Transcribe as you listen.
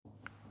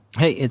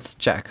Hey, it's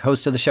Jack,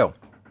 host of the show.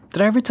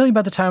 Did I ever tell you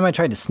about the time I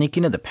tried to sneak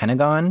into the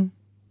Pentagon?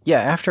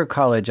 Yeah, after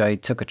college, I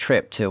took a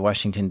trip to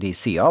Washington,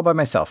 D.C., all by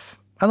myself.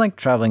 I like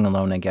traveling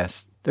alone, I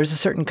guess. There's a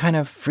certain kind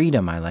of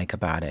freedom I like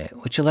about it,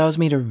 which allows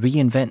me to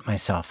reinvent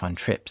myself on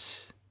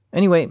trips.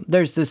 Anyway,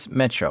 there's this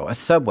metro, a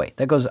subway,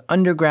 that goes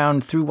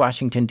underground through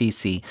Washington,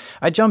 D.C.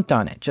 I jumped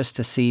on it just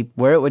to see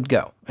where it would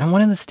go. And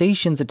one of the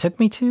stations it took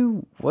me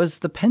to was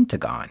the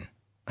Pentagon.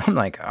 I'm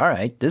like, all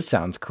right, this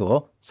sounds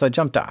cool. So I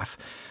jumped off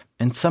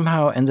and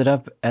somehow ended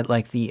up at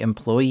the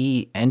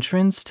employee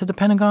entrance to the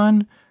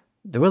Pentagon.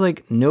 There were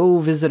no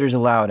visitors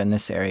allowed in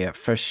this area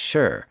for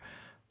sure.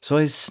 So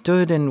I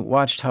stood and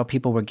watched how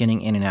people were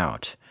getting in and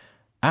out.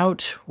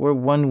 Out were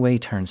one-way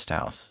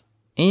turnstiles.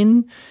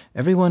 In,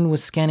 everyone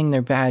was scanning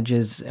their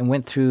badges and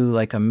went through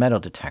a metal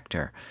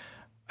detector.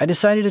 I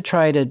decided to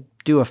try to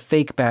do a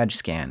fake badge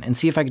scan and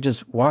see if I could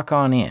just walk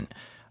on in.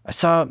 I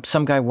saw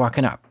some guy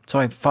walking up, so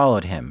I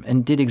followed him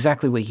and did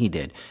exactly what he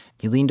did.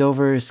 He leaned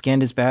over,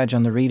 scanned his badge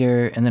on the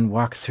reader, and then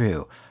walked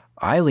through.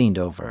 I leaned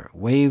over,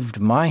 waved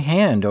my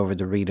hand over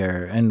the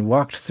reader, and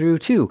walked through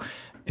too.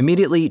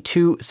 Immediately,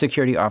 2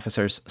 security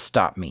officers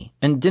stopped me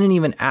and didn't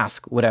even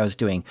ask what I was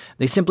doing.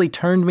 They simply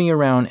turned me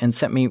around and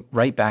sent me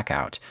right back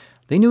out.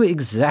 They knew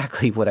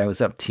exactly what I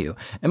was up to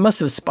and must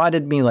have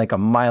spotted me a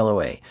mile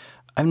away.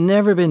 I've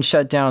never been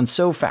shut down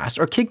so fast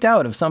or kicked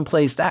out of some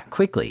place that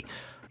quickly.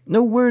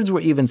 No words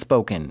were even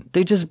spoken.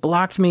 They just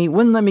blocked me,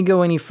 wouldn't let me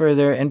go any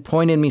further, and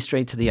pointed me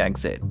straight to the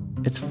exit.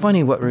 It's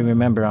funny what we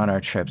remember on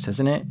our trips,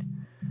 isn't it?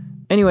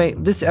 Anyway,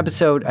 this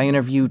episode, I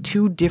interview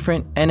 2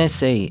 different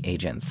NSA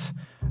agents.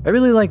 I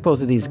really like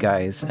both of these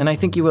guys, and I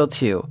think you will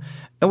too.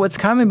 And what's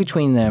common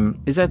between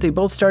them is that they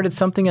both started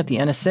something at the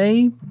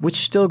NSA, which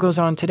still goes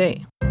on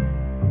today.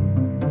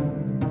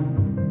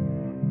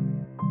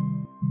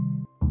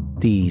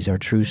 These are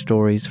true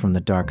stories from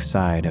the dark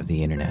side of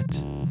the internet.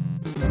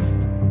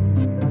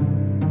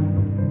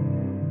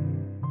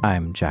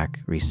 I'm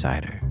Jack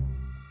Rhysider.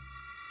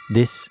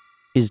 This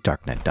is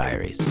Darknet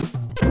Diaries.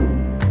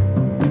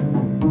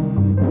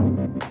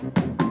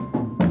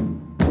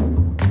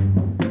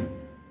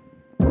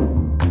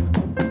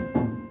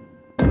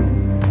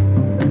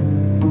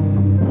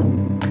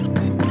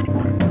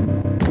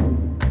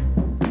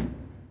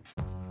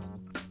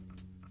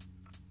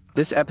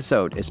 This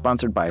episode is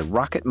sponsored by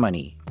Rocket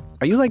Money.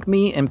 Are you like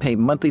me and pay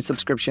monthly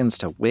subscriptions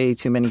to way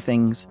too many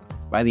things?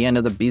 By the end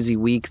of the busy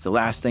week, the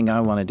last thing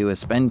I want to do is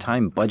spend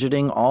time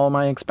budgeting all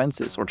my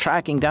expenses or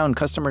tracking down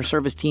customer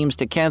service teams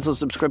to cancel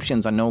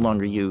subscriptions I no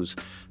longer use.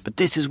 But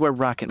this is where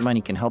Rocket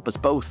Money can help us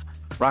both.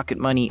 Rocket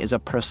Money is a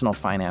personal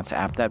finance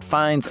app that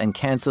finds and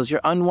cancels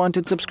your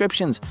unwanted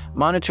subscriptions,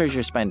 monitors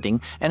your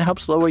spending, and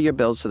helps lower your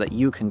bills so that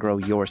you can grow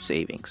your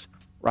savings.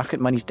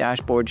 Rocket Money's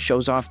dashboard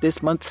shows off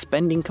this month's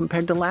spending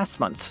compared to last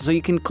month's, so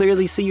you can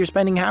clearly see your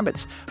spending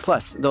habits.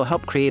 Plus, they'll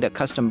help create a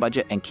custom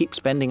budget and keep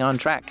spending on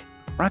track.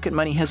 Rocket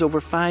Money has over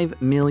 5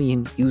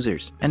 million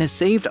users and has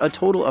saved a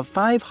total of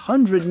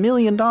 $500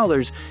 million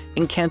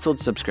in canceled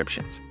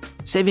subscriptions,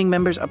 saving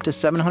members up to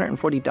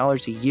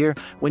 $740 a year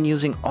when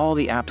using all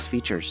the app's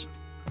features.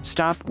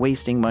 Stop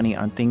wasting money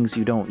on things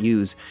you don't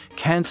use.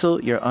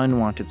 Cancel your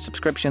unwanted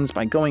subscriptions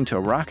by going to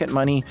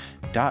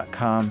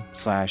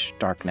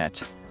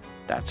rocketmoney.com/darknet.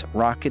 That's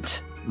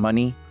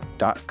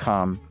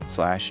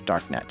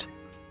rocketmoney.com/darknet.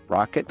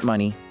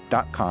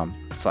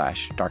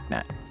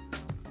 rocketmoney.com/darknet.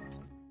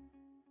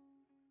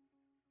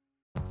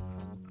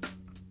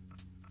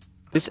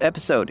 This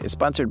episode is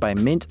sponsored by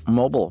Mint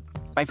Mobile.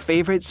 My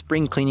favorite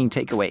spring cleaning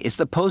takeaway is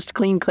the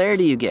post-clean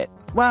clarity you get.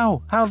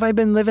 Wow, how have I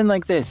been living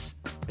like this?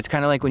 It's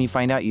kind of like when you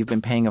find out you've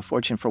been paying a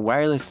fortune for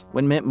wireless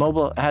when Mint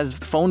Mobile has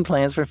phone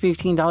plans for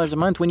 $15 a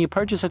month when you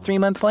purchase a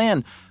 3-month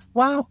plan.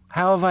 Wow,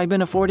 how have I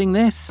been affording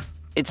this?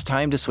 It's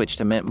time to switch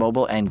to Mint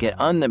Mobile and get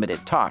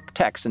unlimited talk,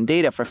 text, and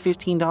data for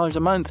 $15 a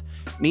month.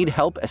 Need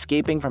help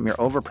escaping from your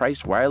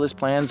overpriced wireless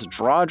plans,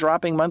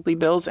 jaw-dropping monthly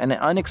bills, and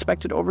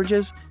unexpected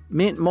overages?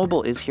 Mint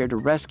Mobile is here to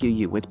rescue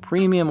you with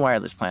premium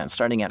wireless plans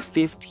starting at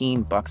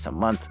 $15 a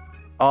month.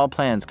 All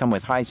plans come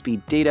with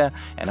high-speed data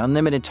and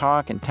unlimited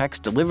talk and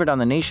text delivered on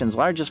the nation's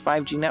largest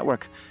 5G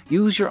network.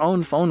 Use your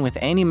own phone with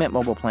any Mint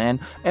Mobile plan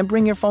and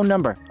bring your phone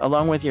number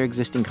along with your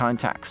existing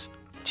contacts.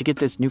 To get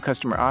this new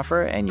customer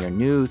offer and your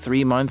new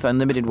 3-month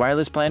unlimited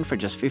wireless plan for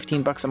just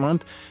 $15 a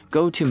month,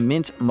 go to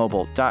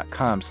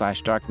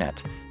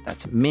mintmobile.com/darknet.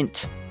 That's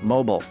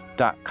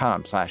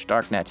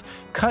mintmobile.com/darknet.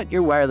 Cut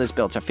your wireless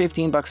bill to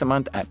 $15 a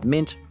month at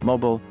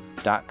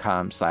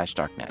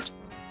mintmobile.com/darknet.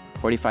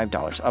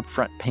 $45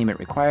 upfront payment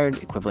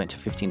required, equivalent to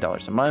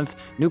 $15 a month.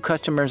 New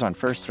customers on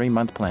first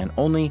 3-month plan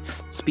only.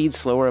 Speed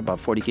slower above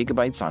 40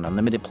 gigabytes on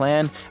unlimited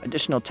plan.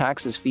 Additional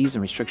taxes, fees,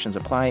 and restrictions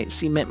apply.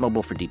 See Mint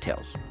Mobile for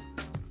details.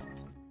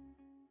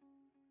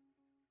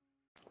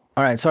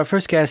 All right, so our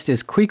first guest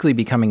is quickly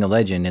becoming a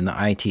legend in the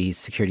IT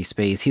security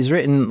space. He's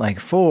written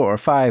 4 or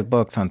 5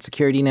 books on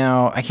security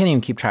now. I can't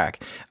even keep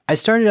track. I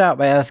started out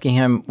by asking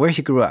him where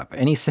he grew up,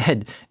 and he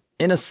said,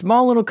 in a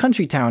small little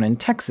country town in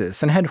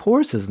Texas, and had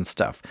horses and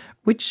stuff,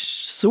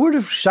 which sort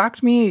of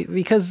shocked me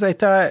because I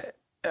thought,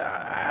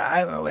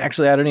 I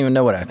don't even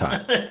know what I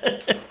thought.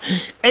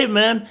 Hey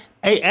man,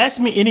 hey, ask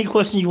me any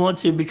question you want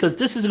to because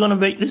this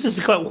is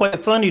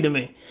quite funny to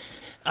me.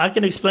 I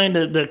can explain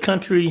the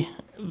country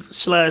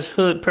slash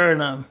hood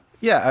paradigm.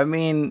 Yeah, I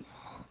mean,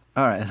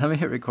 all right, let me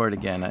hit record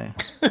again.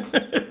 We're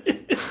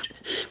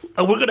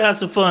gonna have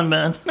some fun,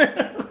 man.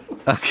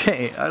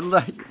 Okay, I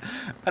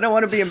don't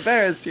want to be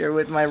embarrassed here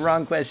with my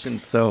wrong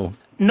questions. So,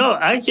 No,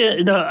 I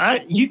can't. No,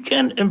 you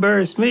can't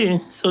embarrass me.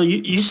 So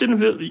you shouldn't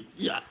feel.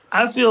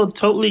 I feel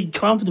totally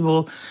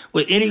comfortable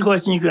with any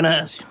question you can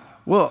ask.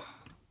 well,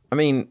 I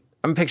mean,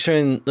 I'm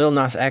picturing Lil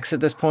Nas X at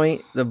this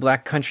point, the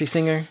black country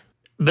singer.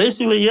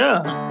 Basically,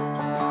 yeah.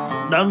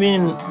 I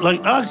mean,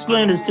 like I'll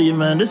explain this to you,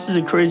 man. This is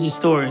a crazy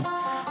story.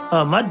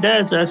 My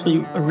dad's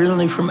actually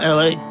originally from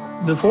L.A.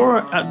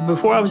 Before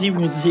I was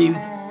even conceived,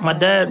 my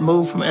dad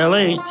moved from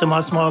L.A. to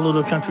my small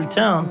little country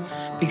town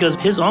because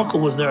his uncle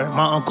was there.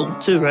 My uncle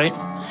too, right?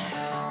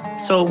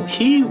 So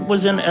he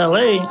was in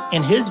LA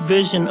and his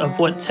vision of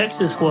what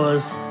Texas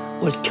was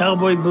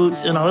cowboy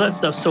boots and all that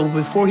stuff. So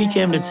before he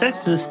came to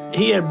Texas,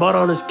 he had bought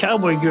all this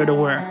cowboy gear to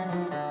wear.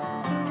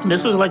 And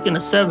this was like in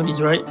the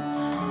 70s, right?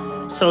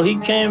 So he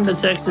came to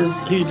Texas,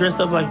 he was dressed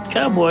up like a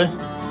cowboy.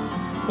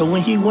 But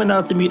when he went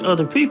out to meet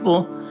other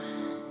people,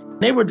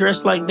 they were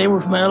dressed like they were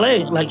from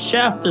LA, like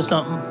Shaft or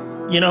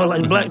something,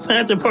 like Black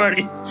Panther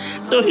Party.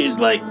 So he's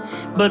like,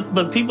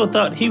 but people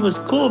thought he was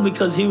cool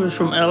because he was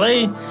from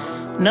LA.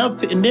 Now,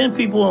 and then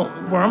people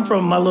where I'm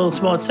from, my little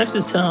small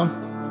Texas town,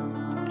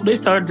 they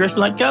started dressing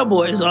like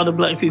cowboys, all the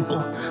black people.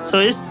 So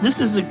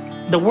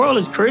the world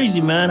is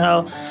crazy, man,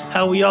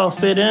 how we all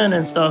fit in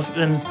and stuff.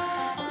 And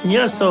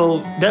yeah, so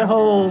that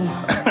whole,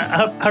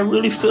 I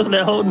really feel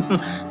that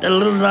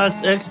Little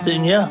Nas X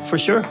thing, yeah, for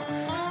sure.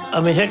 I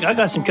mean, heck, I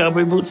got some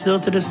cowboy boots still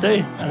to this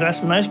day. I got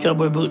some nice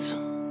cowboy boots.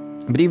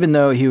 But even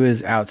though he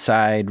was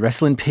outside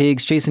wrestling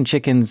pigs, chasing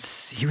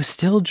chickens, he was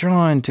still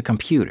drawn to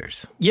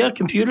computers. Yeah,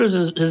 computers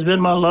has been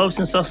my love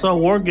since I saw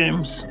War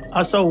Games.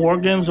 I saw War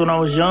Games when I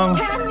was young.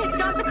 It's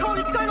got the code,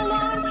 it's gonna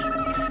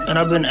launch. And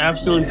I've been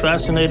absolutely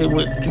fascinated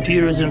with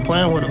computers and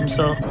playing with them.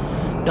 So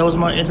that was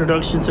my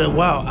introduction to,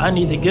 wow, I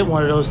need to get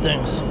one of those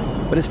things.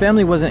 But his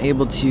family wasn't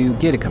able to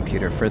get a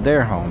computer for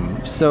their home,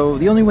 so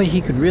the only way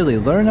he could really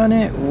learn on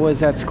it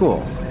was at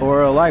school,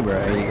 or a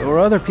library, or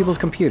other people's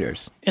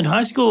computers. In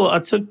high school, I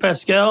took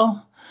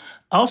Pascal.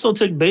 I also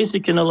took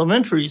BASIC in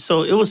elementary,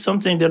 so it was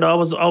something that I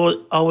was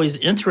always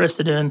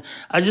interested in.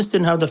 I just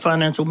didn't have the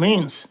financial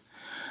means.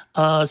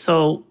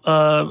 So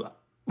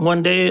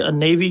one day, a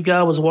Navy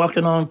guy was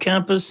walking on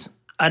campus.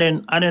 I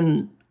didn't have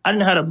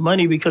the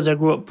money because I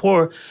grew up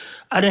poor.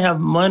 I didn't have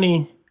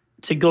money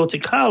to go to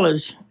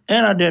college.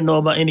 And I didn't know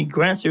about any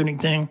grants or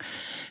anything.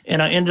 And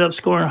I ended up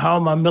scoring high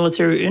on my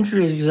military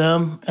entrance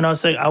exam. And I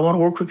was like, I want to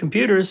work with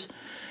computers.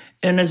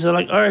 And it's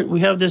like, all right,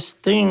 we have this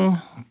thing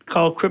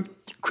called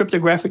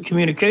cryptographic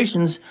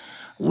communications.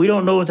 We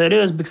don't know what that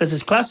is because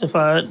it's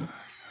classified.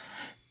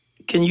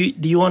 Do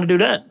you want to do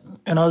that?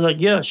 And I was like,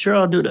 yeah, sure,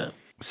 I'll do that.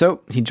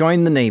 So he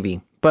joined the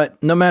Navy.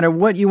 But no matter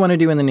what you want to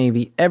do in the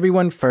Navy,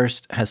 everyone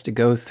first has to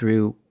go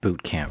through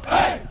boot camp.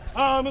 Hey,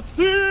 I'm a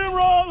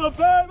steamroller,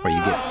 baby. Where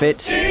you get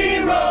fit,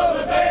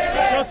 Steamroller, baby.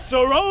 Just a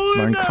rolling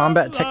learn down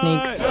combat the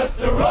techniques, line. Just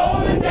a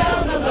rolling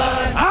down the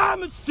line.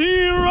 I'm a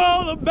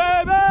steamroller,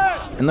 baby.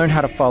 and learn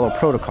how to follow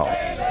protocols.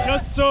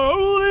 Just a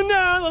rolling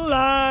down the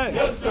line.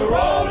 Just a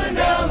rolling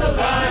down the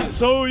line.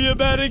 So you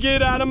better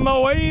get out of my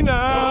way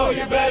now. So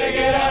you better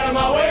get out of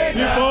my way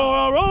now. Before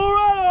I roll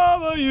right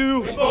over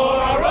you. Before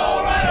I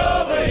roll right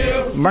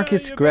over you.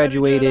 Marcus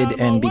graduated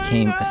and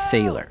became a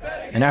sailor.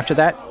 And after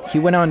that, he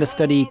went on to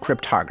study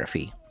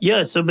cryptography.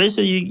 Yeah, so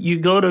basically you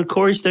go to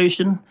Corey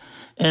Station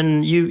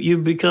and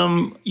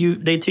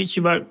they teach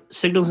you about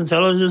signals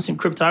intelligence and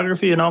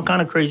cryptography and all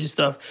kind of crazy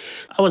stuff.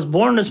 I was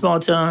born in a small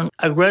town.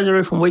 I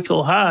graduated from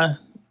Waco High,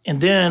 and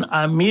then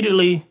I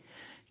immediately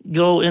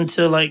go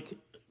into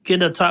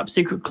get a top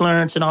secret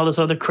clearance and all this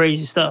other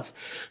crazy stuff.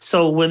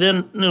 So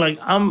within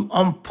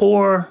I'm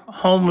poor,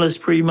 homeless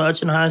pretty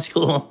much in high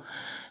school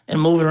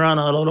and moving around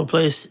all over the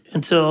place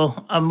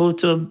until I moved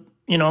to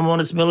I'm on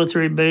this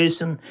military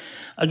base and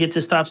I get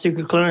this top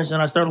secret clearance and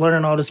I start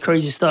learning all this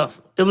crazy stuff.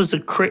 It was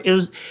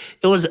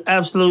an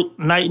absolute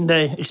night and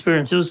day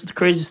experience. It was the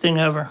craziest thing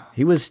ever.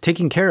 He was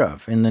taken care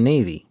of in the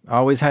Navy.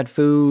 Always had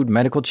food,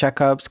 medical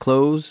checkups,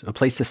 clothes, a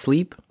place to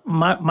sleep.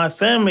 My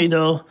family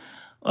though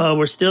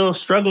were still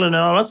struggling and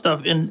all that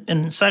stuff.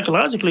 And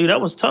psychologically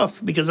that was tough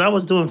because I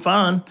was doing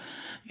fine,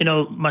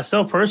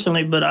 myself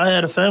personally, but I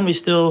had a family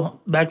still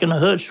back in the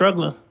hood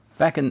struggling.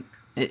 Do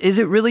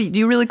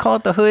you really call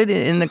it the hood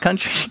in the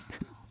country?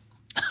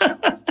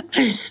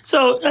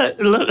 So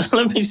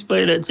let me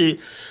explain that to you.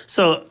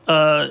 So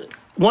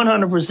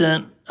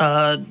 100%,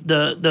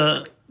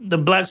 the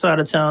black side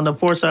of town, the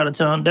poor side of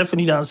town,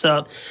 definitely down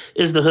south,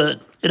 is the hood.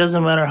 It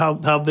doesn't matter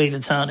how big the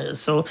town is.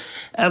 So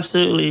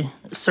absolutely,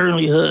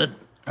 certainly hood.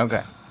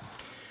 Okay.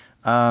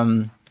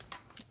 All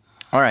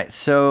right.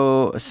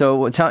 So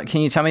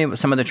can you tell me about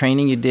some of the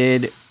training you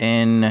did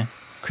in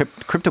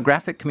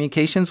cryptographic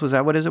communications? Was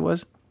that what it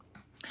was?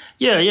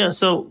 Yeah.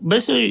 So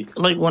basically,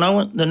 like when I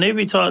went, the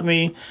Navy taught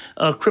me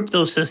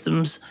crypto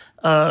systems.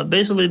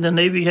 Basically, the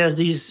Navy has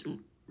these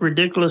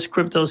ridiculous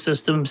crypto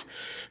systems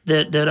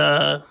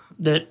that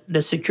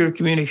secure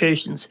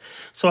communications.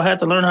 So I had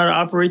to learn how to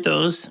operate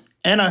those,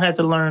 and I had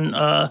to learn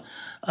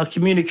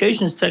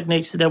communications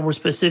techniques that were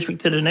specific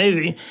to the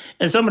Navy.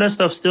 And some of that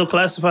stuff's still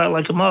classified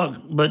like a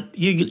mug, but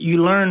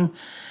you learn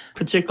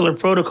particular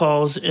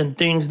protocols and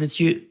things that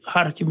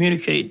how to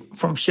communicate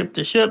from ship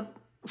to ship,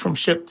 from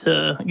ship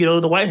to,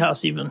 the White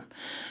House even.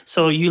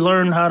 So you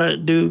learn how to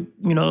do,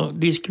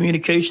 these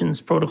communications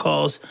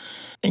protocols.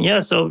 And yeah,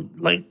 so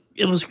like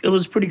it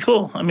was pretty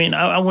cool. I mean,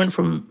 I went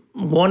from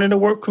wanting to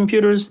work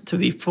computers to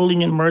be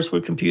fully immersed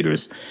with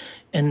computers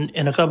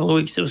in a couple of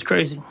weeks. It was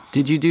crazy.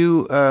 Did you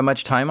do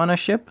much time on a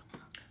ship?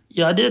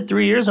 Yeah, I did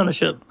 3 years on a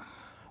ship.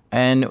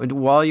 And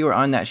while you were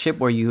on that ship,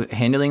 were you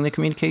handling the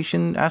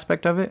communication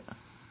aspect of it?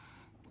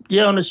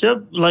 Yeah, on the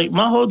ship, like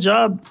my whole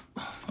job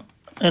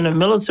in the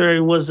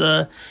military was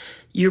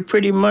you're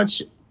pretty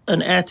much an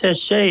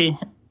attaché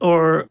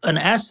or an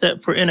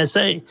asset for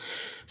NSA.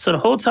 So the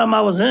whole time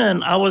I was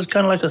in, I was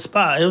kind of like a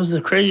spy. It was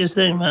the craziest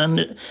thing,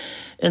 man.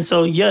 And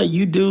so, yeah,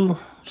 you do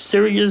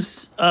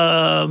serious,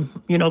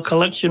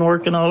 collection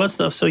work and all that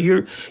stuff. So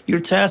you're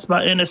tasked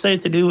by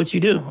NSA to do what you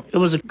do. It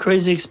was a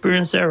crazy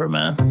experience ever,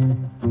 man.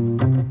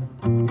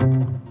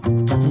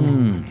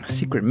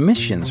 Secret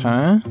missions,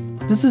 huh?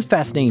 This is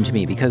fascinating to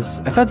me because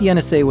I thought the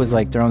NSA was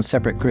like their own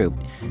separate group.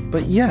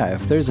 But yeah,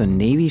 if there's a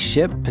Navy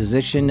ship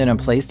positioned in a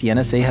place the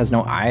NSA has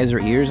no eyes or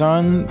ears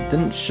on,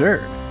 then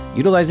sure.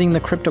 Utilizing the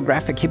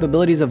cryptographic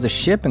capabilities of the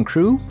ship and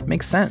crew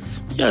makes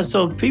sense. Yeah,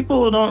 so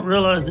people don't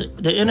realize that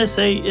the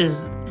NSA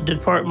is the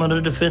Department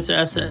of Defense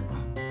asset.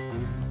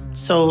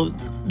 So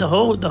the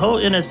whole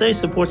NSA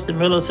supports the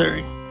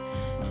military.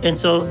 And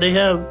so they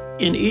have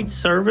in each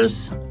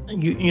service,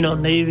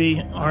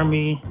 Navy,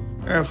 Army,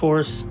 Air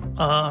Force,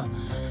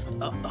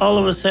 all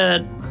of us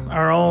had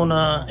our own,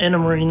 and the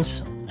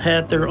Marines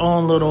had their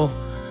own little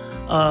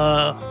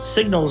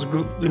signals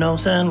group, you know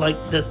what I'm saying? Like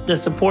that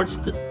supports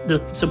the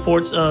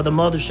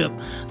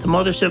mothership. The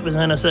mothership is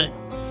NSA.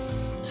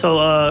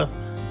 So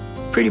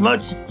pretty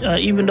much,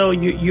 even though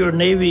you're a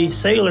Navy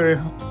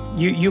sailor,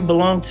 you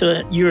belong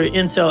to, you're an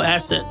intel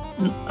asset.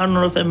 I don't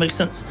know if that makes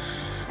sense.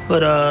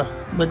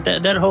 But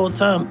that whole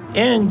time,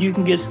 and you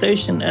can get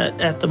stationed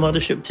at the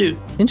mothership too.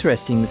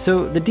 Interesting.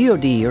 So the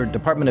DoD, or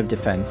Department of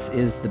Defense,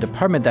 is the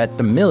department that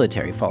the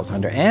military falls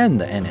under, and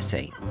the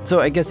NSA.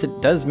 So I guess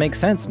it does make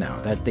sense now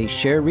that they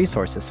share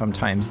resources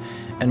sometimes,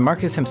 and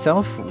Marcus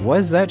himself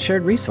was that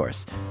shared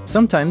resource.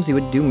 Sometimes he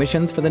would do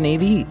missions for the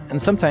Navy,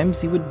 and sometimes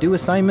he would do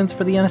assignments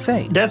for the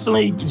NSA.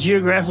 Definitely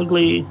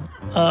geographically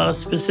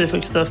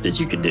specific stuff that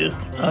you could do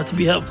to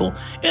be helpful.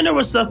 And there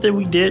was stuff that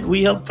we did.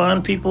 We helped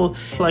find people.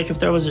 Like if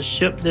there was a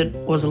ship that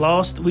was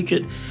lost, we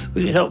could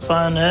help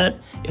find that.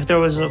 If there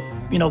was a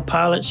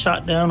pilot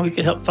shot down, we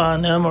could help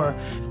find them, or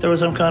if there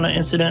was some kind of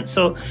incident.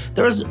 So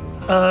there was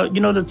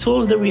the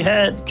tools that we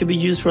had could be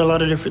used for a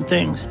lot of different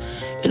things.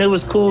 And it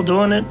was cool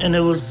doing it, and it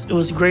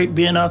was great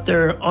being out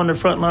there on the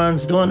front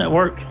lines doing that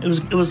work.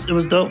 It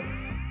was dope.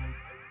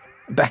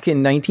 Back in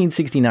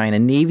 1969, a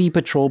Navy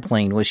patrol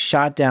plane was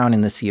shot down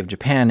in the Sea of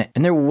Japan,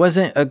 and there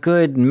wasn't a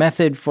good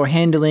method for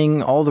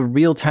handling all the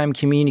real-time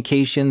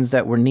communications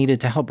that were needed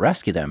to help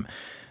rescue them.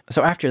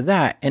 So after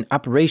that, an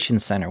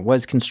operations center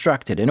was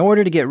constructed in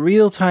order to get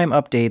real-time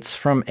updates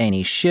from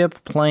any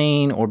ship,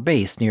 plane, or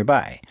base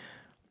nearby.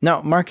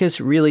 Now,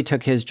 Marcus really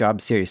took his job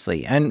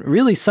seriously and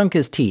really sunk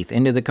his teeth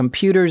into the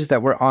computers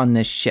that were on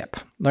this ship,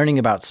 learning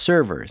about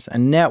servers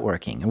and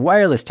networking and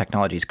wireless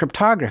technologies,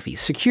 cryptography,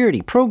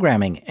 security,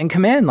 programming, and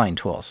command line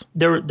tools.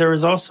 There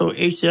is also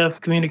HF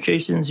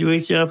communications,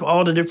 UHF,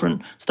 all the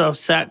different stuff,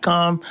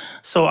 SATCOM.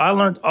 So I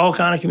learned all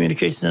kind of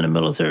communications in the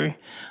military.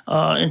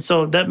 And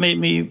so that made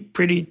me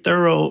pretty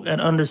thorough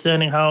at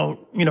understanding how,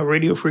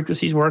 radio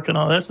frequencies work and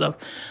all that stuff.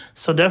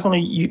 So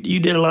definitely you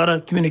did a lot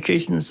of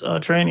communications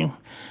training.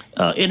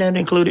 It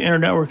included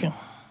internetworking.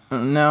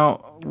 Now,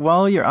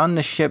 while you're on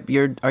the ship,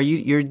 you're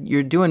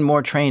doing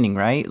more training,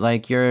 right?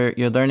 Like you're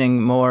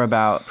learning more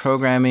about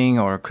programming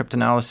or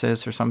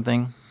cryptanalysis or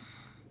something?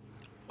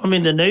 I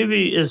mean, the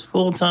Navy is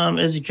full-time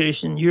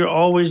education. You're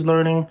always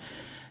learning.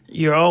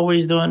 You're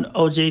always doing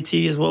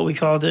OJT is what we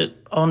called it,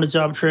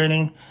 on-the-job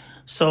training.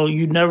 So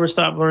you never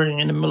stop learning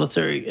in the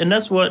military. And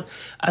that's what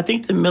I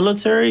think the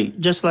military,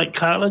 just like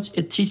college,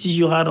 it teaches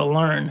you how to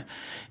learn.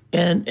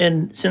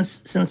 And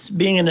since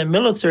being in the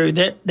military,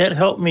 that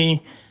helped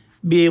me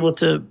be able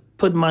to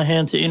put my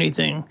hand to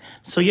anything.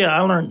 So yeah,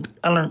 I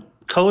learned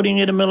coding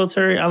in the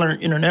military. I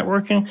learned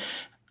internetworking.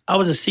 I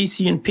was a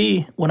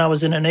CCNP when I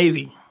was in the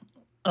Navy.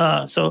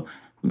 So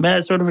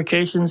MAD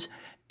certifications,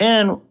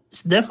 and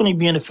definitely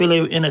being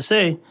affiliated with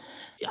NSA.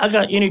 I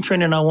got any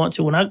training I want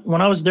to. When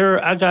I was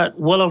there, I got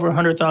well over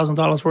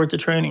 $100,000 worth of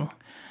training,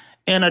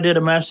 and I did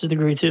a master's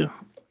degree too.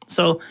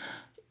 So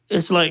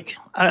it's like,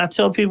 I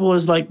tell people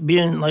it's like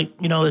being like,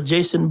 a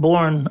Jason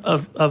Bourne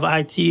of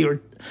IT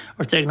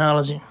or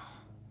technology.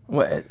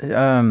 What,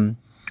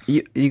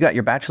 you got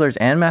your bachelor's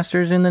and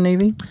master's in the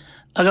Navy?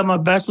 I got my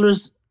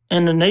bachelor's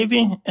in the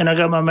Navy, and I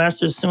got my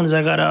master's as soon as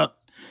I got out.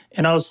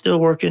 And I was still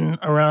working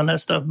around that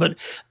stuff. But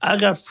I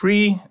got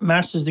free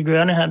master's degree.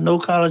 I didn't have no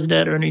college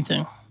debt or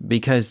anything.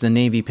 Because the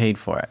Navy paid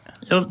for it.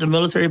 Yep, the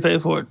military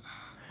paid for it.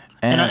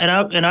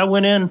 And I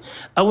went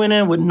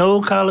in with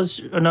no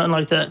college or nothing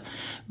like that.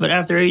 But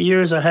after 8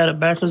 years, I had a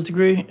bachelor's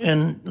degree,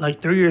 and like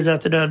 3 years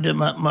after that, I did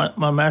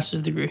my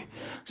master's degree.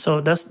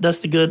 So that's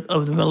the good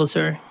of the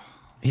military.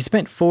 He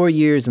spent 4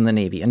 years in the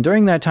Navy, and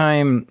during that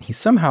time, he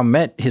somehow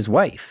met his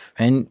wife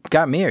and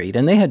got married,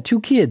 and they had 2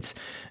 kids.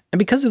 And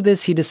because of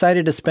this, he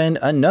decided to spend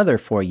another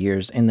 4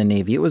 years in the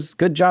Navy. It was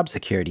good job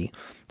security.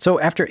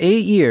 So after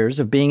 8 years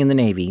of being in the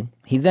Navy,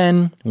 he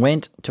then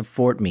went to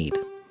Fort Meade.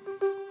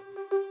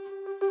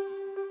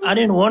 I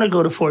didn't want to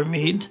go to Fort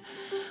Meade,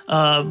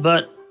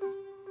 but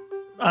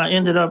I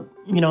ended up,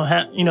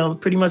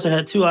 pretty much I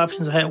had 2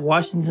 options. I had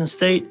Washington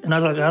State, and I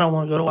was like, I don't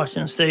want to go to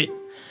Washington State.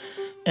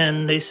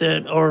 And they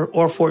said,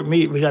 or Fort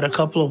Meade. We got a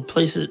couple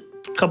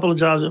of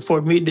jobs at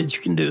Fort Meade that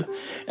you can do.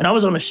 And I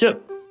was on a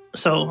ship.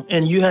 So,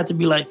 and you had to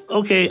be like,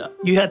 okay,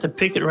 you had to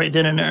pick it right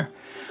then and there.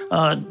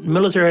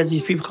 Military has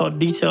these people called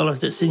detailers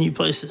that send you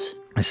places.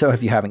 So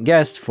if you haven't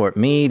guessed, Fort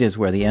Meade is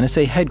where the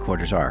NSA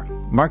headquarters are.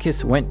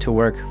 Marcus went to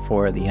work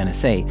for the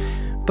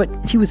NSA, but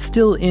he was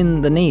still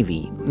in the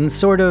Navy and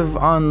sort of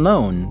on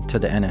loan to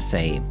the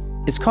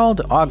NSA. It's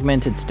called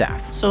augmented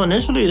staff. So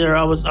initially there,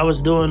 I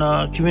was doing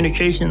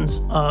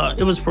communications.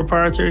 It was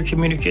proprietary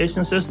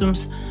communication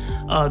systems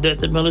that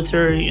the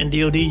military and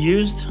DoD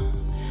used.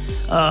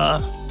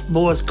 But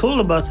what's cool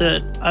about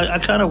that, I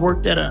kind of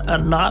worked at a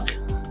NOC.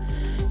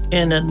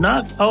 And the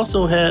NOC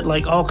also had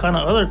like all kind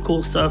of other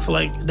cool stuff.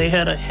 Like they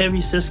had heavy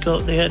Cisco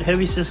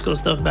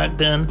stuff back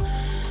then.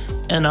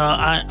 And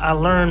I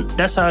learned,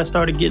 that's how I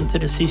started getting to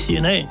the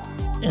CCNA.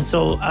 And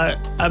so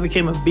I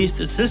became a beast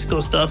at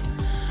Cisco stuff.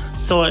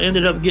 So I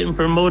ended up getting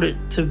promoted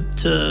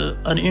to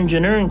an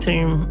engineering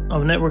team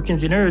of network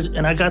engineers,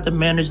 and I got to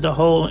manage the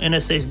whole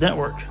NSA's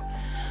network.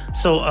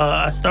 So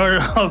I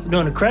started off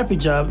doing a crappy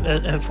job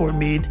at Fort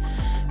Meade.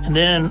 And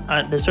then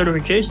the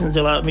certifications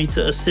allowed me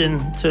to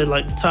ascend to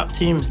like top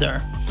teams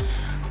there.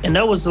 And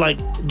that was like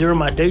during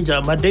my day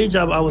job. My day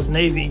job, I was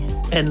Navy.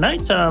 At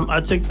nighttime,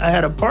 I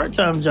had a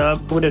part-time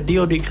job with a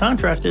DoD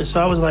contractor. So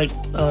I was like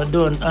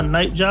doing a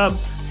night job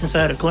since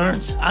I had a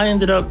clearance. I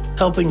ended up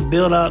helping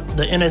build out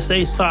the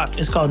NSA SOC.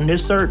 It's called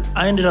NISCERT.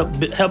 I ended up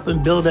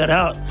helping build that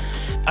out.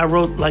 I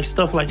wrote like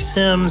stuff like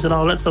Sims and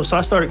all that stuff. So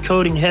I started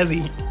coding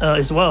heavy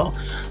as well.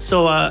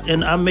 So,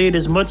 and I made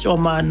as much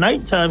on my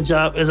nighttime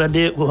job as I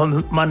did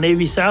with my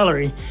Navy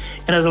salary.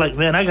 And I was like,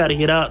 man, I got to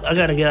get out. I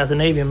got to get out of the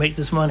Navy and make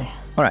this money.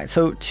 All right,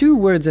 so 2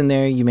 words in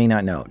there you may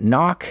not know,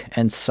 NOC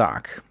and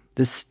SOC.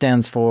 This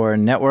stands for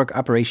Network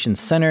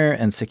Operations Center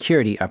and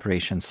Security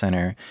Operations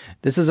Center.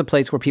 This is a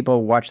place where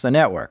people watch the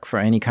network for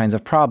any kinds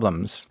of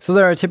problems. So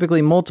there are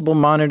typically multiple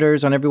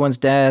monitors on everyone's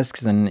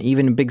desks and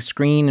even a big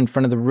screen in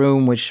front of the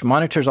room which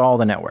monitors all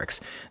the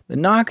networks. The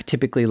NOC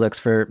typically looks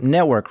for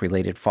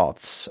network-related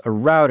faults, a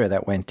router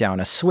that went down,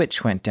 a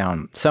switch went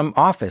down, some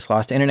office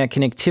lost internet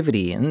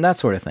connectivity, and that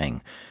sort of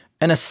thing.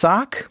 And a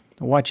SOC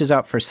watches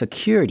out for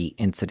security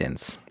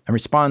incidents and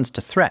responds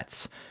to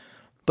threats.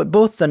 But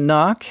both the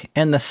NOC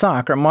and the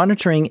SOC are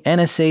monitoring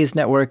NSA's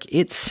network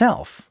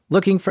itself,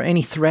 looking for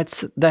any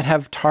threats that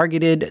have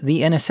targeted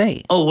the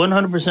NSA. Oh,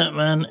 100%,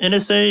 man.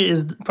 NSA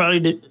is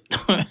probably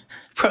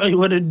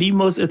one of the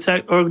most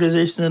attacked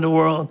organizations in the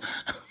world.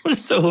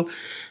 So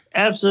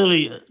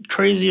absolutely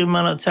crazy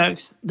amount of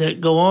attacks that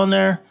go on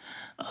there.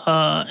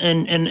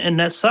 And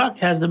that SOC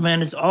has to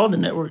manage all the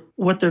network.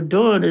 What they're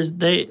doing is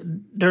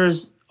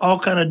there's all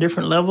kind of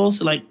different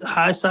levels, like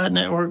high side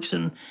networks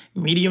and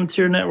medium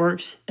tier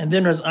networks, and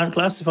then there's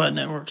unclassified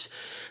networks.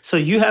 So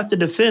you have to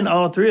defend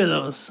all 3 of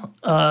those,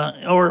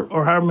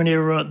 or how many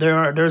there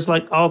are. There's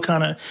like all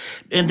kind of,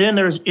 and then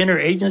there's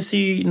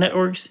interagency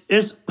networks.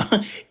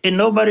 And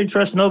nobody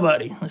trusts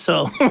nobody.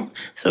 So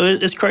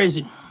it's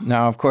crazy.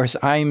 Now, of course,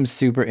 I'm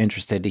super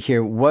interested to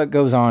hear what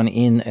goes on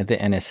in the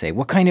NSA.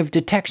 What kind of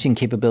detection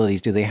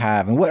capabilities do they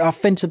have, and what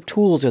offensive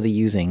tools are they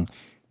using?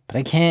 But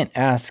I can't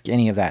ask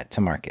any of that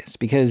to Marcus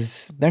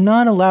because they're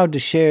not allowed to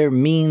share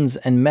means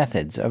and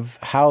methods of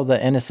how the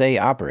NSA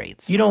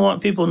operates. You don't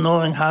want people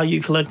knowing how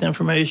you collect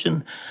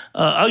information.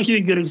 I'll give you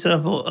a good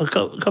example. A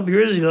couple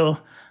years ago,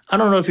 I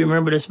don't know if you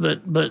remember this,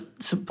 but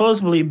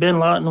supposedly bin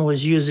Laden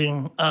was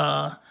using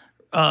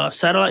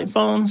satellite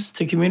phones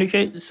to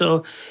communicate.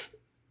 So,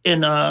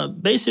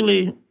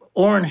 basically,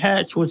 Orrin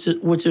Hatch, which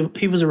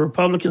he was a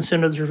Republican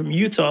senator from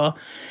Utah,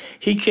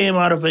 he came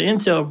out of an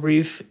intel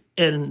brief.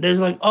 And there's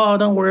like, oh,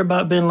 don't worry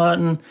about bin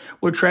Laden.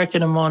 We're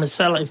tracking him on his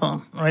satellite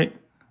phone, right?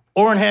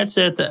 Orrin Hatch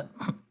said that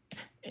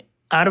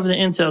out of the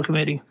Intel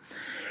Committee.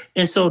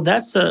 And so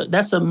that's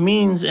a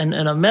means and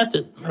a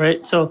method,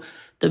 right? So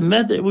the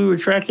method we were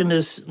tracking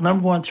this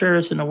 #1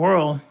 terrorist in the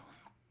world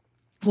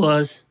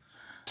was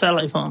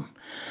satellite phone.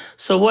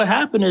 So what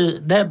happened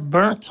is that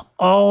burnt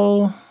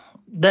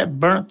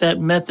that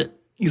method.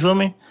 You feel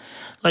me?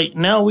 Like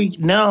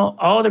now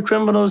all the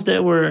criminals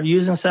that were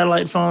using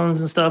satellite phones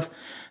and stuff,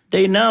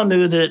 they now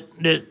knew that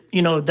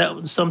that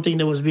was something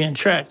that was being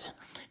tracked.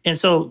 And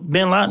so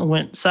bin Laden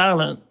went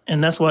silent,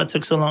 and that's why it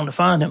took so long to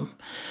find him.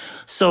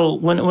 So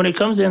when it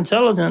comes to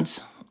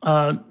intelligence,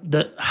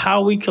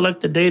 how we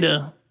collect the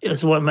data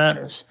is what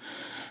matters.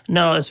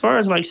 Now, as far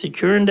as like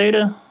securing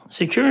data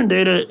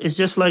is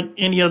just like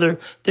any other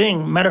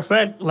thing. Matter of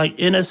fact, like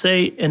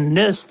NSA and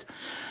NIST,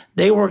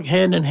 they work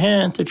hand in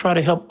hand to try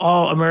to help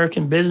all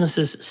American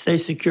businesses stay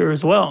secure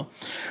as well.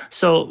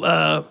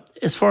 So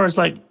as far as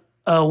like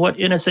what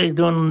NSA is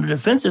doing on the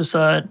defensive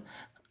side,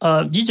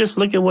 you just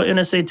look at what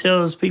NSA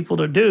tells people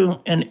to do,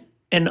 and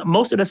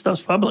most of that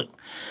stuff's public.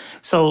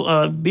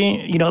 So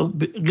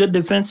good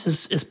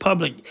defense is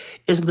public.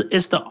 It's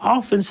the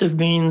offensive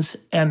means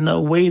and the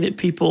way that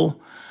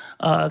people,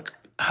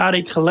 how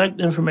they collect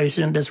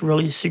information that's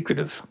really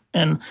secretive.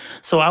 And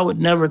so I would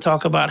never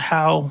talk about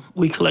how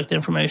we collect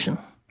information.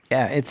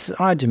 Yeah, it's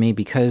odd to me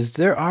because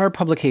there are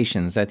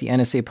publications that the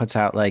NSA puts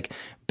out like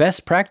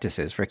best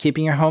practices for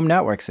keeping your home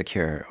network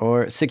secure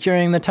or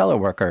securing the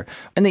teleworker.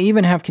 And they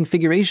even have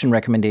configuration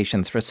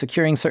recommendations for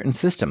securing certain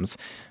systems.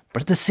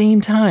 But at the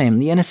same time,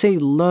 the NSA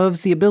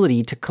loves the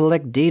ability to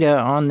collect data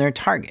on their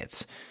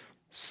targets.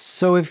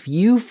 So if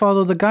you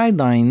follow the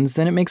guidelines,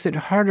 then it makes it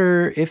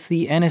harder if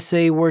the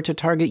NSA were to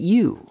target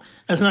you.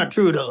 That's not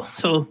true, though.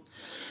 So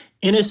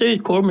NSA's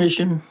core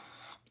mission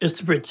is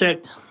to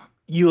protect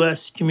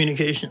U.S.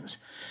 communications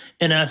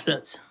and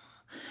assets.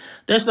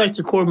 That's like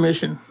the core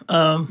mission.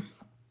 And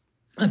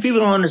people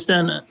don't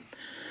understand that.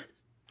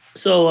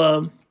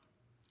 So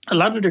a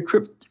lot of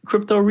the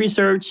crypto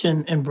research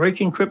and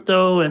breaking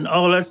crypto and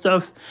all that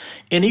stuff,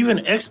 and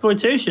even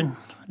exploitation,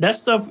 that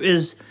stuff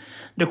is,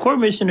 the core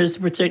mission is to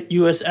protect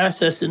U.S.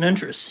 assets and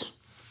interests.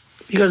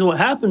 Because what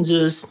happens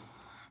is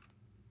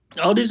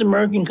all these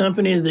American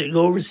companies that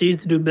go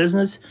overseas to do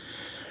business,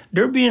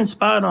 they're being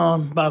spied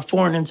on by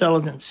foreign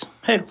intelligence.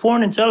 Heck,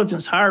 foreign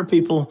intelligence hire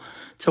people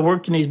to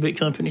work in these big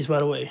companies, by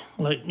the way.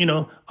 Like,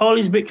 all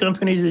these big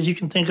companies that you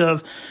can think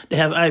of that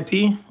have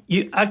IP,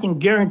 I can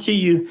guarantee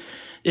you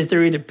if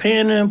they're either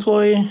paying an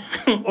employee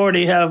or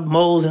they have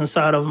moles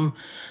inside of them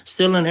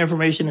stealing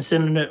information and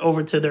sending it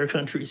over to their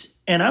countries.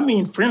 And I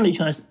mean friendly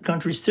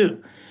countries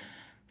too.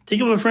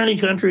 Think of a friendly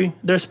country,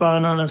 they're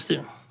spying on us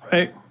too,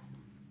 right?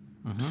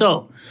 Mm-hmm.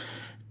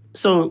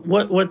 So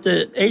what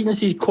the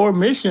agency's core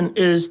mission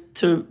is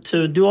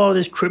to do all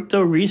this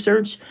crypto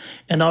research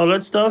and all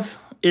that stuff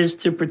is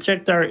to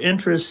protect our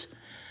interests.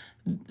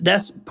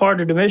 That's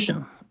part of the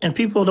mission. And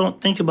people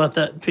don't think about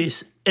that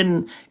piece.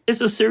 And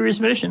it's a serious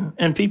mission,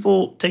 and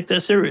people take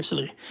that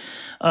seriously.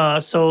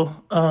 The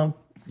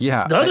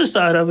other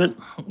side of it,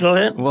 go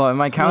ahead. Well,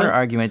 my counter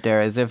argument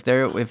there is if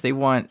they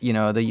want,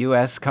 the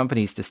U.S.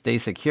 companies to stay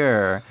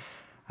secure,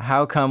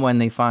 how come when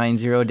they find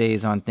 0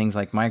 days on things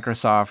like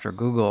Microsoft or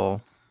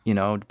Google,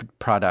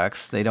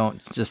 products, they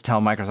don't just tell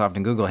Microsoft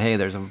and Google, hey,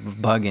 there's a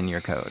bug in your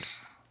code?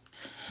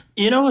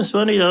 It's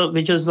funny though,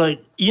 because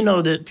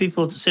that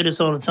people say this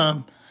all the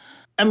time.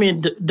 I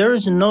mean,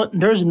 there's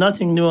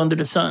nothing new under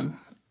the sun.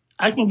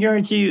 I can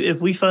guarantee you, if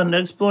we find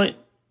an exploit,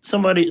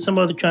 some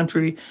other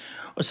country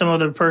or some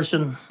other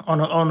person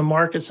on the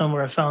market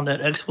somewhere found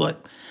that exploit.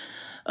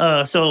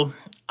 So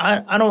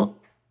I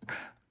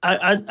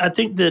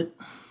think that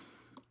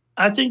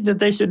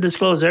they should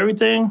disclose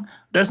everything.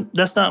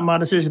 That's not my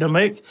decision to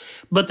make.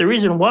 But the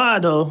reason why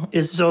though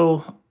is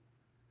to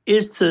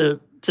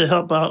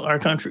help out our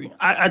country.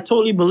 I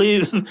totally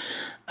believe,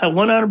 I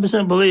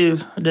 100%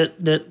 believe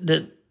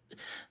that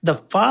the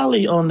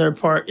folly on their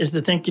part is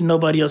to thinking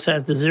nobody else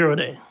has the 0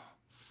 day.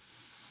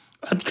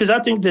 Because I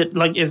think that,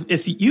 like,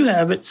 if you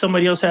have it,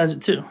 somebody else has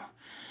it too,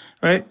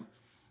 right?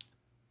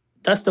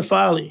 That's the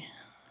folly.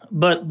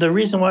 But the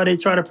reason why they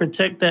try to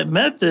protect that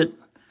method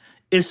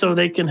is so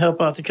they can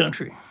help out the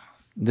country.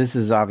 This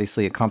is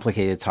obviously a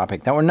complicated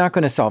topic that we're not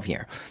going to solve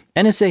here.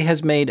 NSA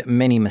has made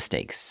many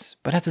mistakes,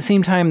 but at the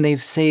same time,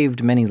 they've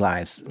saved many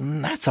lives.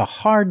 That's a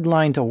hard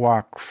line to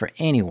walk for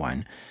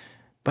anyone.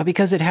 But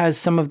because it has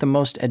some of the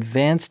most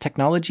advanced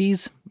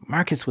technologies,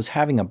 Marcus was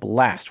having a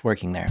blast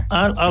working there.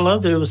 I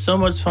loved it. It was so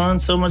much fun,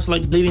 so much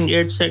like bleeding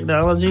edge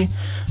technology.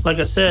 Like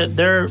I said,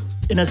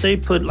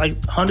 NSA put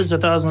like hundreds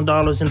of thousands of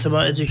dollars into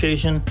my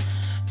education.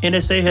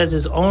 NSA has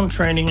its own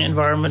training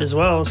environment as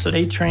well, so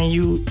they train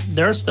you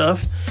their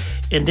stuff.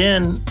 And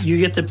then you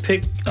get to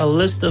pick a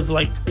list of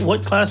like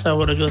what class I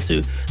want to go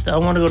to. Do I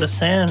want to go to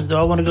SANS? Do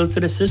I want to go to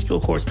the Cisco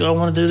course? Do I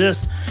want to do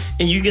this?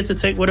 And you get to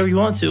take whatever you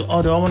want to.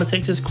 Oh, do I want to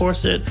take this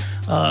course at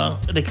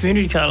the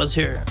community college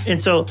here?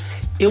 And so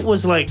it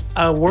was like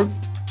I worked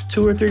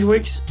 2 or 3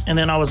 weeks and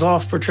then I was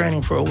off for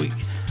training for a week.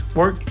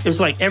 It was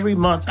like every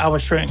month I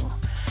was training.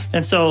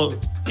 And so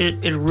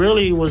it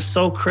really was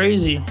so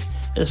crazy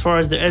as far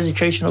as the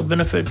educational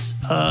benefits.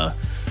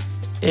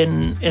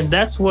 And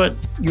that's what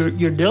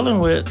you're dealing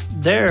with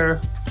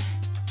there.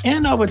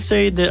 And I would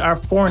say that our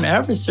foreign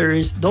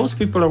adversaries, those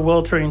people are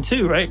well trained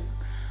too, right?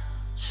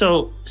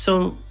 So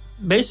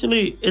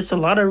basically it's a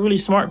lot of really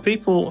smart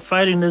people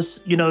fighting this,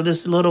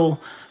 this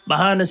little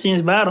behind the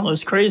scenes battle.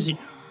 It's crazy.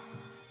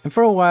 And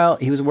for a while,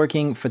 he was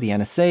working for the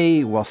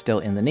NSA while still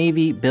in the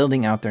Navy,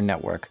 building out their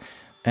network.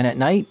 And at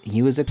night,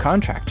 he was a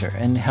contractor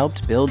and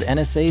helped build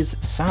NSA's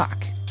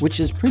SOC, which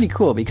is pretty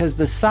cool because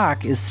the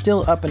SOC is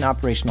still up and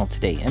operational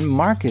today, and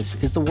Marcus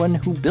is the one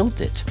who built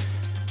it.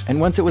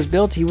 And once it was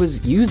built, he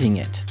was using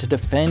it to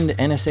defend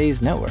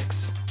NSA's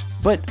networks.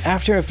 But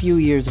after a few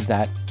years of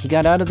that, he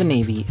got out of the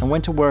Navy and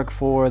went to work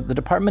for the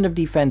Department of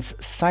Defense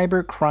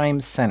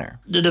Cybercrime Center.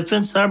 The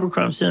Defense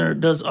Cybercrime Center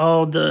does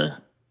all the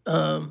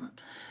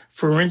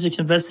forensic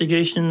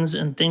investigations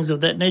and things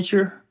of that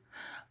nature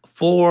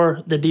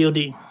for the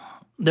DoD.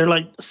 They're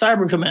like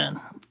Cyber Command.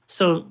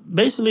 So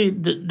basically,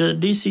 the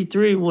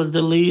DC-3 was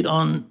the lead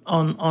on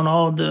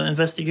all the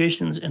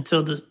investigations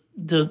until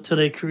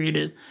they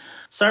created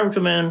Cyber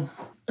Command,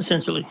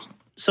 essentially.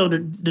 So the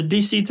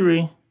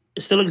DC-3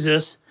 still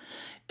exists.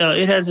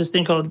 It has this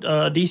thing called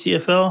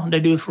DCFL. They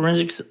do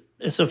forensics.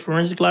 It's a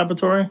forensic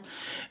laboratory,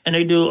 and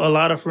they do a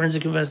lot of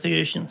forensic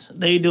investigations.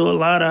 They do a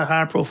lot of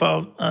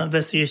high-profile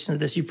investigations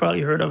that you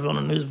probably heard of on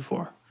the news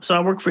before. So I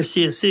work for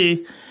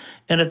CSC,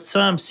 and at the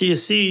time,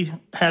 CSC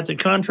had the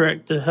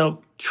contract to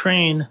help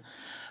train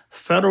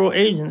federal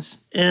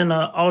agents and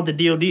all the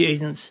DoD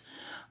agents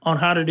on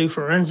how to do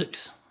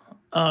forensics.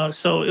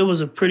 So it was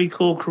a pretty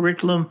cool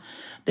curriculum.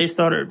 They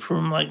started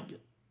from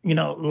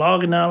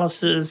log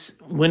analysis,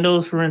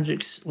 Windows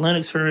forensics,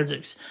 Linux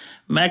forensics,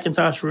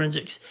 Macintosh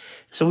forensics.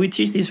 So we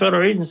teach these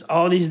federal agents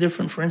all these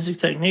different forensic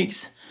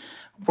techniques,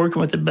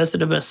 working with the best of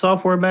the best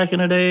software back in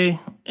the day,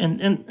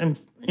 and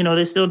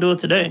they still do it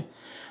today.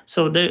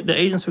 So the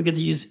agents would get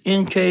to use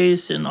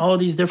Encase and all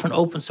these different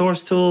open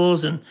source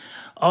tools and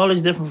all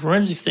these different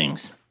forensics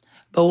things.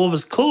 But what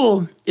was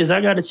cool is I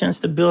got a chance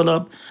to build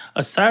up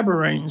a cyber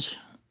range.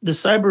 The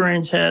cyber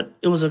range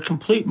it was a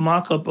complete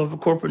mock-up of a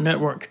corporate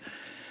network.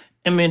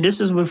 I mean,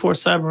 this is before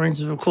cyber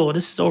ranges were cool.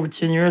 This is over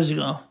 10 years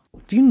ago.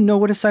 Do you know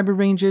what a cyber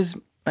range is?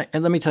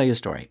 And let me tell you a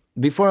story.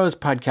 Before I was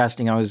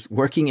podcasting, I was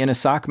working in a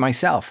SOC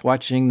myself,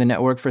 watching the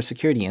network for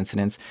security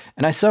incidents,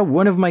 and I saw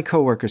one of my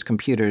coworkers'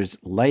 computers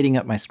lighting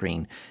up my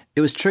screen.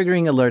 It was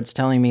triggering alerts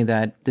telling me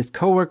that this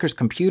coworker's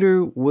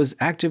computer was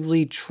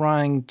actively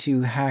trying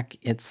to hack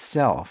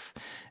itself.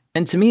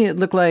 And to me, it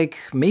looked like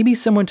maybe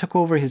someone took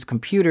over his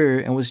computer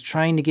and was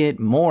trying to get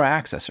more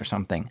access or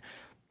something.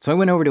 So I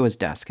went over to his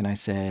desk and I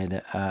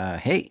said,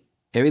 hey,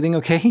 everything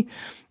okay? And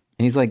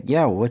he's like,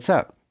 yeah, what's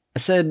up? I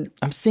said,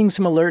 I'm seeing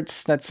some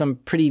alerts that some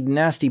pretty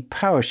nasty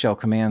PowerShell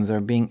commands are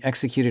being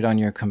executed on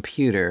your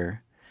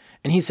computer.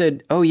 And he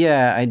said, oh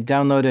yeah, I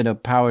downloaded a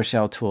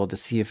PowerShell tool to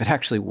see if it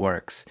actually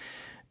works.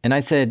 And I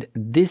said,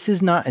 this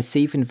is not a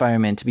safe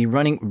environment to be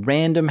running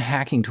random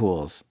hacking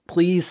tools.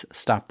 Please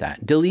stop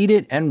that. Delete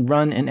it and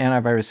run an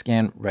antivirus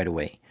scan right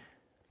away.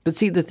 But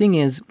see, the thing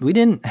is, we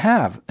didn't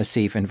have a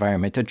safe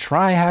environment to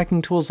try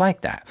hacking tools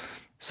like that.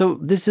 So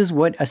this is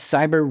what a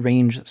cyber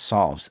range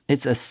solves.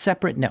 It's a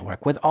separate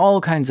network with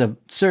all kinds of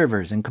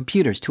servers and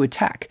computers to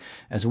attack,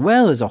 as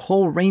well as a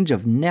whole range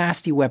of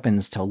nasty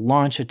weapons to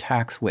launch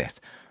attacks with.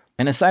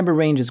 And a cyber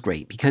range is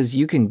great because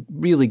you can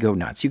really go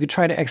nuts. You could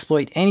try to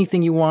exploit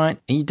anything you want,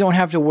 and you don't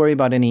have to worry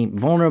about any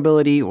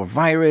vulnerability or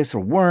virus or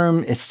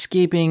worm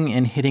escaping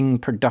and hitting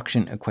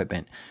production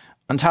equipment.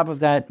 On top of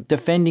that,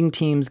 defending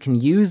teams can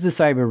use the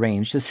cyber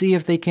range to see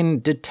if they can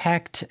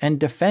detect and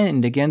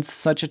defend against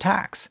such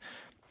attacks.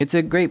 It's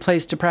a great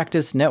place to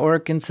practice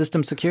network and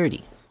system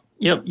security.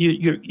 Yep,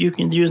 you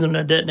can use them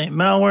to detonate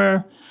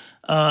malware,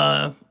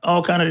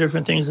 all kind of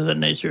different things of that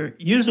nature.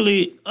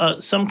 Usually,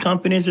 some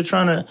companies are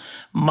trying to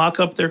mock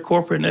up their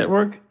corporate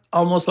network,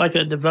 almost like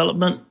a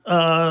development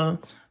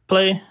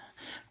play,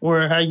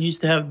 where I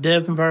used to have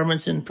dev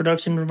environments and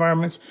production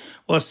environments.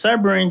 Well,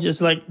 CyberRange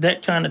is like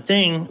that kind of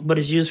thing, but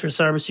it's used for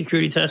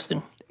cybersecurity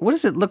testing. What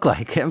does it look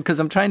like? Because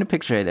I'm trying to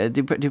picture it.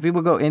 Do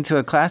people go into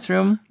a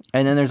classroom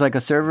and then there's like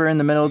a server in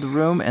the middle of the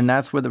room and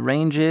that's where the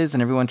range is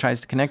and everyone tries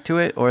to connect to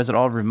it? Or is it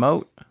all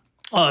remote?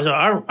 Oh, so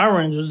our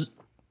range was,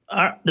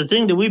 the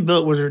thing that we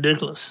built was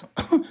ridiculous.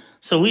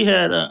 So we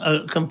had a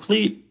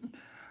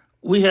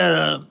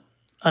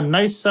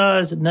nice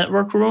sized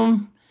network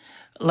room,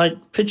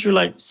 picture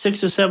like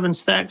 6 or 7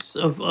 stacks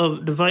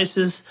of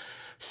devices,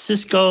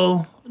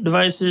 Cisco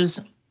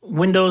devices,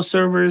 Windows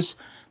servers,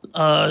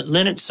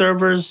 Linux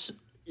servers.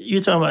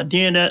 You're talking about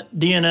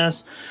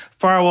DNS,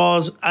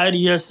 firewalls,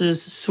 IDSs,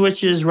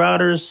 switches,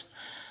 routers,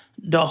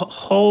 the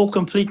whole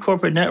complete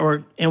corporate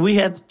network. And we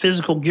had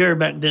physical gear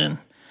back then.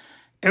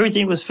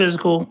 Everything was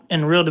physical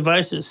and real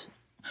devices.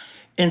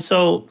 And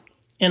so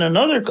in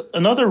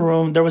another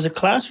room, there was a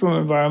classroom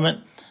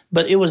environment,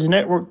 but it was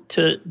networked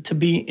to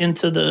be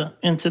into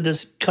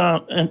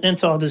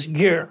all this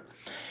gear.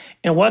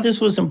 And why this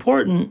was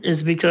important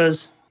is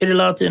because it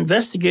allowed the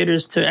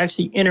investigators to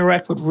actually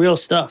interact with real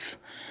stuff.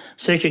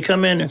 So they could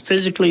come in and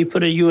physically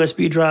put a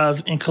USB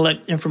drive and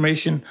collect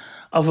information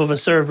off of a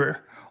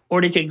server.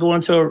 Or they could go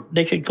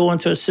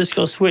into a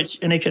Cisco switch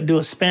and they could do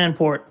a span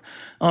port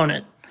on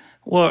it.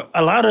 Well,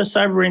 a lot of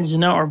cyber ranges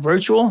now are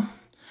virtual,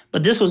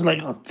 but this was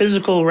like a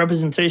physical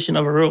representation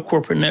of a real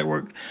corporate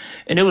network.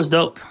 And it was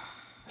dope.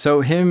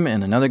 So him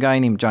and another guy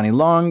named Johnny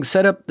Long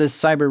set up this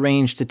cyber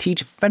range to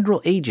teach federal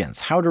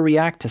agents how to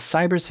react to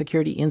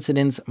cybersecurity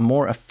incidents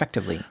more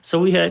effectively. So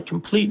we had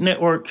complete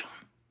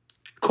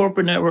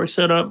corporate network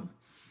set up.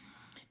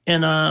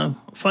 And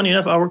funny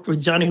enough, I worked with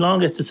Johnny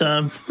Long at the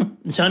time.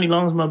 Johnny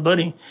Long's my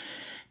buddy.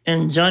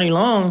 And Johnny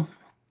Long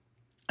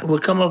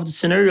would come up with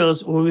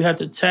scenarios where we had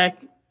to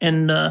attack,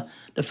 and the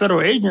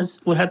federal agents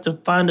would have to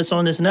find us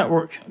on this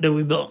network that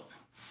we built.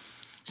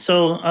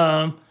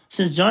 So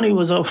since Johnny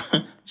was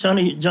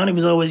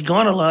always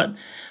gone a lot,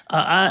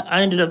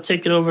 I ended up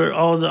taking over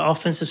all the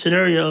offensive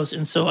scenarios,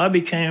 and so I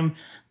became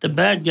the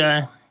bad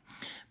guy.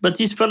 But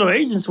these federal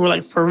agents were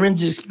like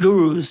forensics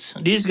gurus.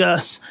 These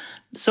guys,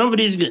 this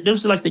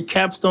was like the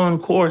capstone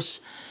course,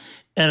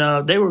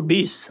 and they were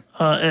beasts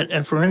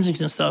at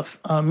forensics and stuff.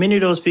 Many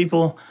of those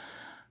people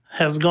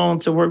have gone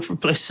to work for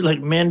places like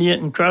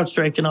Mandiant and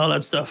CrowdStrike and all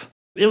that stuff.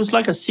 It was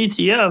like a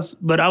CTF,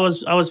 but I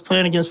was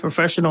playing against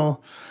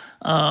professional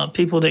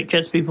people that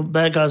catch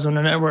bad guys on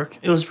the network.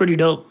 It was pretty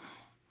dope.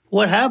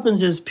 What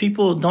happens is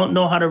people don't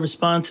know how to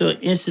respond to an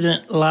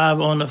incident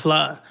live on the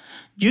fly.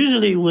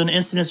 Usually when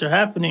incidents are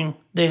happening,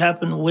 they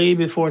happen way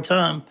before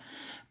time.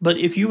 But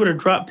if you were to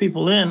drop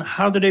people in,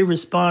 how do they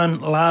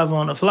respond live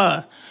on the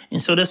fly? And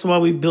so that's why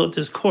we built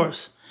this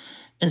course.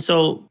 And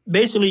so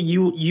basically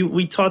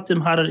we taught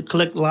them how to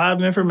collect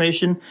live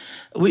information.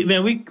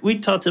 We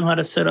taught them how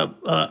to set up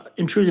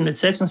intrusion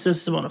detection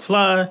system on the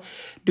fly,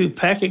 do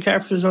packet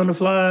captures on the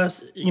fly,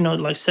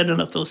 like setting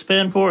up those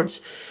span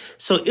ports.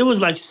 So it was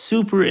like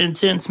super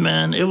intense,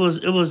 man. It was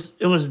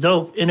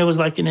dope. And it was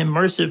like an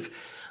immersive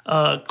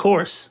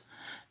course.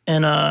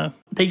 And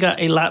they got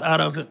a lot out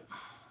of it.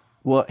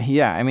 Well,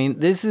 yeah, I mean,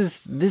 this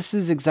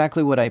is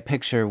exactly what I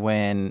picture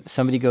when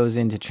somebody goes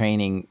into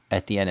training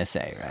at the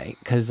NSA, right?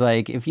 Because,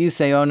 like, if you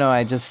say, oh, no,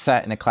 I just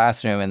sat in a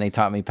classroom and they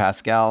taught me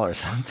Pascal or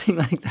something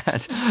like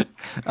that,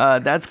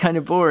 that's kind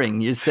of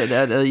boring. You sit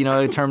at,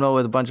 a terminal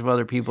with a bunch of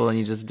other people and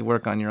you just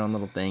work on your own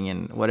little thing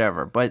and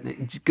whatever. But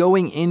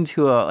going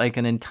into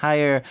an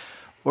entire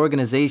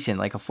organization,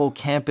 like a full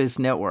campus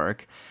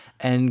network,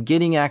 and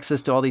getting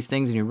access to all these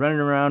things, and you're running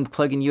around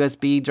plugging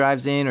USB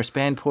drives in or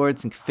span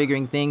ports and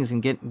configuring things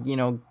and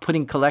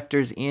putting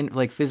collectors in,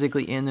 like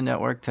physically in the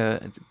network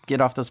to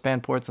get off those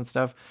span ports and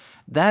stuff.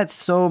 That's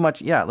so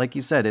much, yeah, like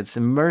you said, it's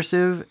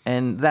immersive,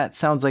 and that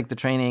sounds like the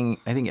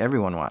training I think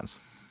everyone wants.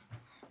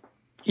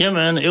 Yeah,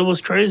 man, it was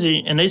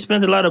crazy, and they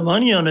spent a lot of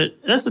money on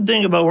it. That's the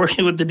thing about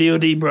working with the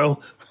DoD,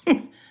 bro.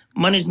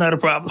 Money's not a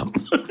problem.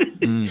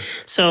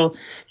 So,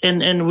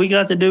 and we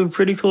got to do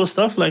pretty cool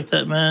stuff like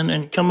that, man,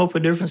 and come up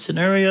with different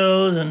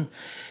scenarios. And,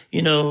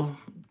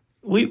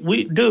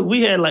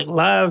 we had like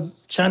live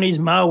Chinese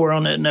malware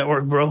on that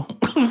network, bro.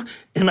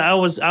 And I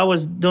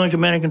was doing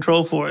command and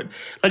control for it.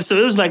 Like, so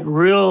it was like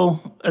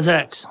real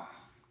attacks.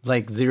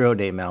 Like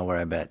 0-day malware,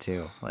 I bet,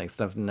 too. Like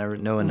stuff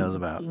no one knows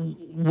about.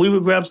 We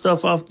would grab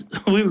stuff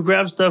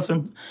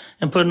and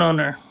put it on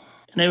there.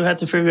 And they would have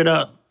to figure it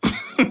out.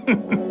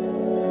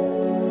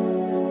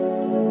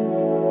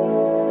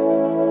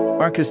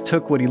 Marcus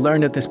took what he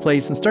learned at this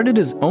place and started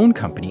his own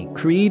company,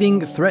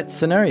 creating threat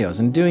scenarios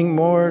and doing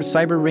more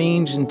cyber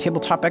range and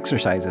tabletop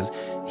exercises.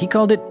 He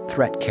called it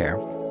ThreatCare.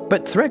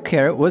 But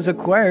ThreatCare was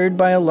acquired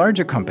by a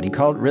larger company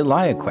called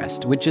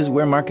ReliaQuest, which is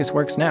where Marcus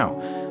works now.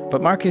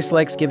 But Marcus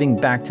likes giving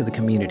back to the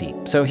community,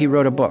 so he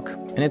wrote a book,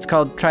 and it's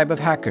called Tribe of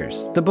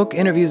Hackers. The book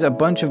interviews a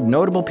bunch of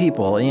notable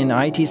people in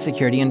IT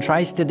security and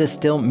tries to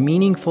distill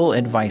meaningful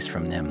advice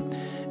from them.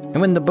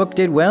 And when the book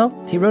did well,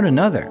 he wrote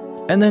another.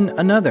 And then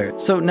another.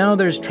 So now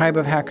there's Tribe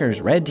of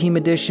Hackers Red Team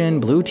Edition,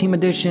 Blue Team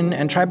Edition,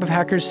 and Tribe of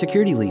Hackers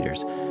Security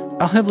Leaders.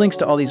 I'll have links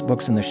to all these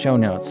books in the show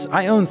notes.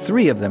 I own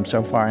 3 of them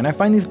so far, and I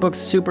find these books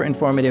super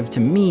informative to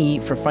me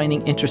for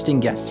finding interesting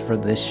guests for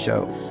this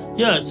show.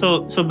 Yeah,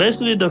 so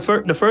basically the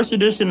first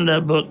edition of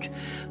that book,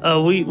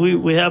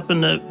 we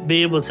happen to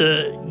be able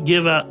to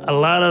give out a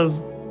lot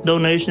of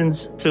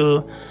donations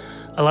to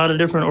a lot of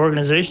different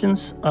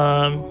organizations.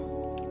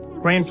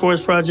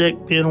 Rainforest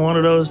Project being one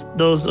of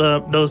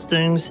those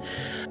things.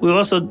 We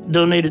also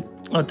donated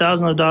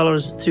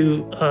 $1,000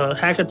 to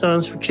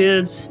hackathons for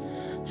kids,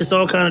 just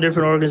all kind of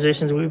different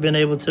organizations we've been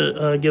able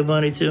to give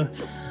money to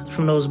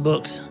from those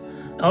books.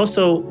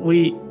 Also,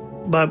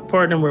 by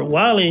partnering with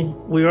Wiley,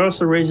 we are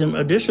also raising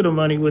additional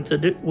money with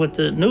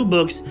the new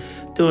books,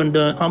 doing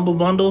the Humble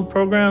Bundle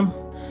program.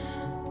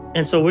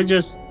 And so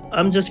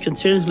I'm just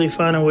continuously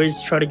finding ways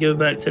to try to give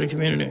back to the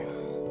community.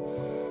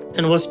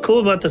 And what's cool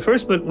about the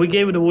first book, we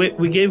gave away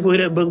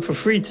that book for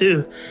free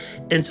too.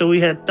 And so we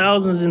had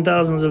thousands and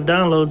thousands of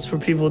downloads for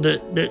people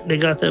that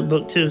got that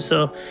book too.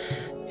 So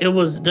it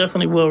was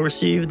definitely well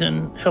received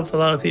and helped a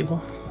lot of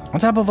people. On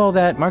top of all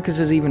that, Marcus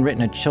has even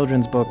written a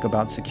children's book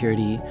about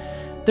security.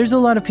 There's a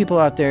lot of people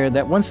out there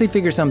that once they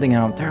figure something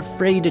out, they're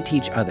afraid to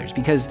teach others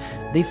because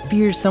they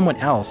fear someone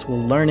else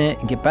will learn it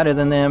and get better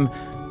than them.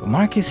 But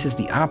Marcus is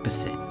the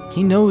opposite.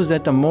 He knows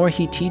that the more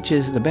he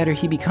teaches, the better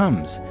he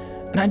becomes.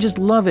 And I just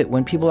love it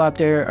when people out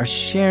there are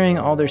sharing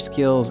all their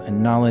skills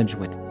and knowledge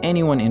with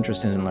anyone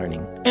interested in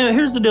learning. And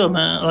here's the deal,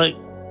 man. Like,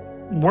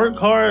 work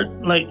hard,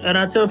 and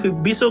I tell people,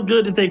 be so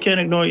good that they can't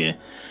ignore you.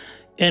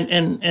 And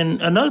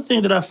another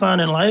thing that I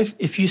found in life,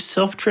 if you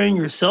self-train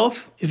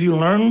yourself, if you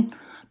learn,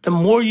 the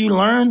more you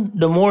learn,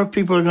 the more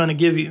people are going to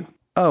give you.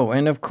 Oh,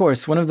 and of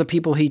course, one of the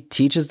people he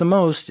teaches the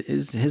most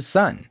is his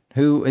son,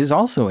 who is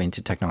also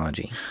into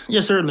technology.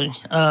 Yes, certainly.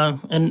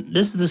 And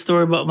this is the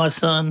story about my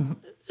son.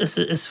 It's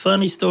a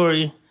funny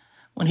story.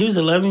 When he was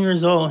 11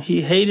 years old,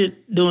 he hated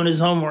doing his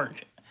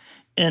homework.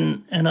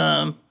 And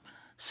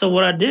so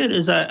what I did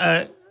is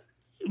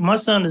my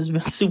son has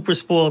been super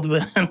spoiled,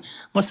 man.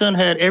 My son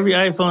had every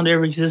iPhone that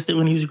ever existed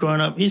when he was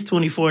growing up. He's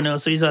 24 now,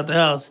 so he's out the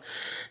house.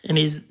 And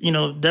he's,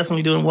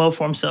 definitely doing well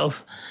for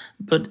himself.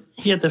 But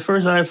he had the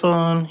first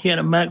iPhone. He had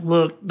a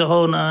MacBook, the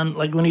whole nine,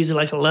 when he was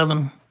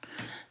 11.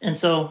 And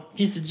so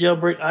he used to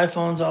jailbreak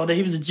iPhones all day.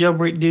 He was a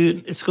jailbreak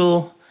dude at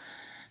school.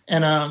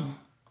 And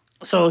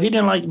so he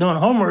didn't like doing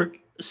homework.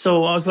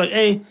 So I was like,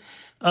 hey,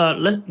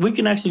 we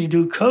can actually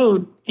do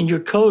code, and your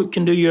code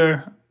can do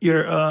your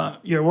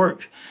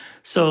work.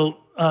 So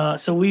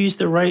we used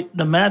to write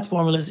the math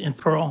formulas in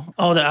Perl,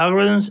 all the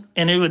algorithms,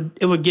 and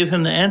it would give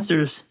him the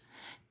answers,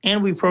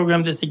 and we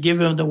programmed it to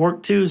give him the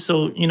work too,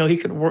 so he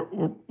could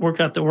work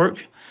out the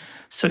work.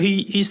 So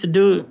he used to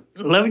do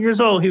 11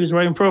 years old. He was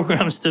writing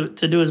programs to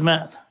do his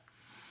math.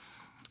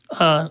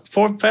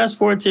 Fast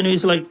forward to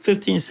he's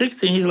 15,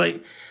 16. He's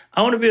like,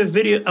 I want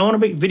to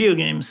make video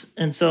games,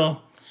 and so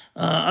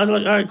I was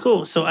like, all right,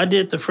 cool. So I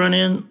did the front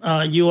end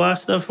UI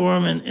stuff for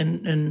him,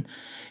 and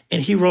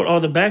he wrote all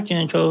the back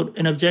end code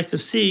in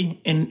Objective-C,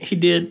 and he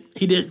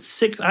did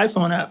 6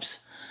 iPhone apps.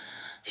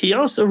 He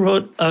also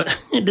wrote,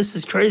 this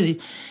is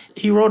crazy,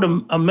 he wrote a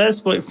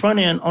Metasploit front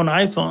end on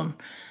iPhone.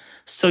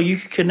 So you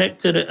can connect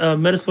to the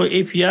Metasploit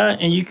API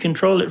and you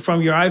control it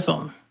from your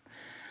iPhone.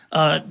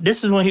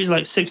 This is when he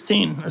was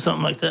 16 or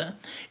something like that.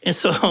 And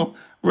so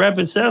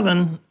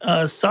Rapid7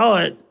 saw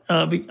it.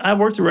 I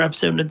worked at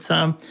Rapid7 at the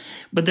time,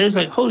 but there's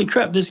holy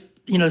crap, this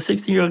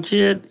 16-year-old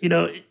kid, he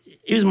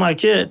was my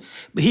kid,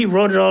 but he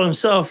wrote it all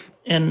himself,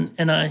 and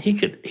he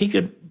could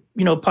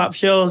pop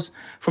shells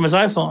from his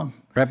iPhone.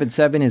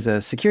 Rapid7 is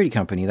a security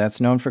company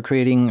that's known for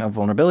creating a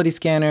vulnerability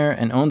scanner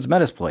and owns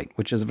Metasploit,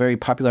 which is a very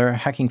popular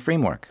hacking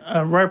framework.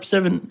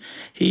 Rapid7,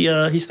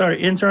 he started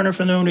interning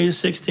for them when he was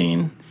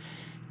 16,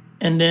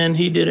 and then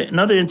he did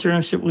another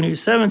internship when he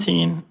was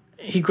 17.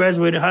 He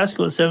graduated high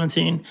school at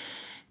 17,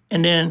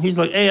 and then he's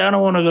like, hey, I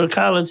don't want to go to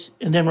college,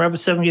 and then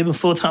Rapid7 gave him a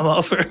full-time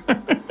offer.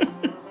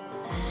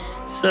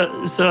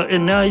 So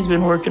and now he's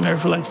been working there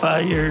for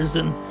 5 years,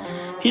 and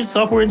he's a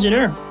software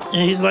engineer,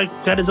 and he's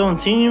got his own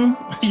team.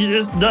 He's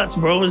just nuts,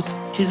 bro. He's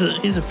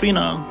a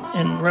phenom,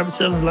 and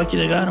Rapid7 is lucky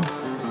they got him.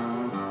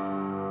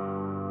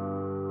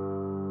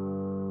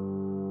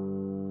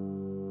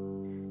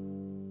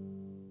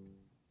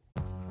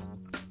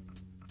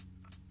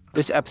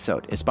 This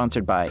episode is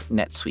sponsored by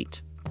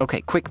NetSuite.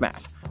 Okay, quick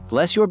math. The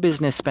less your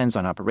business spends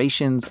on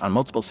operations, on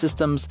multiple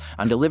systems,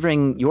 on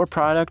delivering your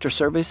product or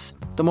service,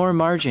 the more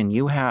margin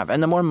you have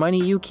and the more money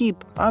you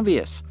keep.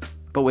 Obvious.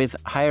 But with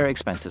higher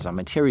expenses on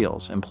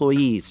materials,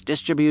 employees,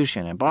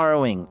 distribution, and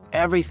borrowing,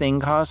 everything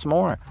costs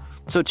more.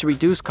 So to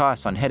reduce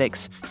costs on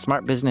headaches,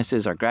 smart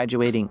businesses are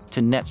graduating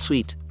to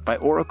NetSuite by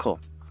Oracle.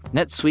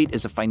 NetSuite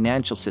is a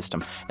financial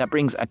system that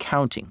brings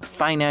accounting,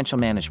 financial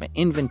management,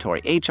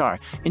 inventory, HR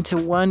into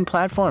one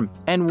platform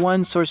and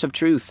one source of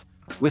truth.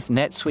 With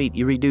NetSuite,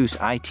 you reduce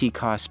IT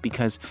costs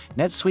because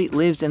NetSuite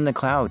lives in the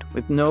cloud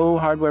with no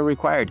hardware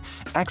required.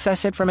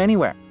 Access it from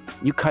anywhere.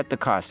 You cut the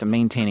cost of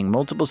maintaining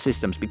multiple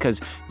systems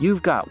because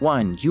you've got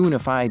one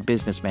unified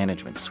business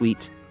management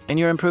suite. And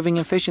you're improving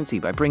efficiency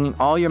by bringing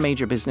all your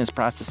major business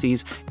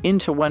processes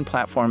into one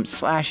platform,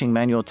 slashing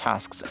manual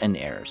tasks and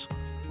errors.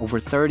 Over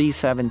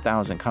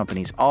 37,000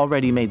 companies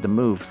already made the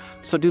move,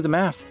 so do the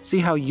math. See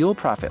how you'll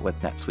profit with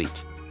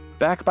NetSuite.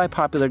 Backed by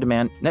popular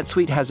demand,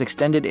 NetSuite has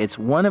extended its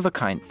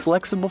one-of-a-kind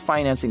flexible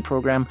financing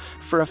program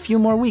for a few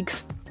more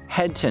weeks.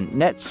 Head to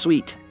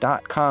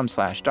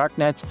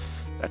netsuite.com/darknet.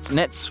 That's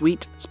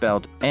NetSuite,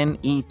 spelled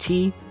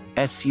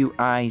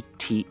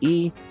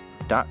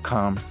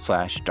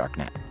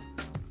NetSuite.com/darknet.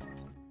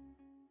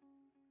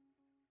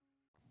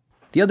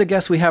 The other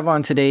guest we have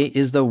on today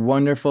is the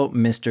wonderful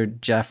Mr.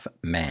 Jeff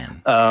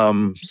Mann.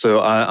 So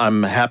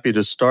I'm happy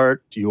to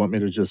start. Do you want me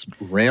to just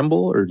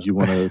ramble, or do you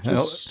want to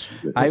just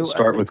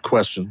start with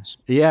questions?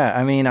 Yeah,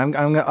 I mean,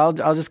 I'll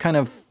just kind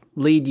of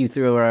lead you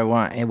through where I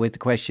want with the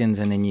questions,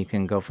 and then you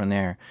can go from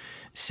there.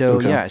 So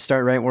okay. Yeah,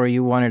 start right where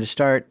you wanted to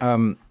start.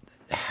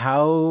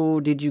 How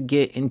did you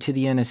get into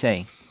the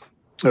NSA?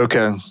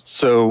 Okay,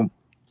 so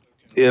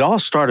it all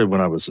started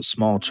when I was a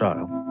small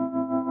child.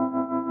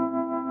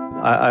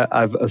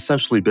 I've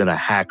essentially been a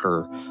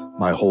hacker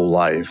my whole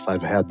life.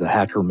 I've had the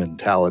hacker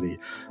mentality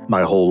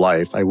my whole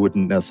life. I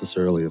wouldn't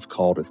necessarily have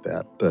called it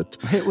that, but...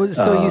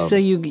 So you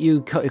say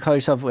you call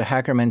yourself a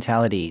hacker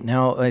mentality.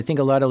 Now, I think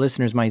a lot of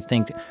listeners might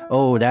think,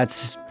 oh,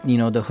 that's,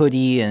 the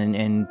hoodie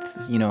and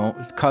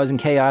causing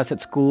chaos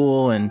at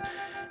school and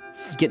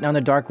getting on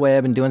the dark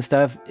web and doing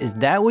stuff. Is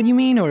that what you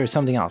mean, or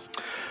something else?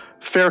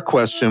 Fair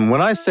question.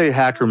 When I say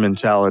hacker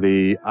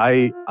mentality,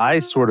 I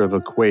sort of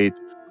equate...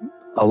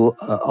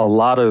 a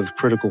lot of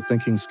critical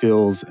thinking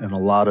skills and a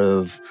lot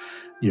of,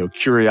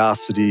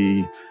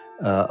 curiosity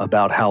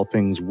about how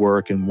things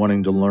work and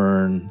wanting to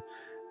learn,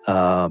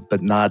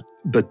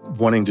 but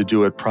wanting to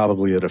do it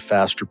probably at a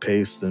faster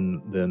pace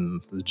than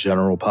the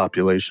general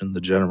population,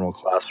 the general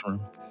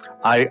classroom.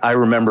 I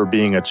remember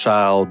being a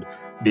child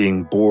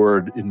being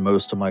bored in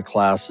most of my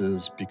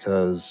classes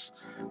because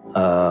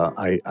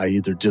I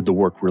either did the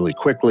work really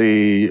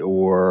quickly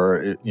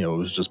or it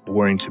was just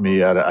boring to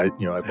me. I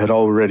had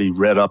already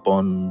read up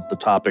on the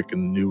topic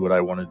and knew what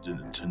I wanted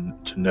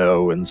to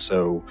know, and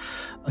so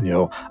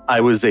I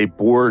was a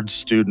bored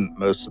student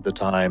most of the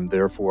time.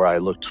 Therefore, I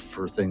looked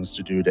for things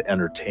to do to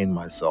entertain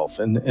myself,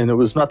 and it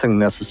was nothing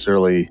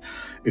necessarily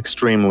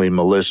extremely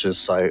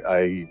malicious.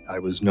 I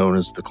was known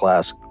as the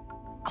class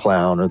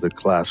clown or the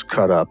class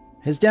cut up.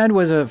 His dad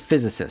was a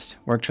physicist,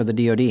 worked for the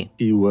DoD.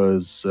 He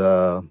was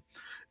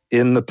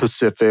in the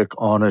Pacific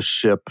on a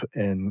ship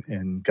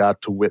and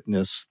got to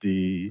witness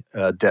the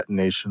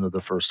detonation of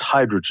the first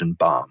hydrogen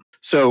bomb.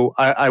 So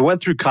I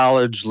went through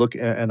college,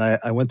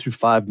 I went through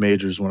 5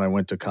 majors when I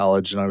went to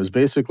college, and I was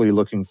basically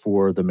looking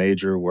for the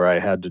major where I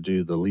had to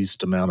do the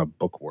least amount of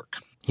book work.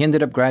 He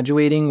ended up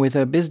graduating with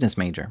a business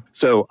major.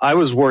 So I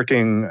was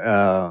working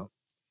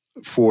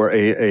for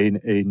a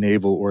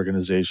naval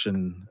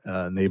organization,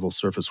 Naval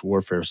Surface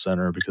Warfare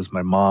Center, because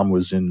my mom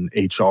was in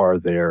HR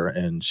there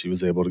and she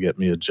was able to get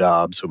me a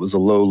job. So it was a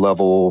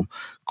low-level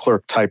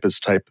clerk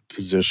typist type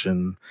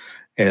position,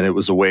 and it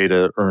was a way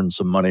to earn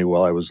some money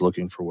while I was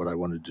looking for what I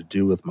wanted to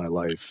do with my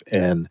life.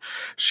 And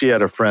she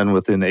had a friend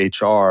within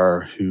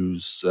HR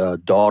whose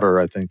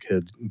daughter, I think,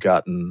 had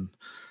gotten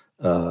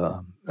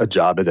a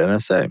job at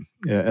NSA,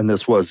 and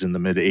this was in the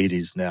mid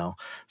 '80s now.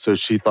 So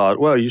she thought,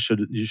 well, you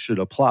should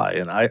apply.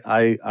 And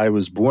I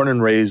was born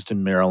and raised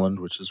in Maryland,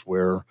 which is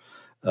where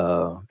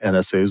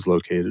NSA is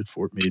located,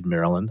 Fort Meade,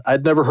 Maryland.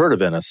 I'd never heard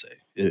of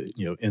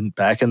NSA.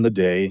 Back in the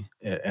day,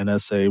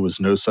 NSA was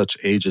no such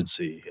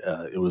agency.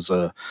 It was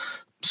a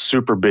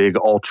super big,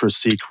 ultra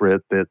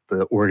secret that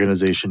the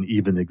organization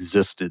even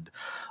existed.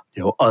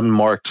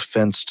 Unmarked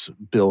fenced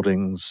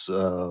buildings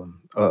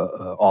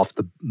off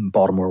the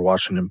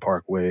Baltimore-Washington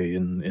Parkway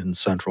in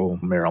central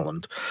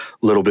Maryland,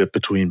 a little bit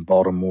between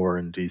Baltimore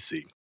and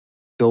D.C.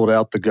 Filled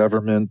out the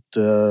government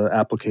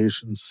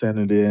applications, sent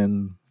it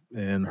in,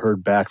 and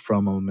heard back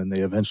from them, and they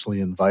eventually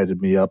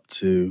invited me up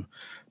to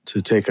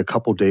take a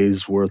couple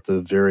days worth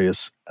of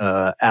various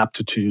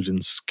aptitude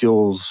and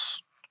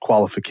skills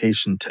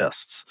qualification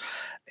tests.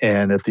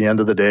 And at the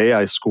end of the day,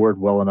 I scored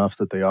well enough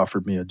that they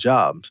offered me a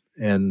job.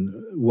 And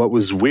what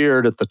was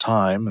weird at the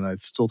time, and I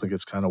still think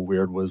it's kind of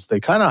weird, was they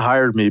kind of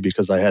hired me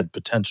because I had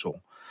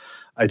potential.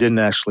 I didn't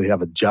actually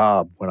have a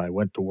job when I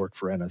went to work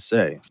for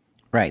NSA.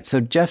 Right. So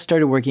Jeff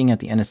started working at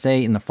the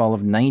NSA in the fall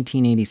of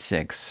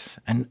 1986.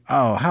 And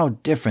how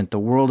different the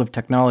world of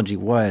technology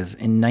was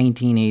in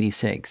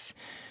 1986.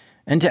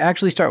 And to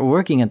actually start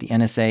working at the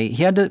NSA,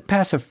 he had to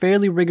pass a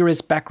fairly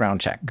rigorous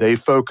background check. They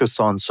focus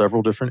on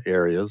several different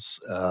areas.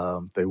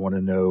 They want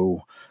to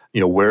know,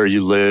 where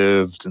you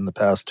lived in the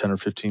past 10 or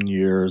 15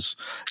 years.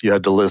 You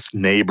had to list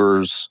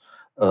neighbors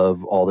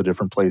of all the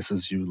different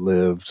places you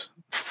lived,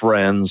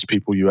 friends,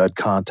 people you had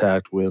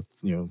contact with,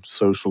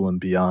 social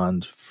and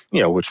beyond,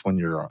 which when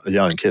you're a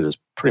young kid is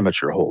pretty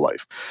much your whole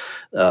life.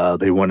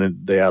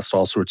 They asked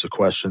all sorts of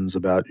questions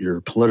about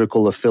your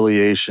political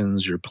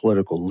affiliations, your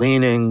political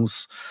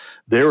leanings.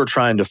 They were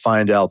trying to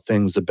find out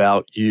things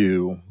about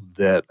you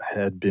that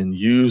had been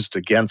used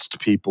against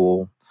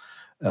people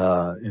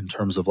in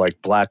terms of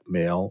like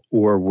blackmail,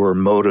 or were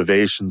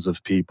motivations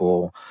of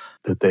people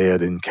that they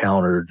had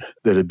encountered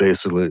that had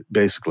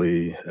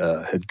basically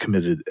had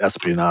committed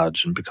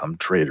espionage and become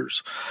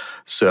traitors.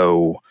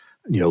 So,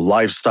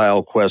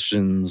 lifestyle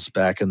questions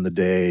back in the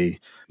day,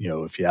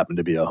 if you happen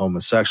to be a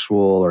homosexual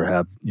or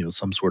have,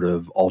 some sort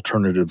of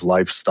alternative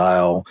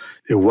lifestyle,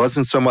 it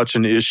wasn't so much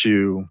an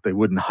issue. They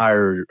wouldn't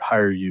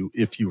hire you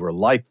if you were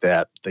like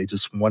that. They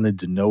just wanted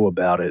to know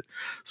about it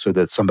so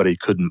that somebody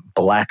couldn't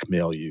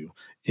blackmail you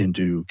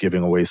into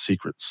giving away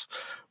secrets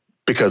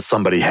because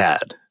somebody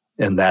had,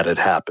 and that had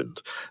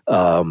happened.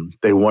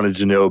 They wanted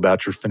to know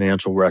about your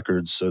financial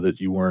records so that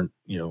you weren't,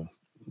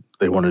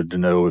 they wanted to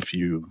know if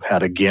you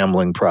had a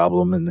gambling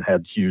problem and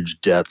had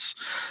huge debts,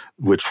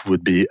 which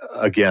would be,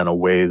 again, a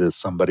way that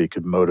somebody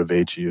could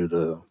motivate you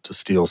to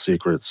steal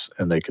secrets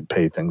and they could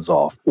pay things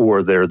off.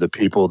 Or they're the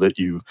people that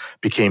you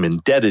became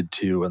indebted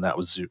to, and that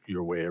was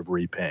your way of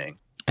repaying.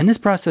 And this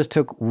process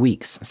took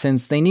weeks,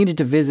 since they needed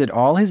to visit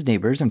all his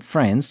neighbors and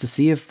friends to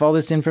see if all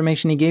this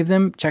information he gave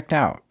them checked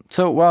out.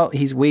 So while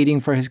he's waiting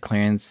for his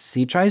clearance,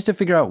 he tries to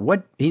figure out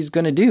what he's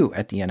going to do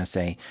at the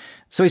NSA.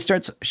 So he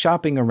starts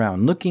shopping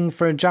around, looking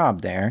for a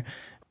job there,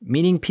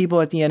 meeting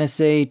people at the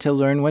NSA to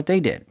learn what they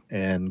did.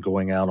 And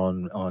going out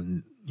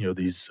on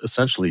these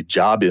essentially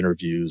job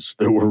interviews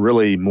that were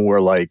really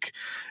more like,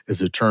 as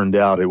it turned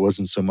out, it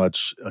wasn't so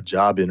much a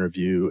job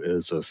interview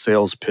as a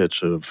sales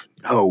pitch of,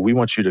 oh, we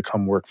want you to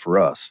come work for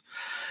us.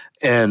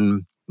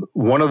 And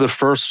One of the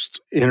first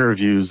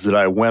interviews that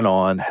I went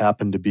on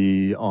happened to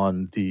be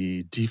on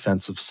the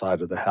defensive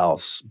side of the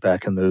house.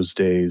 Back in those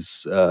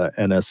days,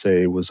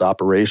 NSA was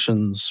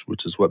operations,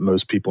 which is what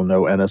most people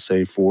know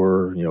NSA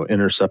for,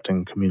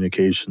 intercepting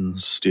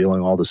communications,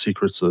 stealing all the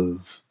secrets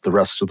of the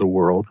rest of the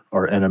world,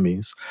 our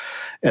enemies.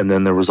 And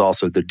then there was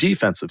also the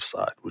defensive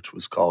side, which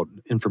was called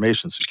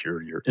information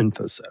security or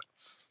InfoSec.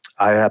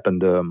 I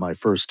happened to, my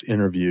first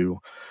interview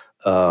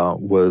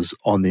was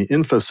on the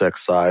InfoSec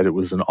side. It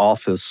was an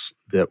office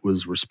that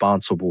was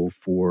responsible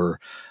for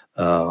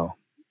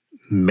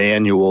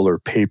manual or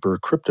paper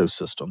crypto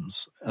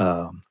systems.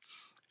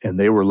 And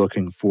they were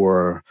looking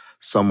for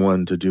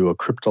someone to do a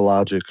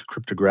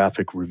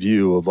cryptographic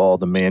review of all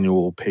the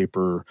manual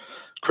paper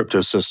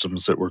crypto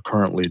systems that were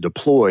currently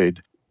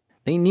deployed.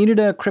 They needed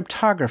a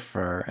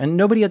cryptographer, and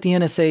nobody at the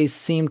NSA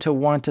seemed to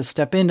want to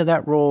step into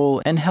that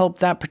role and help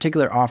that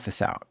particular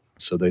office out.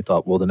 So they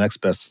thought, well, the next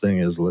best thing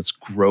is let's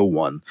grow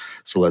one.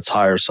 So let's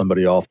hire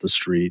somebody off the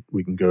street.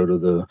 We can go to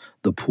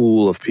the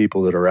pool of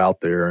people that are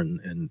out there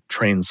and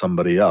train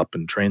somebody up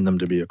and train them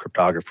to be a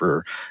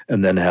cryptographer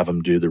and then have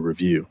them do the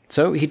review.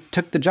 So he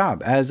took the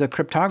job as a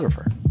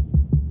cryptographer.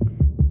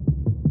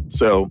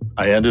 So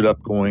I ended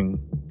up going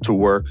to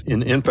work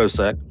in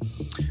InfoSec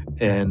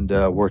and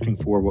working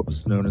for what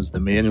was known as the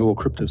Manual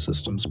Crypto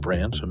Systems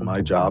branch. And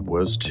my job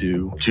was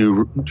to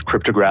do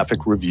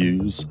cryptographic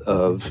reviews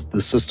of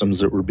the systems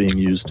that were being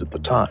used at the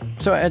time.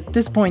 So at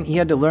this point, he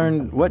had to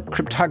learn what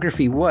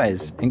cryptography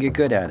was and get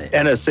good at it.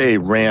 NSA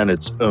ran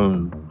its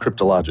own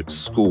cryptologic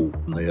school.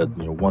 They had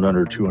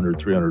 100, 200,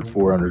 300,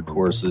 400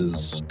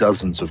 courses,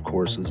 dozens of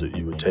courses that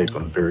you would take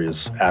on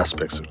various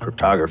aspects of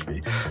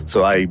cryptography.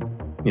 So I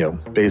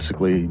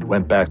basically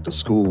went back to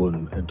school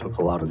and took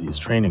a lot of these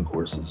training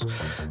courses.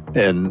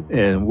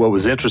 And what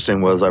was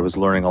interesting was I was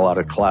learning a lot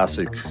of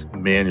classic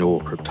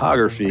manual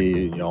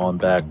cryptography, on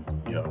back,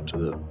 to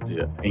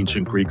the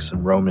ancient Greeks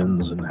and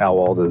Romans and how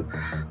all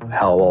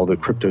the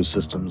crypto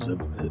systems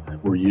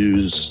were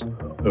used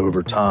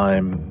over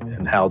time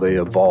and how they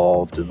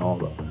evolved and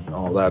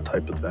all that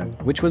type of thing.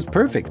 Which was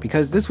perfect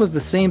because this was the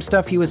same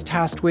stuff he was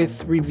tasked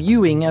with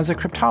reviewing as a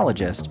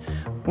cryptologist.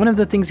 One of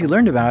the things he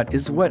learned about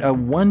is what a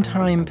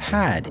one-time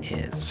pad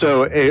is.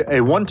 So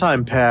a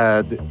one-time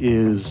pad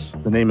is,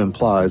 the name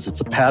implies, it's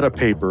a pad of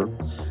paper,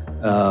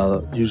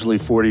 usually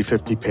 40,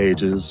 50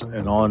 pages,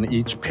 and on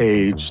each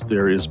page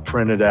there is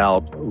printed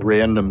out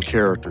random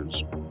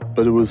characters.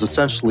 But it was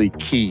essentially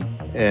key.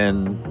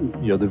 And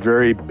the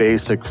very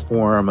basic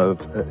form of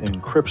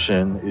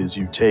encryption is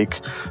you take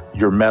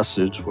your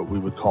message, what we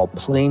would call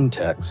plain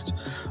text.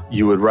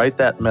 You would write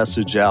that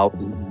message out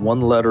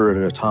one letter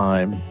at a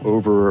time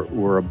over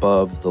or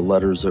above the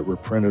letters that were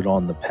printed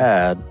on the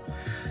pad.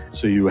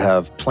 So you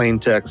have plain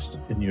text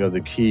and you have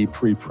the key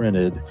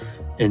pre-printed,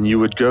 and you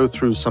would go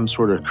through some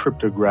sort of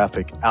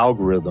cryptographic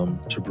algorithm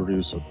to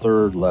produce a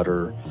third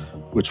letter,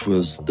 which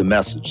was the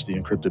message, the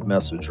encrypted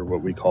message, or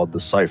what we called the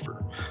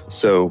cipher.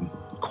 So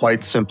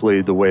quite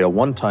simply, the way a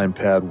one-time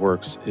pad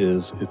works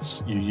is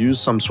you use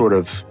some sort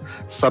of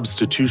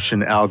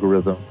substitution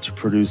algorithm to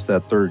produce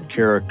that third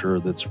character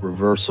that's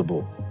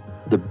reversible.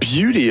 The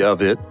beauty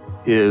of it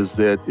is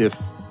that if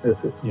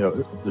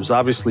there's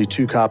obviously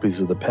two copies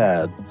of the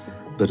pad,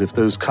 but if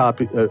those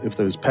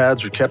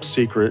pads are kept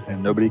secret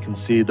and nobody can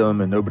see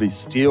them and nobody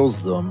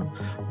steals them,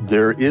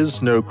 there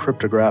is no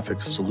cryptographic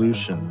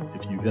solution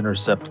if you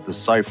intercept the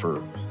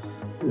cipher.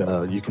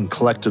 You can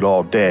collect it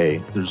all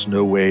day. There's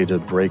no way to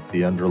break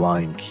the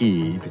underlying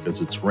key because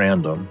it's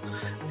random,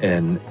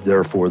 and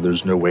therefore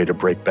there's no way to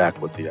break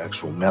back what the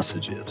actual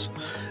message is.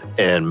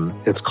 And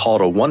it's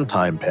called a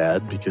one-time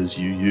pad because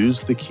you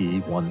use the key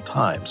one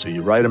time. So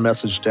you write a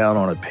message down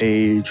on a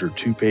page or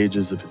 2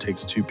 pages if it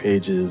takes 2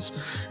 pages,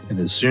 and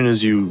as soon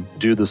as you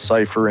do the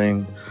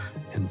ciphering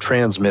and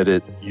transmit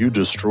it, you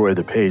destroy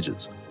the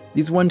pages.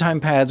 These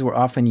one-time pads were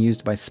often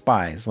used by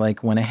spies,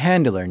 like when a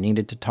handler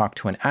needed to talk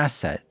to an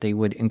asset, they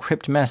would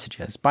encrypt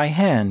messages by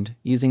hand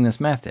using this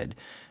method.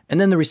 And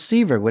then the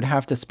receiver would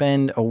have to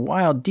spend a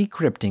while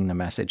decrypting the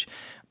message.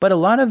 But a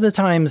lot of the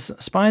times,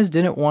 spies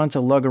didn't want to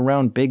lug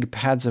around big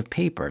pads of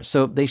paper,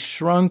 so they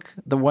shrunk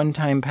the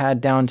one-time pad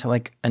down to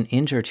like an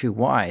inch or 2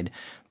 wide,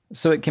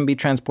 so it can be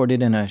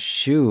transported in a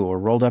shoe or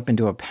rolled up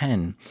into a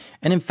pen.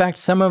 And in fact,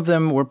 some of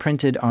them were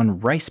printed on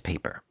rice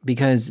paper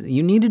because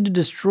you needed to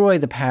destroy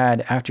the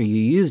pad after you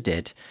used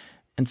it,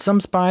 and some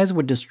spies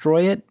would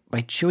destroy it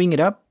by chewing it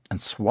up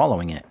and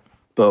swallowing it.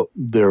 But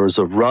there was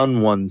a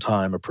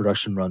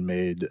production run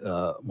made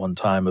one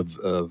time of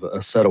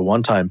a set of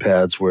one-time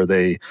pads where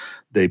they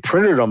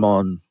printed them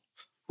on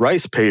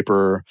rice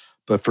paper,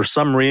 but for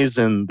some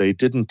reason they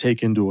didn't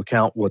take into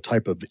account what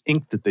type of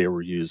ink that they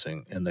were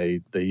using. And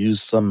they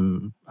used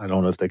some, I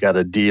don't know if they got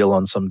a deal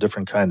on some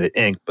different kind of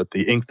ink, but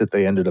the ink that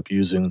they ended up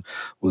using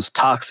was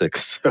toxic.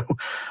 So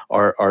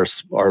our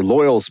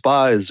loyal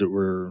spies that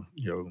were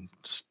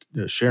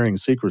sharing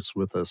secrets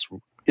with us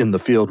in the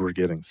field were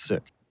getting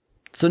sick.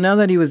 So now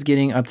that he was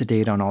getting up to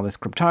date on all this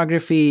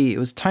cryptography, it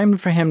was time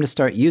for him to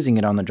start using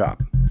it on the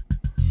job.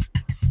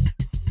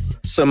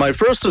 So my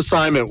first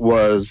assignment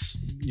was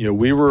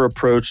we were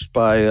approached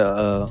by,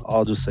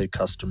 I'll just say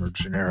customer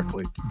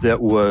generically,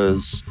 that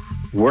was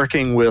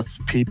working with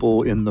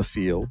people in the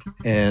field,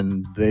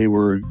 and they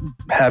were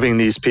having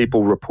these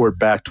people report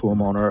back to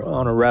them on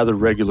a rather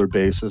regular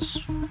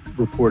basis,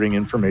 reporting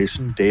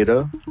information,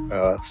 data,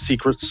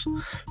 secrets,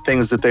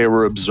 things that they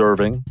were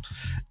observing.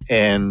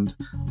 And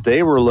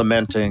they were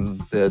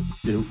lamenting that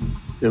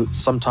it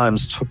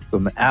sometimes took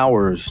them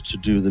hours to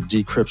do the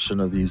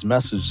decryption of these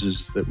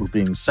messages that were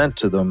being sent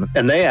to them.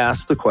 And they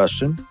asked the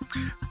question,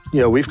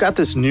 we've got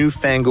this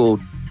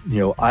newfangled,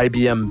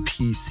 IBM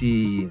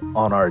PC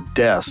on our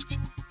desk.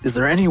 Is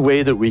there any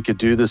way that we could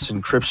do this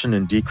encryption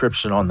and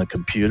decryption on the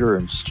computer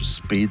and just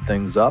speed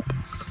things up?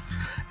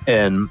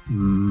 And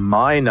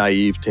my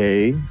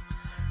naivete,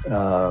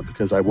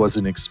 because I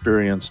wasn't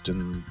experienced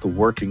in the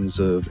workings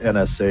of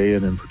NSA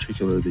and in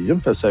particular the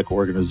InfoSec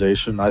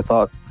organization, I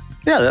thought,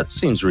 yeah, that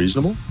seems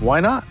reasonable.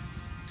 Why not?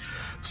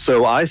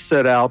 So I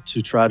set out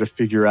to try to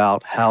figure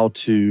out how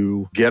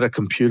to get a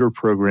computer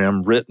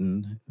program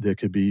written that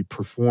could be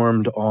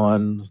performed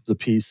on the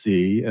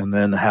PC, and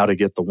then how to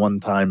get the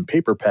one-time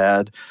paper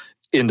pad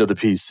into the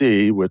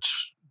PC,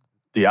 which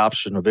the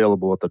option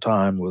available at the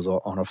time was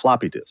on a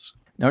floppy disk.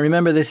 Now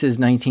remember, this is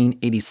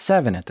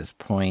 1987 at this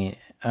point.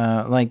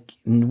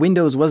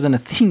 Windows wasn't a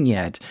thing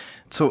yet.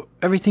 So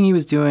everything he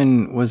was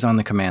doing was on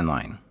the command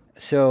line.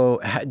 So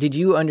did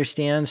you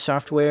understand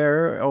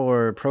software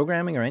or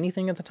programming or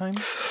anything at the time?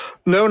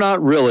 No,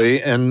 not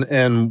really.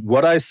 And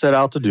what I set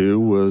out to do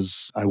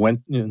was I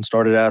went and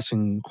started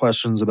asking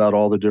questions about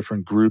all the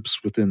different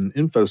groups within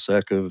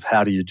InfoSec of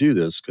how do you do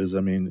this? Because,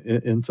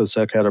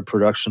 InfoSec had a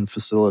production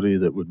facility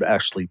that would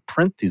actually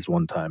print these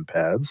one-time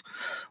pads.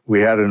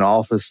 We had an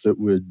office that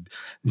would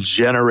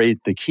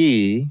generate the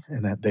key,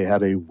 and that they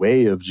had a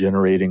way of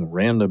generating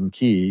random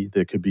key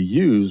that could be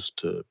used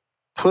to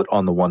put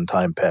on the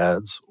one-time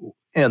pads.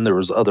 And there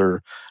was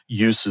other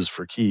uses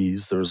for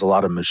keys. There was a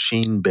lot of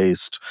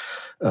machine-based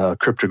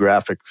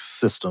cryptographic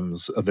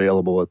systems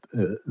available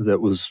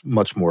that was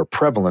much more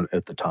prevalent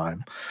at the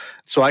time.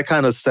 So I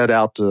kind of set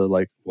out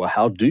to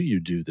how do you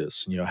do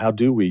this? How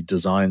do we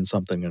design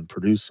something and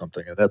produce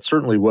something? And that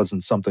certainly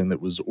wasn't something that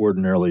was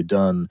ordinarily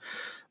done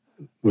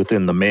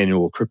within the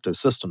manual crypto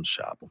systems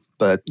shop.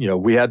 But,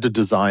 we had to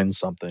design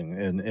something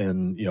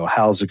and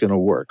how's it going to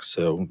work?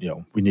 So,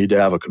 we need to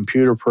have a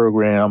computer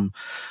program,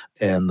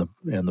 and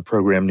the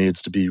program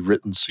needs to be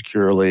written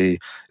securely.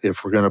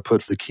 If we're going to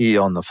put the key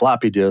on the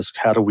floppy disk,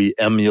 how do we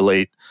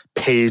emulate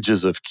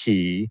pages of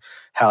key?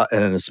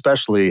 And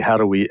especially, how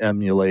do we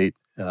emulate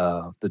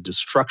the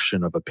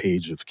destruction of a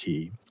page of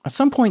key? At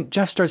some point,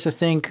 Jeff starts to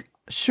think,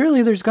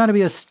 surely there's got to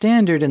be a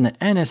standard in the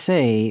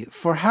NSA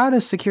for how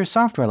to secure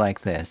software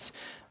like this.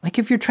 Like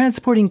if you're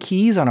transporting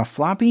keys on a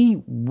floppy,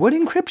 what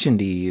encryption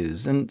do you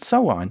use? And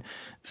so on.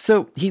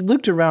 So he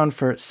looked around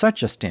for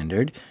such a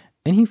standard,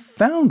 and he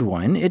found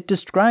one. It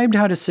described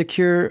how to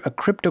secure a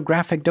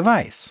cryptographic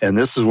device. And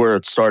this is where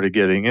it started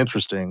getting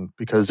interesting,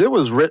 because it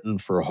was written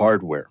for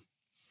hardware.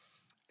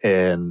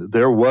 And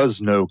there was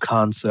no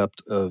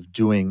concept of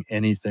doing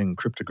anything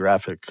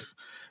cryptographic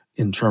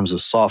in terms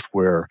of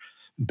software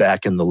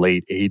back in the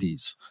late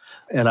 80s.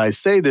 And I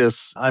say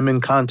this, I'm in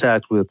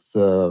contact with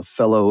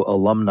fellow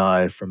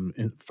alumni from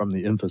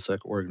the InfoSec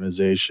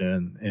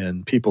organization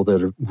and people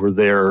that were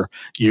there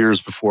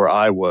years before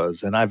I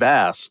was. And I've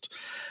asked,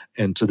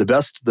 and to the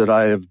best that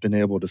I have been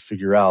able to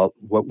figure out,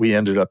 what we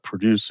ended up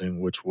producing,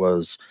 which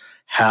was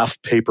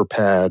half paper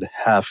pad,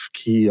 half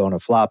key on a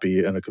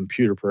floppy, and a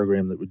computer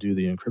program that would do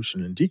the encryption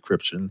and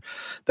decryption.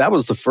 That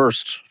was the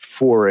first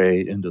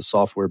foray into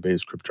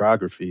software-based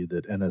cryptography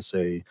that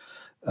NSA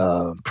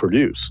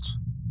produced.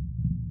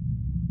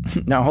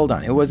 Now, hold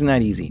on. It wasn't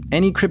that easy.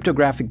 Any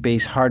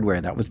cryptographic-based hardware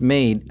that was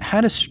made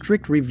had a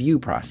strict review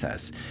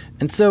process.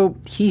 And so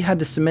he had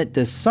to submit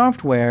this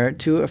software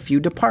to a few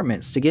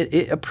departments to get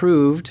it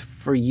approved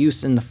for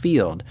use in the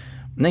field.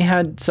 And they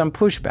had some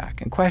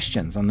pushback and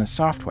questions on this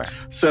software.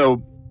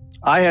 So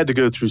I had to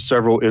go through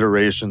several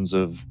iterations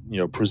of,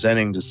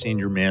 presenting to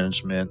senior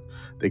management.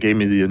 They gave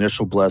me the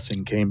initial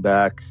blessing, came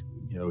back,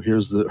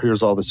 here's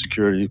all the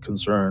security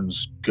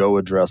concerns, go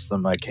address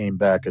them. I came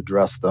back,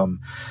 addressed them.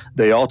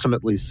 They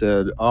ultimately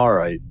said, all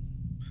right,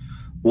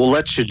 we'll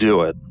let you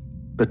do it,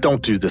 but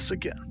don't do this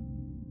again.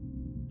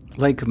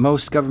 Like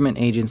most government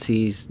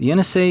agencies, the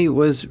NSA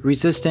was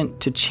resistant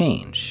to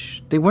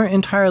change. They weren't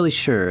entirely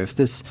sure if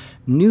this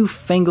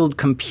newfangled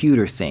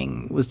computer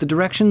thing was the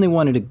direction they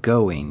wanted to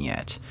go in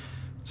yet.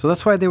 So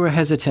that's why they were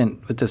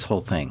hesitant with this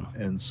whole thing.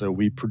 And so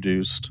we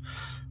produced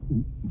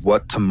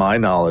what, to my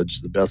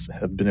knowledge, the best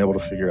have been able to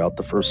figure out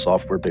the first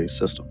software-based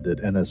system that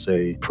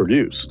NSA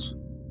produced.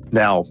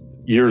 Now,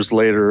 years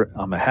later,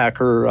 I'm a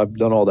hacker. I've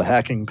done all the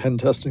hacking, pen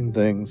testing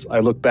things. I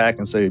look back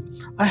and say,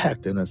 I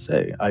hacked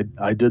NSA.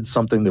 I did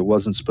something that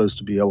wasn't supposed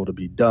to be able to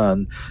be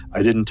done.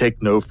 I didn't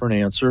take no for an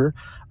answer.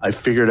 I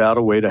figured out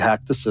a way to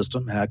hack the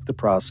system, hack the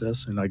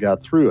process, and I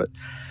got through it.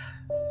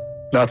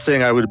 Not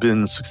saying I would have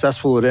been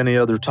successful at any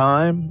other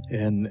time,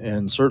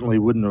 and certainly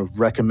wouldn't have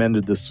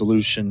recommended this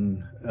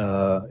solution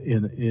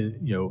in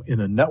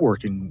a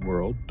networking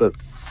world. But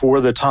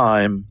for the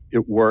time,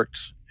 it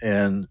worked,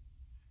 and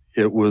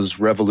it was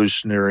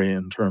revolutionary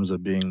in terms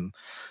of being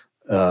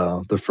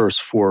the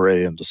first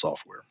foray into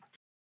software.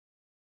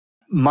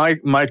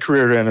 My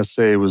career at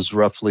NSA was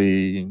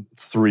roughly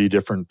 3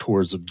 different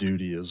tours of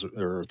duty,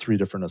 or 3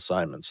 different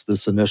assignments.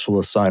 This initial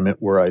assignment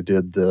where I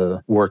did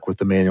the work with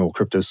the manual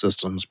crypto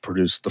systems,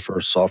 produced the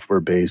first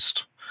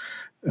software-based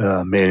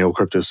manual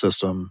crypto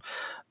system.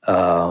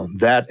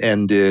 That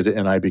ended,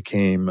 and I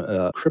became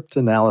a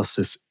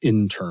cryptanalysis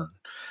intern.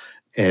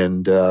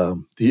 And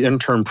the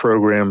intern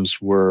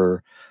programs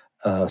were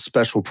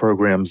special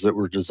programs that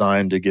were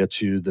designed to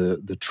get you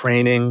the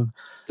training,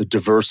 the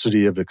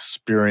diversity of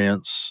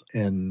experience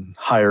in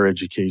higher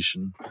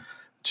education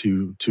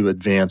to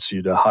advance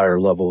you to higher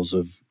levels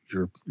of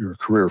your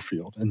career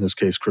field, in this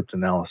case,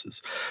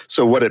 cryptanalysis.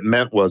 So what it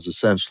meant was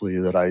essentially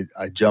that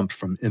I jumped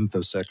from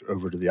InfoSec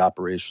over to the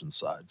operations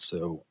side.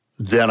 So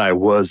then I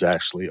was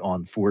actually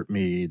on Fort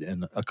Meade,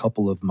 and a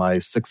couple of my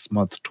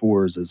 6-month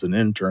tours as an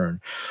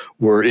intern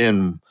were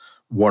in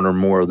one or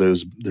more of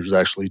those. There's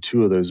actually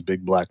 2 of those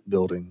big black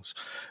buildings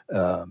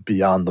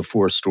beyond the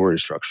 4-story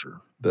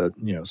structure. But,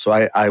 so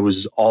I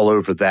was all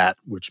over that,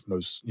 which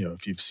most,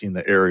 if you've seen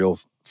the aerial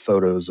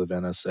photos of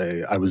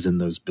NSA, I was in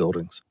those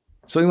buildings.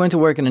 So he went to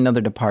work in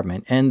another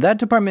department, and that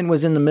department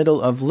was in the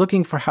middle of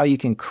looking for how you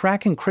can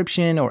crack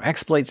encryption or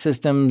exploit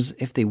systems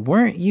if they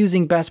weren't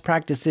using best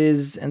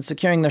practices and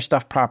securing their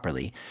stuff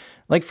properly.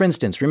 Like, for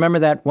instance, remember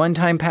that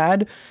one-time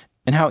pad?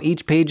 And how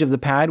each page of the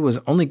pad was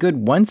only good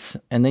once,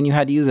 and then you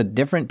had to use a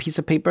different piece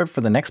of paper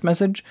for the next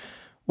message?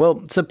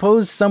 Well,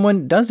 suppose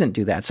someone doesn't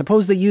do that.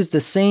 Suppose they use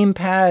the same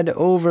pad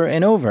over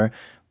and over.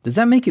 Does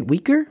that make it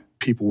weaker?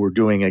 People were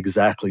doing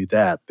exactly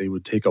that. They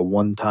would take a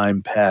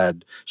one-time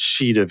pad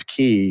sheet of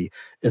key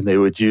and they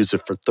would use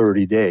it for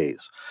 30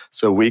 days.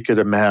 So we could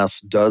amass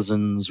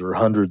dozens or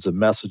hundreds of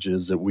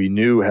messages that we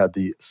knew had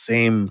the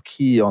same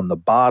key on the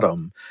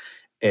bottom,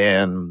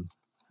 and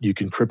you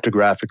can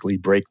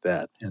cryptographically break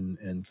that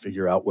and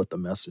figure out what the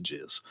message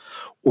is.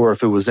 Or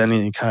if it was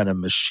any kind of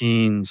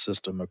machine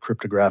system, a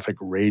cryptographic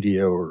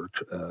radio or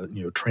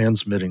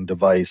transmitting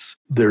device,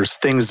 there's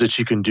things that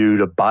you can do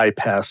to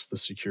bypass the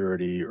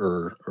security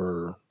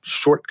or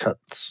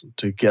shortcuts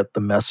to get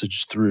the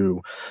message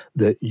through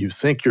that you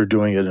think you're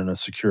doing it in a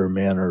secure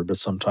manner, but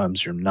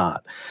sometimes you're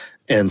not.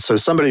 And so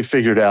some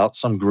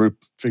group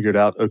figured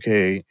out,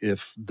 okay,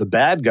 if the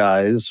bad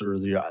guys or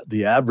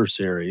the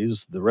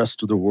adversaries, the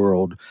rest of the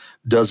world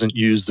doesn't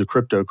use the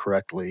crypto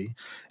correctly,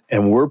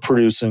 and we're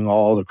producing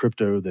all the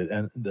crypto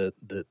that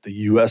the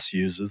U.S.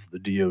 uses, the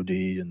DoD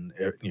and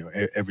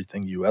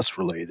everything U.S.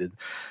 related,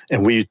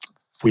 and we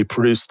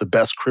produce the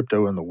best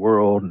crypto in the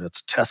world, and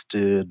it's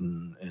tested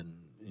and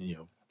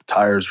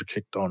tires are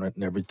kicked on it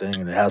and everything,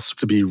 and it has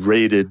to be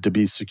rated to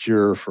be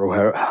secure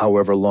for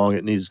however long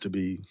it needs to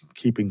be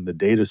keeping the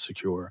data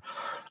secure.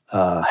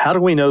 How do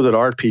we know that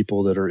our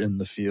people that are in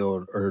the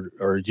field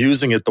are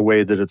using it the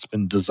way that it's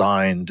been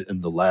designed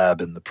in the lab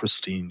in the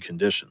pristine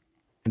condition?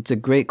 It's a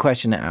great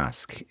question to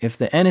ask. If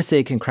the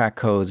NSA can crack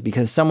codes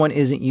because someone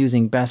isn't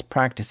using best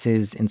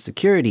practices in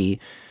security,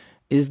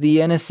 is the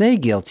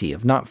NSA guilty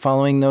of not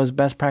following those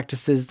best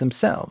practices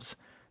themselves?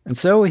 And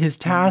so his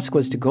task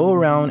was to go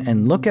around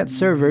and look at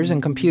servers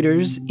and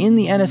computers in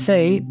the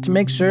NSA to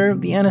make sure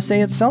the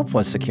NSA itself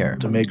was secure.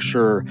 To make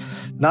sure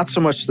not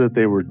so much that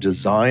they were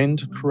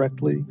designed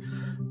correctly,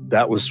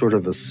 that was sort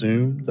of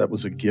assumed, that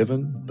was a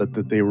given, but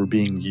that they were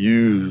being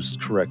used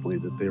correctly,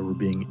 that they were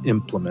being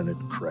implemented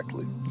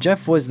correctly.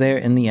 Jeff was there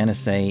in the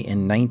NSA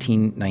in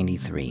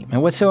 1993.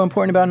 And what's so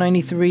important about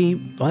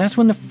 93? Well, that's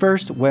when the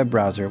first web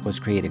browser was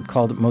created,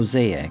 called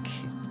Mosaic.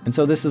 And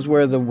so this is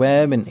where the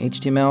web and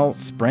HTML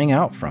sprang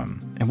out from.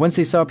 And once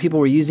they saw people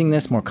were using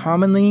this more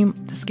commonly,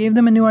 this gave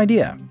them a new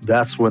idea.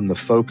 That's when the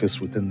focus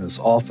within this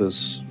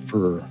office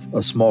for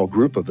a small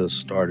group of us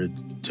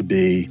started to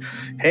be,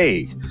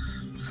 hey,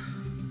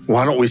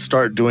 why don't we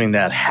start doing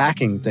that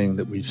hacking thing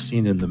that we've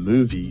seen in the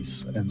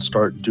movies and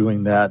start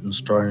doing that and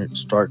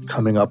start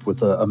coming up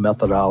with a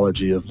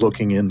methodology of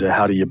looking into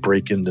how do you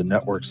break into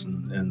networks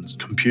and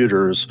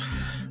computers,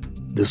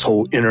 this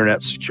whole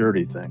internet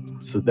security thing.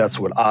 So that's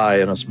what I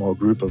and a small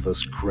group of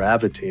us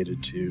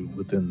gravitated to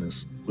within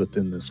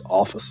this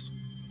office.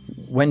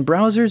 When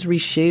browsers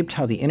reshaped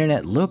how the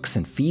internet looks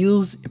and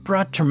feels, it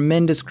brought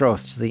tremendous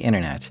growth to the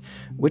internet,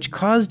 which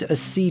caused a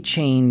sea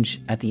change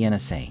at the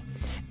NSA.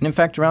 And in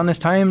fact, around this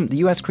time, the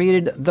US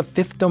created the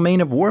fifth domain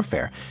of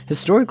warfare.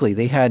 Historically,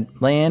 they had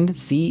land,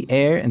 sea,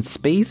 air, and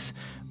space,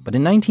 but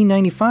in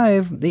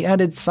 1995, they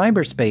added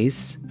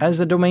cyberspace as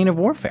a domain of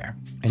warfare.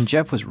 And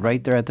Jeff was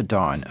right there at the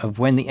dawn of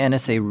when the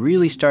NSA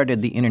really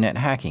started the internet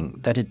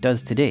hacking that it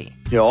does today.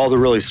 All the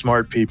really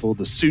smart people,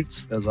 the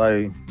suits, as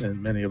I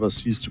and many of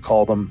us used to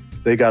call them,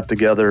 they got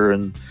together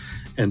and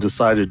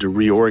decided to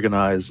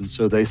reorganize. And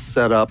so they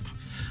set up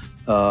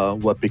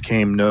what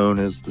became known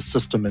as the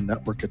System and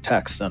Network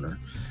Attack Center.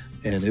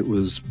 And it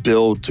was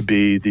billed to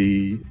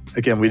be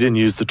again, we didn't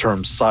use the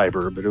term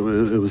cyber, but it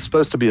was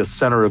supposed to be a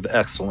center of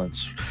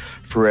excellence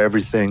for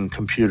everything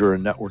computer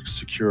and network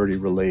security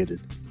related.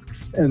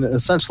 And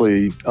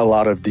essentially, a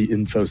lot of the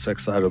InfoSec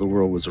side of the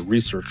world was a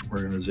research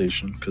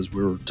organization because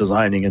we were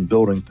designing and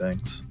building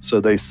things. So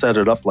they set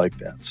it up like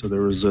that. So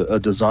there was a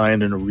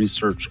design and a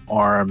research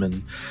arm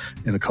and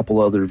a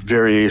couple other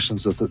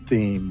variations of the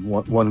theme.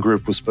 One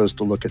group was supposed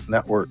to look at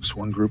networks.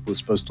 One group was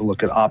supposed to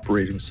look at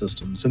operating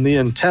systems. And the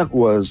intent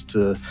was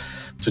to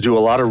do a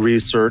lot of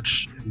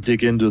research,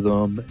 dig into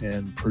them,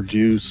 and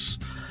produce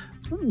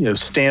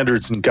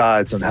standards and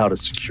guides on how to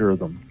secure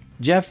them.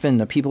 Jeff and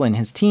the people in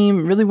his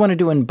team really wanted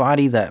to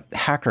embody the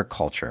hacker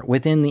culture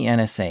within the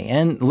NSA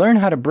and learn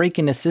how to break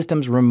into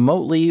systems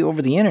remotely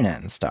over the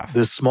internet and stuff.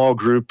 This small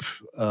group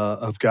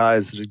of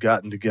guys that had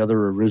gotten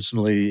together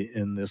originally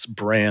in this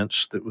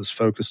branch that was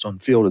focused on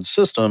fielded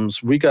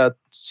systems, we got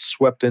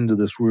swept into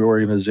this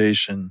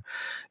reorganization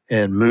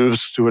and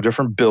moved to a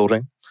different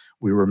building.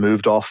 We were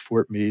moved off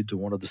Fort Meade to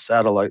one of the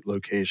satellite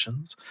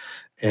locations,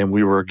 and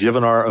we were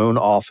given our own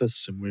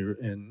office, and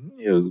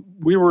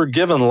we were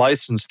given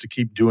license to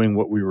keep doing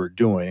what we were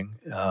doing.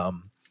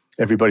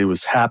 Everybody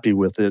was happy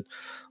with it,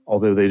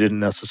 although they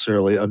didn't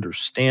necessarily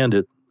understand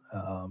it.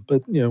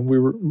 But we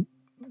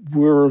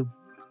were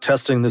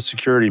testing the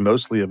security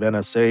mostly of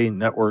NSA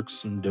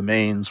networks and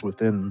domains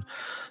within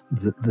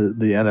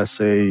the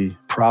NSA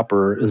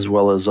proper, as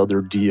well as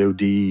other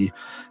DoD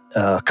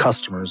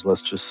customers,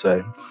 let's just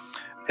say.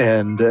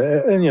 And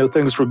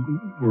things were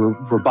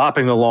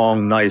bopping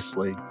along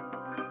nicely.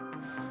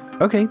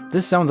 Okay,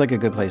 this sounds like a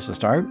good place to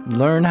start.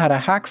 Learn how to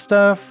hack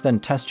stuff, then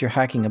test your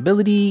hacking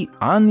ability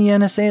on the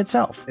NSA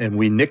itself. And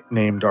we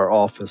nicknamed our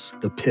office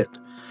the Pit.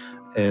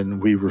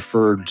 And we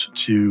referred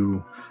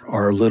to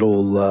our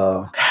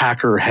little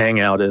hacker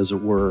hangout, as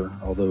it were.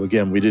 Although,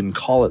 again, we didn't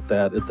call it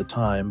that at the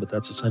time, but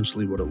that's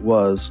essentially what it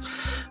was.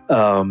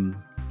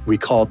 We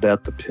called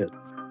that the Pit.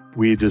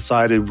 We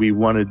decided we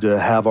wanted to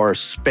have our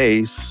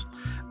space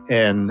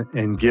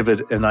and give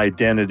it an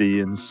identity.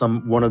 And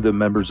one of the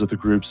members of the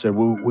group said,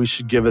 well, we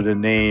should give it a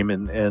name.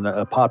 And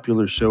a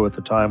popular show at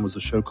the time was a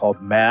show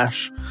called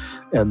MASH.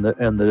 And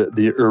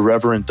the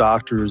irreverent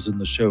doctors in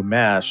the show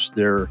MASH,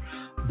 their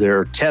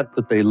tent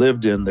that they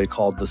lived in, they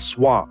called the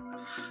Swamp.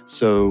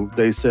 So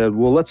they said,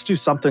 well, let's do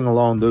something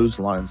along those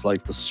lines,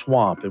 like the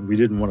Swamp. And we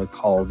didn't want to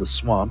call it the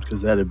Swamp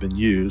because that had been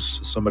used.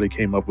 So somebody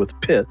came up with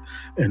Pit,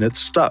 and it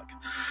stuck.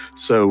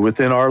 So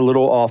within our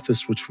little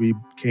office, which we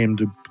came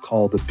to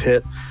call the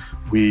Pit,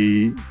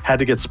 we had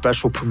to get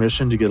special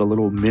permission to get a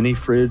little mini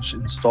fridge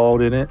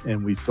installed in it,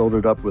 and we filled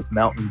it up with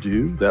Mountain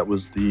Dew. That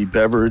was the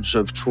beverage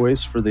of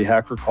choice for the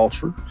hacker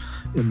culture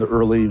in the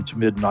early to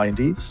mid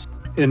 90s.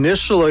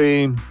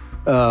 Initially,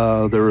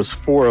 there was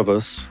 4 of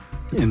us.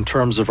 In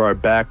terms of our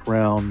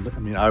background, I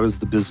mean, I was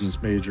the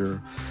business major,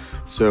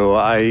 so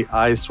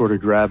I sort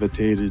of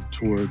gravitated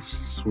towards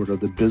sort of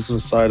the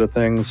business side of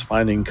things,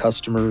 finding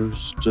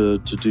customers to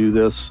do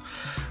this.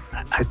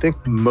 I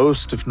think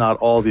most, if not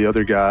all, the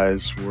other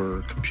guys were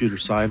computer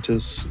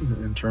scientists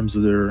in terms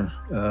of their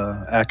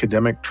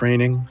academic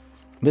training.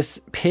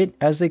 This Pit,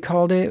 as they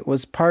called it,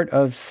 was part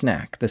of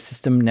SNAC, the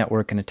System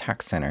Network and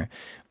Attack Center,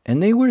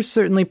 and they were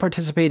certainly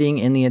participating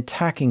in the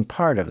attacking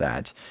part of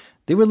that.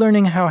 They were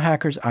learning how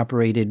hackers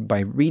operated by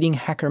reading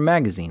hacker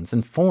magazines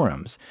and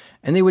forums,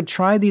 and they would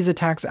try these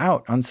attacks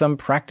out on some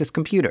practice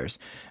computers.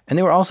 And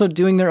they were also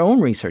doing their own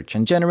research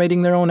and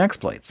generating their own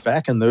exploits.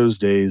 Back in those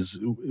days,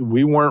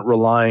 we weren't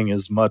relying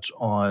as much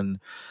on,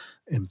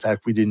 in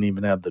fact, we didn't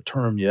even have the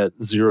term yet,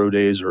 0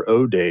 days or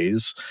O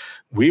days.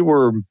 We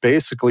were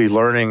basically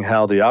learning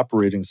how the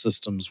operating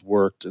systems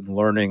worked and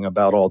learning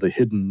about all the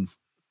hidden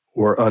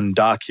or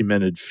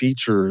undocumented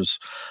features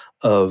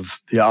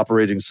of the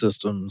operating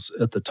systems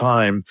at the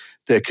time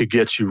that could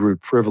get you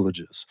root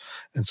privileges.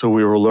 And so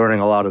we were learning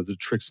a lot of the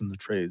tricks and the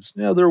trades.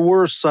 Now, there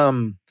were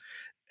some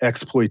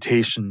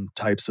exploitation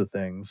types of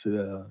things,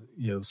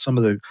 some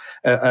of the,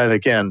 and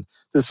again,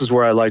 this is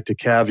where I like to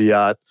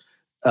caveat,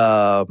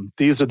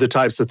 these are the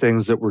types of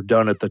things that were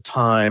done at the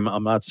time.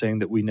 I'm not saying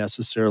that we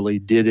necessarily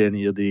did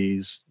any of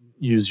these.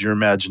 Use your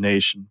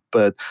imagination.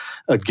 But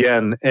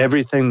again,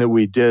 everything that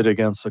we did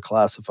against a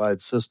classified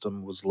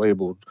system was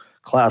labeled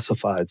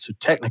classified. So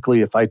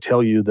technically, if I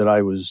tell you that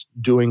I was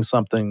doing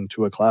something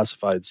to a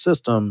classified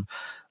system,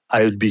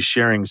 I would be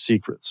sharing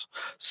secrets.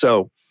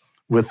 So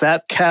with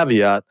that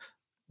caveat,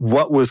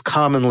 what was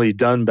commonly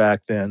done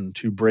back then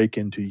to break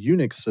into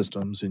Unix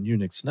systems and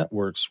Unix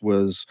networks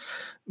was,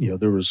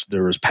 there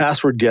was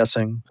password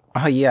guessing.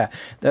 Oh, yeah.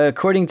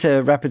 According to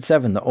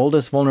Rapid7, the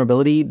oldest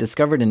vulnerability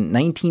discovered in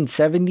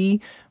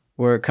 1970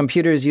 were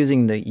computers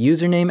using the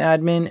username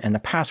admin and the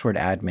password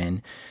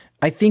admin.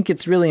 I think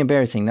it's really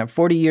embarrassing that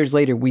 40 years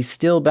later, we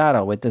still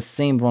battle with the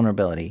same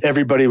vulnerability.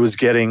 Everybody was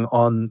getting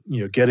on,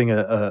 getting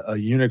a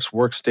Unix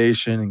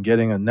workstation and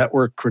getting a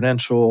network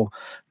credential.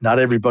 Not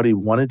everybody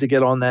wanted to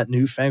get on that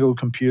newfangled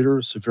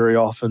computer. So very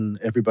often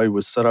everybody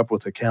was set up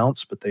with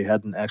accounts, but they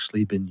hadn't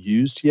actually been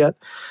used yet.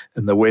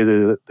 And the way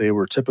that they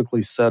were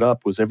typically set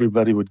up was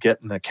everybody would get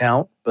an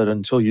account but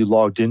until you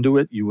logged into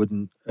it, you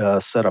wouldn't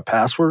set a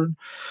password.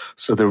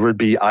 So there would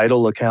be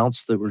idle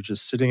accounts that were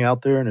just sitting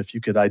out there. And if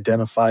you could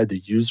identify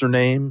the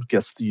username,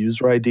 guess the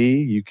user ID,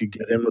 you could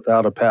get in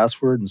without a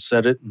password and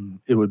set it, and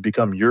it would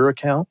become your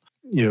account.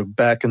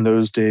 Back in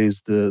those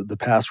days, the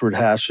password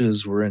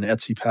hashes were in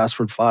Etsy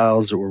password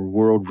files that were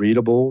world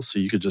readable. So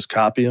you could just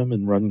copy them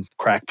and run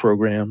crack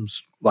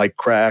programs like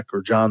Crack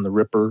or John the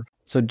Ripper.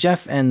 So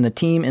Jeff and the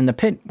team in the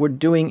pit were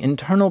doing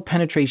internal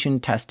penetration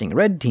testing,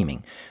 red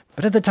teaming.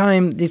 But at the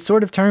time, these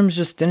sort of terms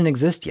just didn't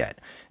exist yet.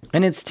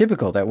 And it's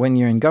typical that when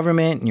you're in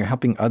government and you're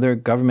helping other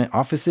government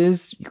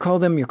offices, you call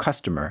them your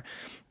customer.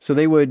 So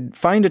they would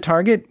find a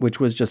target, which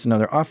was just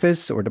another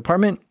office or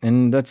department,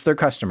 and that's their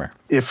customer.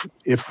 If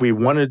we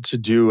wanted to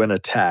do an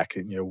attack,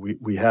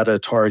 we had a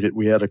target,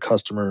 we had a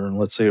customer, and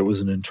let's say it was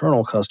an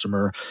internal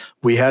customer,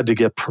 we had to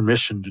get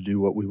permission to do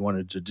what we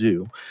wanted to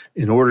do.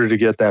 In order to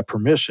get that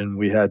permission,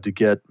 we had to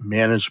get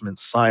management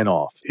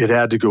sign-off. It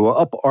had to go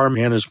up our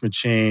management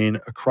chain,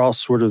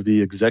 across sort of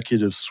the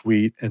executive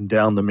suite, and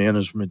down the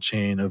management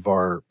chain of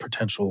our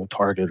potential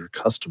target or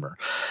customer.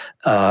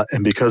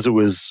 And because it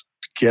was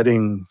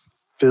getting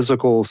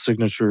physical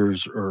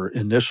signatures or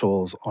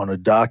initials on a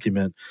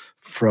document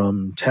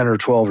from 10 or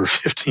 12 or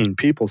 15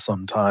 people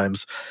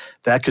sometimes,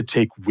 that could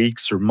take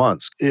weeks or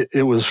months.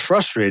 It was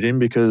frustrating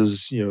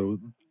because,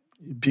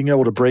 being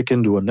able to break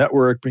into a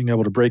network, being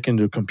able to break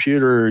into a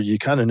computer, you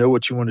kind of know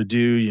what you want to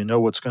do, you know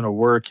what's going to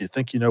work, you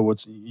think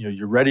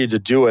you're ready to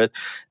do it,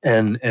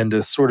 and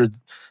to sort of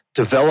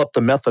develop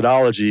the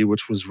methodology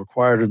which was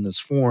required in this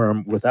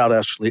form without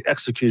actually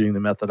executing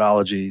the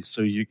methodology.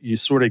 So you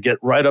sort of get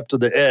right up to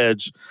the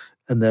edge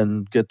and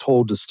then get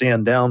told to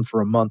stand down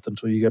for a month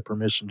until you get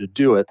permission to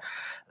do it.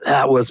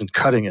 That wasn't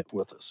cutting it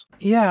with us.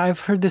 Yeah, I've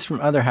heard this from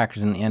other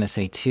hackers in the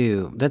NSA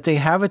too, that they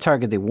have a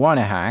target they want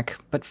to hack,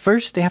 but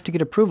first they have to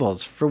get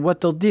approvals for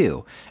what they'll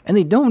do. And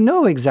they don't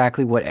know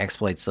exactly what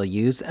exploits they'll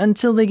use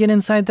until they get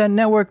inside that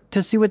network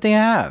to see what they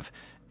have.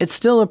 It's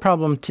still a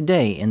problem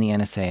today in the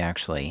NSA,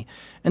 actually.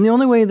 And the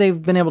only way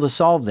they've been able to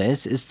solve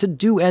this is to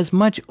do as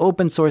much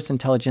open source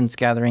intelligence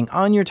gathering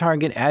on your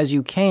target as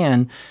you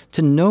can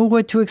to know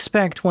what to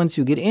expect once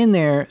you get in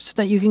there so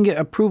that you can get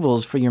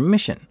approvals for your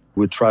mission.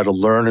 We'd try to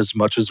learn as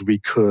much as we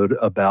could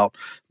about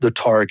the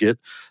target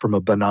from a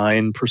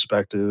benign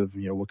perspective.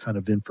 What kind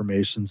of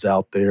information's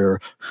out there?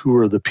 Who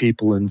are the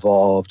people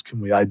involved?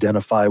 Can we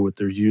identify what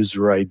their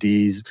user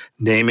IDs,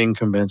 naming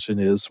convention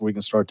is so we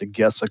can start to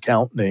guess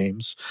account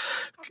names?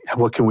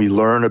 What can we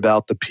learn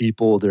about the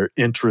people, their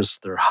interests,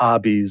 their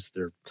hobbies,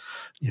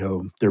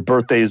 their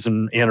birthdays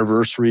and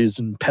anniversaries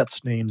and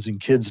pets' names and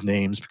kids'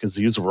 names? Because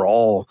these were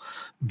all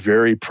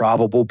very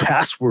probable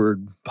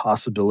password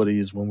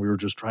possibilities when we were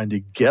just trying to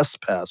guess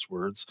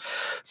passwords.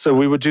 So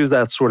we would do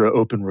that sort of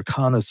open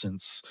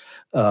reconnaissance,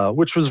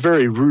 which was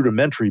very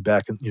rudimentary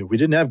back in, we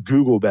didn't have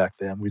Google back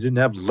then. We didn't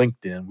have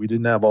LinkedIn. We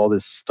didn't have all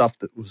this stuff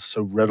that was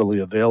so readily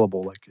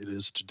available like it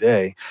is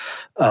today.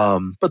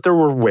 But there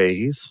were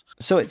ways.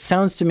 So it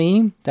sounds to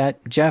me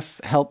that Jeff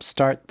helped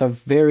start the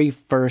very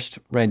first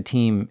red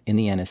team in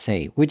the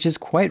NSA, which is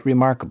quite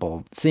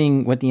remarkable,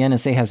 seeing what the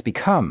NSA has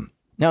become.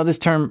 Now, this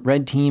term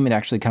red team, it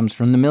actually comes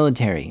from the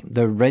military.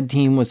 The red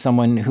team was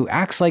someone who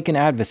acts like an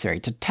adversary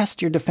to test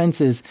your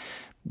defenses.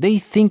 They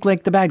think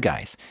like the bad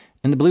guys.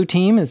 And the blue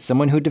team is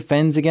someone who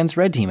defends against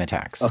red team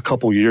attacks. A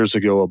couple years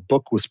ago, a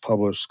book was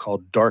published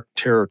called Dark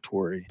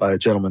Territory by a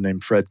gentleman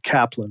named Fred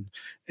Kaplan.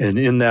 And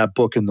in that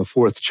book, in the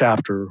 4th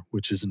chapter,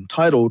 which is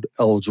entitled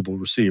Eligible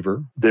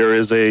Receiver, there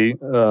is a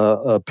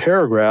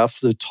paragraph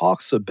that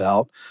talks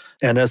about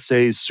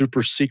NSA's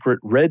super secret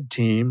red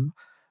team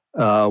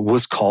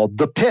was called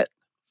the Pit.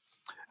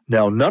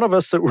 Now, none of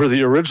us that were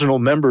the original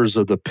members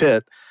of the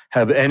Pit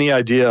have any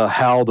idea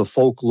how the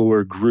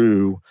folklore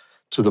grew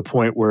to the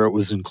point where it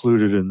was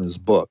included in this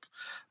book.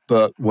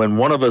 But when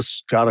one of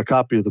us got a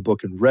copy of the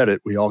book and read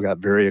it, we all got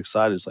very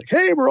excited. It's like,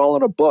 hey, we're all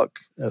in a book.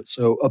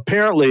 So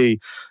apparently,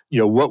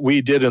 what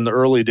we did in the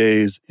early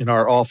days in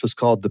our office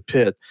called the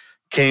Pit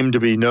came to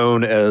be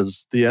known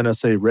as the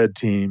NSA Red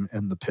Team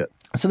and the Pit.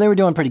 So they were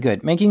doing pretty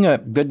good, making a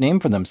good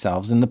name for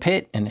themselves in the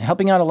Pit and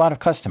helping out a lot of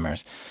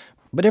customers.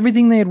 But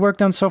everything they had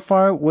worked on so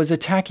far was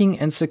attacking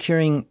and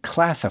securing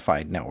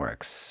classified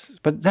networks.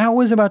 But that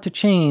was about to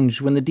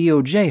change when the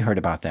DOJ heard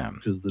about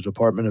them. Because the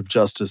Department of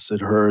Justice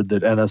had heard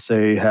that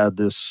NSA had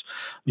this,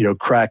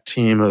 crack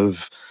team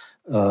of,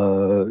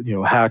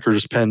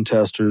 hackers, pen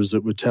testers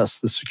that would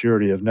test the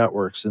security of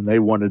networks, and they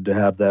wanted to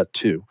have that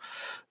too.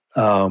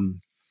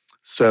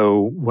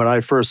 So when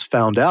I first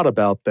found out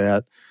about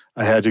that,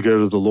 I had to go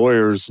to the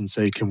lawyers and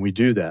say, can we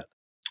do that?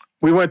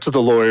 We went to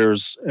the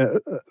lawyers,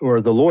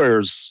 the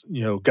lawyers,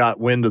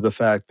 got wind of the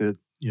fact that,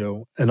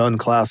 an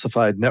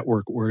unclassified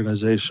network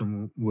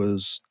organization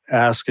was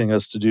asking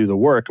us to do the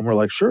work. And we're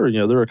like, sure,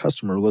 they're a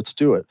customer, let's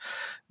do it.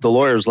 The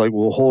lawyer's like,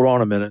 well, hold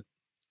on a minute.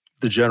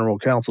 The general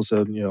counsel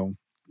said,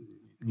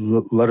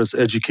 let us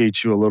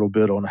educate you a little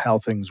bit on how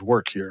things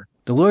work here.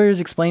 The lawyers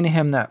explained to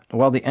him that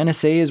while the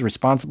NSA is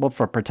responsible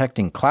for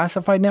protecting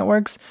classified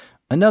networks,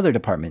 another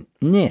department,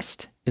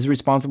 NIST, is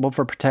responsible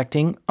for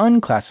protecting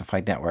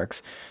unclassified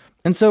networks.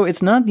 And so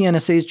it's not the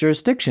NSA's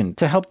jurisdiction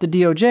to help the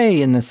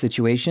DOJ in this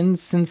situation,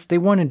 since they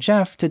wanted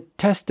Jeff to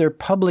test their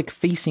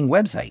public-facing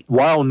website.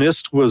 While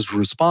NIST was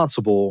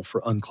responsible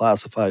for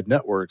unclassified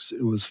networks,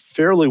 it was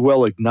fairly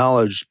well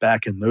acknowledged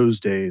back in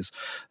those days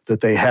that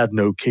they had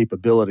no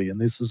capability.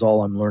 And this is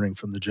all I'm learning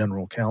from the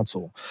general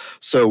counsel.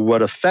 So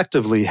what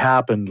effectively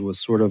happened was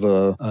sort of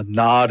a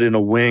nod and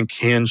a wink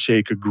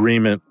handshake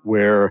agreement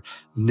where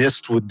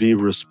NIST would be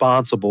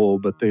responsible,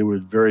 but they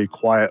would very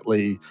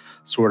quietly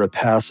sort of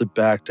pass it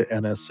back to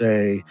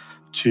NSA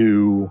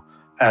to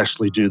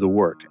actually do the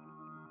work.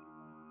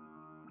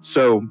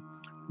 So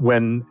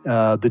when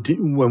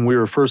we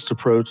were first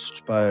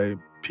approached by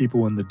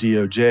people in the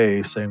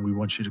DOJ saying, we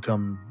want you to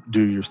come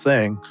do your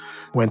thing,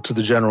 went to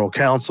the general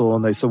counsel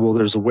and they said, well,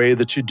 there's a way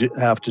that you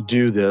have to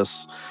do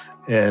this,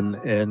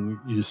 and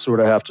you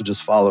sort of have to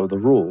just follow the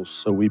rules.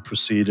 So I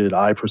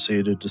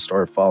proceeded to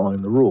start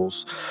following the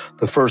rules.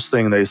 The first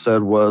thing they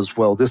said was,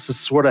 well, this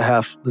sort of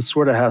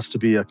has to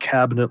be a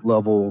cabinet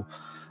level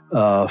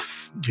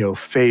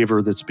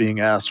favor that's being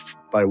asked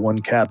by one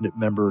cabinet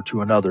member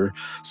to another.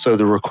 So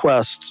the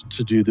request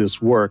to do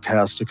this work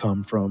has to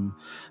come from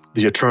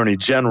the Attorney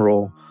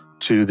General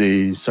to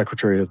the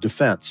Secretary of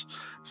Defense.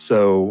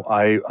 So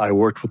I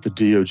worked with the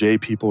DOJ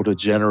people to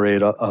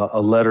generate a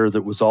letter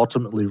that was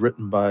ultimately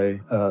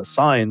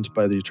signed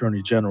by the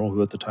Attorney General,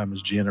 who at the time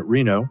was Janet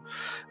Reno,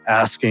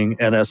 asking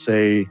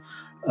NSA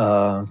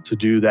to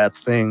do that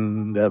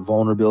thing, that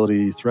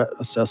vulnerability threat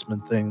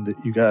assessment thing that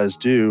you guys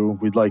do.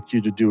 We'd like you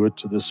to do it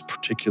to this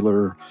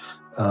particular,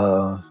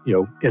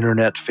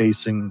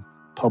 internet-facing,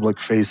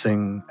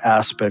 public-facing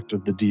aspect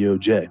of the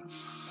DOJ.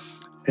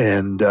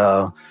 And,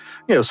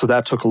 so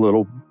that took a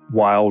little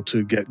while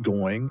to get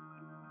going.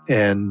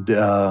 And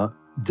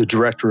the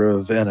director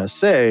of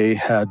NSA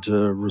had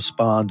to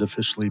respond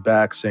officially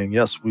back saying,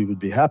 yes, we would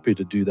be happy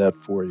to do that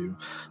for you.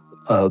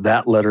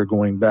 That letter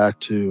going back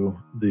to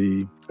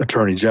the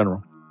Attorney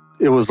General.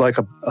 It was like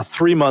a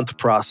 3-month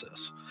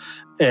process.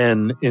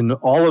 And in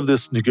all of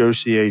this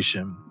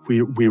negotiation,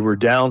 we were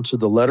down to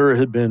the letter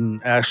had been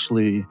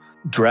actually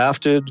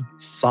drafted,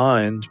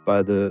 signed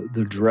by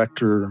the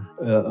director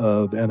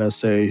of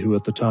NSA, who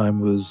at the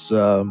time was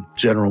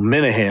General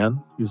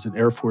Minahan. He was an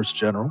Air Force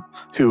general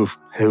who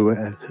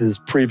his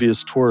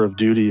previous tour of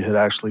duty had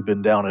actually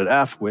been down at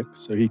AFWIC,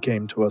 so he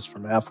came to us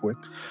from AFWIC.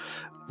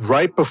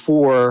 Right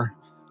before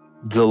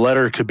the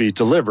letter could be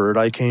delivered,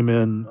 I came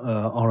in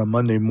on a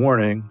Monday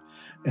morning,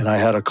 and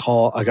I got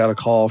a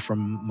call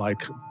from my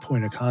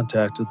point of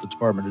contact at the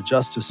Department of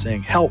Justice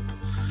saying, help,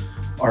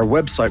 our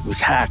website was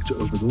hacked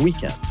over the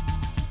weekend.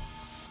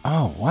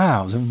 Oh,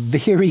 wow. The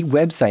very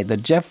website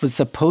that Jeff was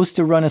supposed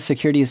to run a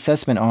security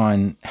assessment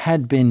on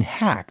had been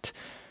hacked.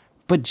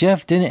 But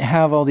Jeff didn't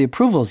have all the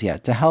approvals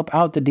yet to help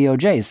out the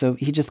DOJ, so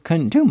he just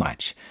couldn't do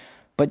much.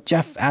 But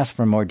Jeff asked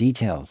for more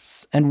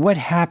details, and what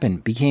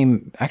happened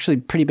became actually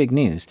pretty big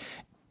news.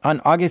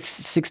 On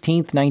August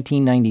 16th,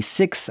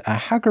 1996, a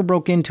hacker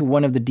broke into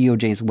one of the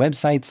DOJ's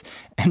websites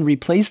and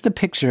replaced the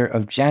picture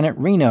of Janet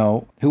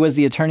Reno, who was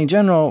the Attorney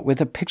General,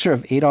 with a picture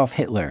of Adolf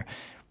Hitler.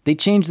 They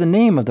changed the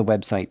name of the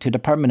website to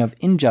Department of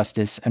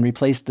Injustice and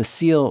replaced the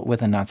seal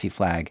with a Nazi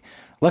flag.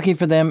 Lucky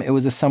for them, it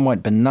was a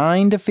somewhat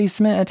benign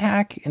defacement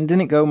attack and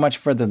didn't go much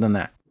further than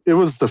that. It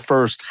was the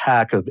first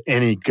hack of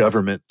any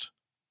government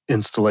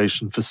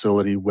installation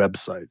facility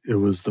website. It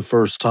was the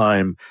first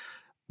time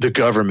the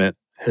government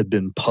had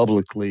been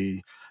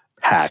publicly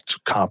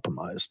hacked,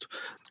 compromised.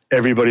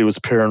 Everybody was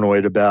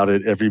paranoid about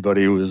it.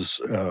 Everybody was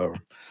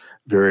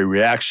very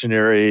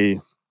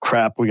reactionary.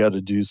 Crap, we got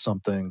to do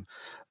something.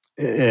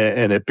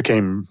 And it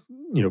became,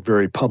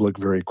 very public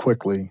very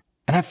quickly.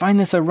 And I find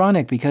this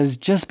ironic because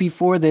just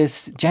before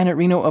this, Janet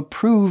Reno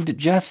approved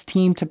Jeff's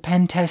team to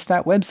pen test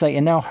that website,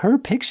 and now her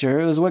picture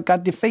is what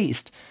got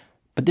defaced.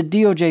 But the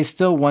DOJ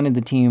still wanted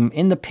the team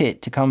in the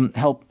pit to come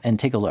help and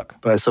take a look.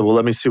 But I said, well,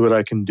 let me see what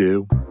I can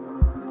do.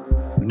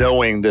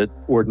 Knowing that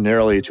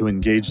ordinarily to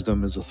engage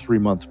them is a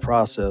 3-month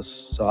process.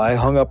 So I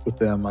hung up with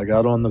them. I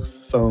got on the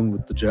phone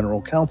with the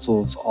general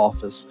counsel's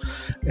office,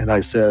 and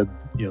I said,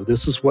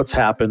 this is what's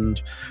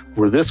happened.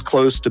 We're this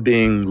close to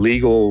being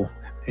legal,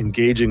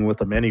 engaging with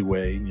them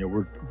anyway.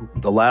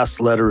 The last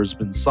letter has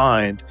been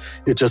signed.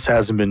 It just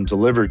hasn't been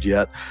delivered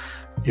yet.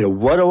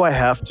 What do I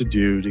have to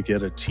do to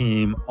get a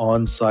team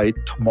on site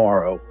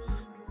tomorrow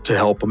to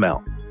help them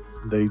out?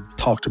 They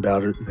talked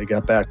about it and they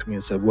got back to me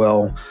and said,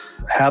 well,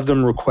 have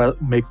them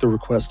make the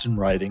request in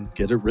writing,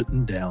 get it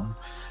written down.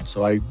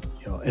 So I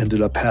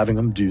ended up having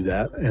them do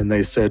that. And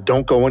they said,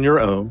 don't go on your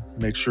own.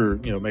 Make sure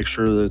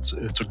that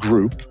it's a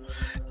group,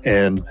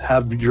 and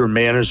have your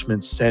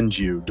management send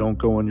you. Don't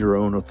go on your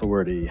own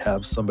authority.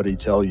 Have somebody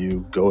tell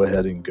you, go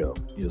ahead and go,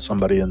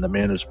 somebody in the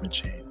management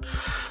chain.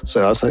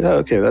 So I was like, oh,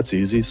 okay, that's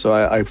easy. So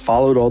I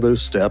followed all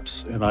those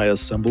steps and I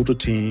assembled a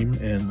team,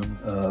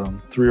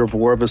 and 3 or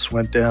 4 of us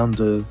went down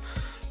to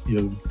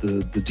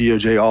the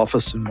DOJ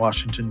office in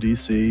Washington,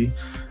 D.C.,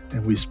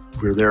 and we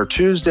were there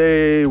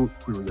Tuesday, we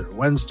were there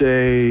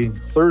Wednesday,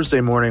 Thursday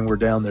morning we're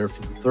down there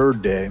for the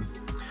 3rd day.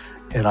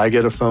 and I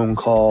get a phone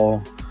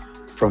call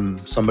from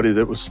somebody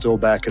that was still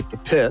back at the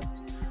pit,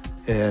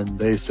 and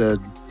they said,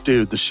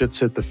 dude, the shit's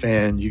hit the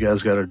fan. You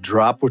guys got to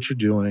drop what you're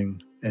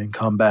doing and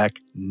come back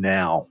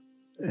now.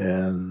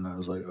 And I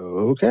was like,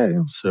 okay.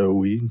 So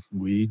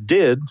we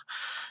did.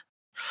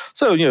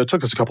 So, it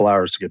took us a couple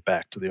hours to get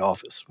back to the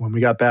office. When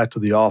we got back to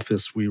the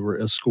office, we were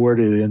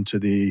escorted into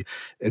the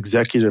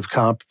executive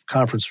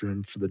conference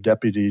room for the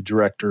deputy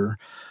director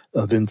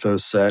of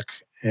InfoSec.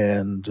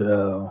 And,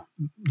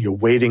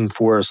 waiting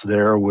for us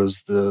there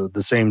was the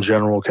same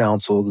general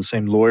counsel, the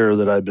same lawyer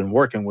that I'd been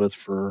working with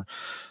for,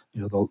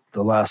 the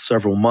last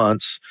several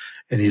months.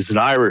 And he's an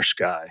Irish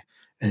guy,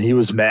 and he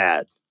was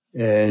mad.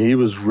 And he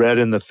was red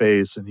in the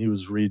face, and he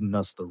was reading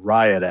us the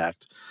Riot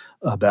Act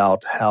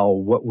about how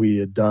what we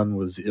had done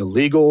was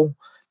illegal.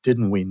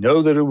 Didn't we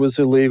know that it was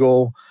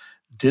illegal?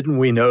 Didn't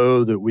we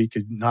know that we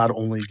could not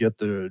only get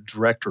the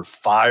director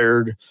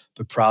fired,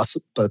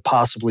 but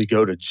possibly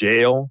go to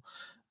jail?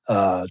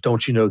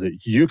 Don't you know that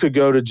you could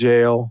go to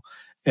jail?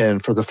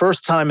 And for the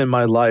first time in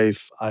my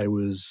life, I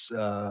was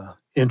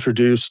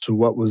introduced to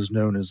what was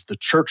known as the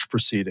church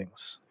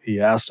proceedings. He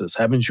asked us,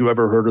 haven't you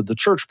ever heard of the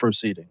church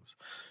proceedings?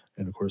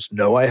 And of course,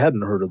 no, I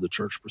hadn't heard of the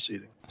church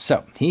proceeding.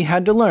 So he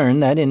had to learn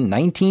that in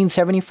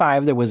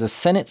 1975, there was a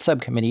Senate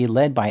subcommittee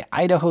led by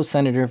Idaho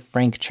Senator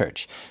Frank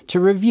Church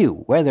to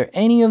review whether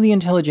any of the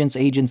intelligence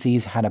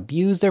agencies had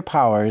abused their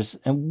powers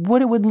and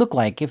what it would look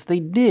like if they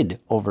did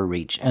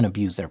overreach and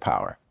abuse their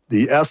power.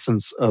 The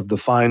essence of the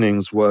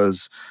findings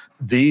was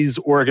these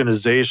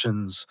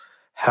organizations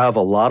have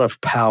a lot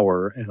of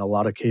power and a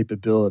lot of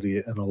capability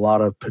and a lot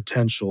of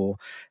potential,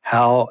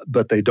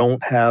 but they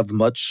don't have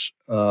much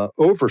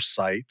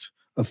oversight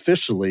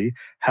officially.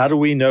 How do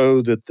we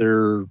know that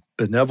they're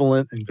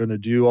benevolent and going to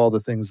do all the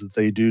things that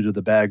they do to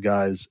the bad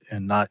guys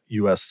and not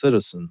U.S.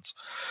 citizens?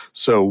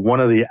 So one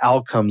of the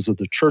outcomes of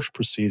the church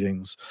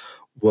proceedings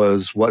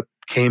was what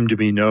came to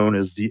be known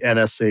as the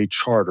NSA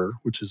Charter,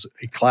 which is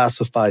a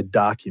classified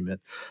document,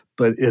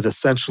 but it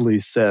essentially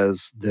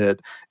says that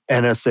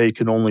NSA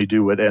can only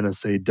do what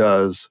NSA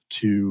does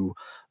to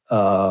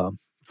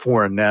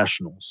foreign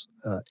nationals,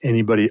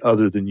 anybody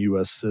other than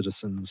U.S.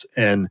 citizens,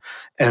 and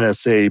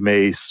NSA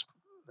may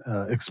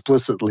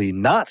explicitly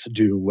not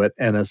do what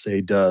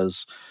NSA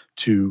does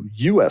to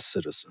U.S.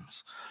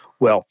 citizens.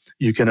 Well,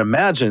 you can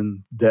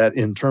imagine that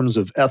in terms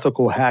of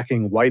ethical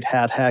hacking, white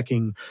hat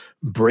hacking,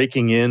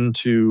 breaking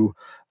into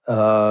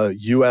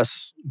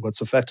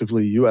what's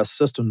effectively U.S.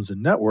 systems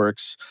and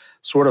networks,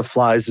 sort of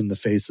flies in the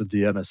face of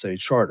the NSA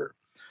Charter.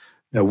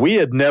 Now, we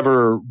had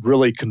never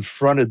really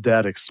confronted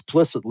that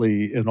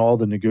explicitly in all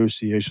the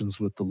negotiations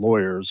with the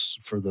lawyers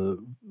for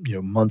the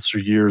months or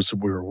years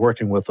that we were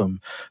working with them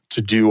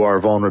to do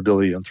our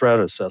vulnerability and threat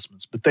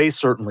assessments, but they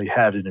certainly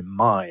had it in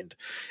mind.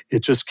 It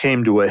just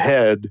came to a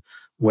head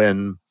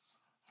when,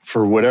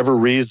 for whatever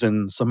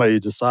reason, somebody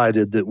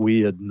decided that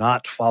we had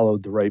not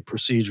followed the right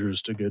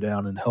procedures to go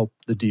down and help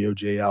the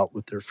DOJ out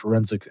with their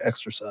forensic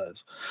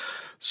exercise.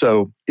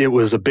 So it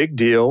was a big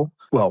deal.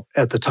 Well,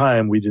 at the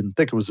time, we didn't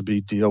think it was a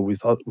big deal. We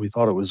thought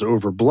it was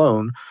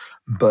overblown.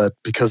 But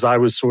because I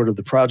was sort of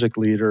the project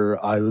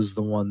leader, I was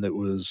the one that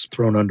was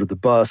thrown under the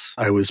bus.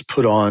 I was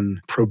put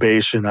on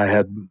probation. I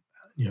had,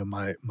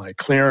 my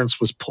clearance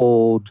was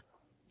pulled.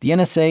 The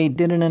NSA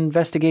did an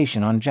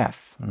investigation on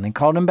Jeff, and they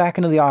called him back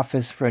into the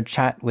office for a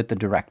chat with the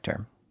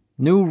director.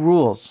 New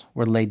rules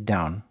were laid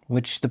down,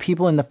 which the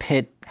people in the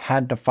pit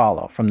had to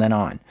follow from then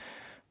on.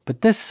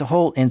 But this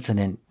whole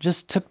incident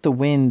just took the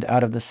wind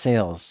out of the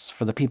sails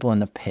for the people in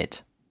the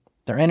pit.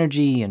 Their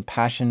energy and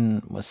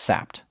passion was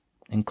sapped,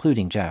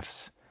 including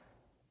Jeff's.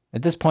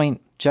 At this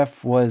point,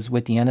 Jeff was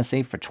with the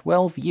NSA for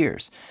 12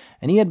 years,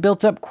 and he had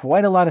built up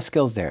quite a lot of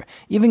skills there,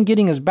 even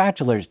getting his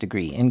bachelor's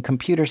degree in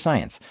computer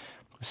science.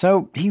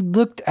 So he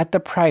looked at the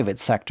private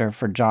sector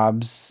for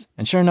jobs,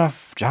 and sure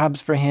enough,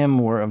 jobs for him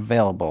were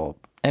available,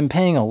 and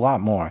paying a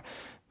lot more.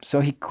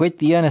 So he quit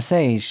the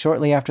NSA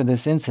shortly after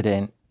this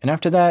incident, and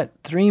after that,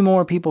 3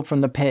 more people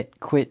from the pit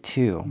quit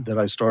too. That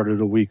I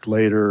started a week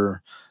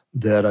later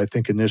that I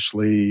think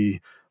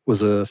initially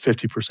was a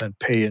 50%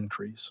 pay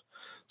increase.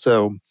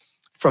 So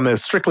from a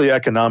strictly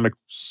economic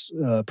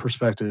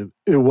perspective,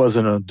 it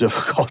wasn't a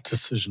difficult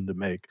decision to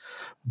make.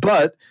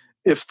 But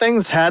if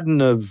things hadn't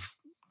have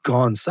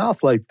gone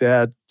south like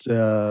that,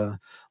 a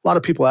lot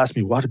of people ask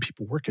me, why do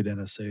people work at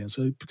NSA? And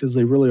so because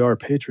they really are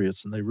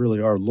patriots and they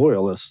really are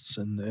loyalists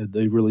and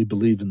they really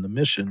believe in the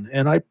mission.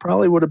 And I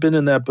probably would have been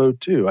in that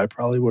boat too. I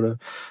probably would have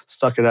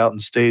stuck it out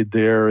and stayed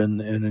there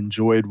and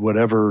enjoyed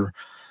whatever,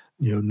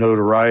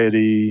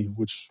 notoriety,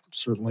 which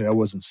certainly I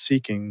wasn't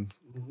seeking,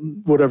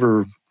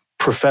 whatever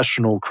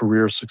professional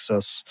career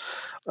success,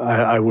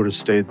 I would have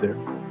stayed there.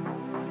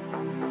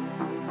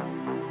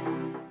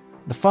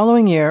 The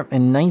following year,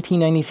 in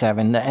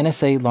 1997, the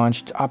NSA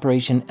launched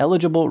Operation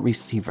Eligible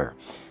Receiver.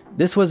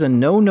 This was a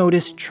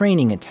no-notice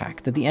training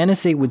attack that the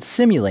NSA would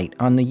simulate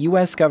on the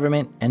U.S.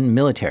 government and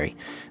military.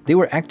 They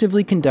were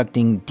actively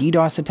conducting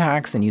DDoS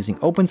attacks and using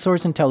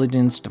open-source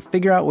intelligence to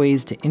figure out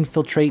ways to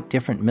infiltrate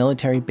different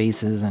military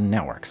bases and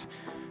networks.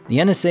 the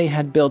NSA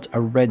had built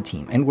a red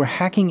team and were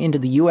hacking into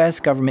the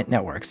US government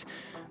networks.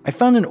 I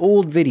found an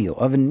old video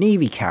of a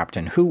Navy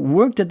captain who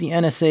worked at the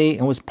NSA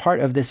and was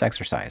part of this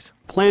exercise.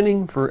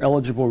 Planning for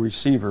eligible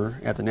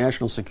receiver at the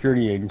National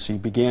Security Agency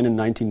began in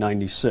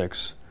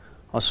 1996.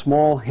 A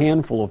small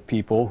handful of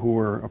people who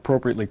were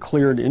appropriately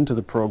cleared into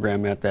the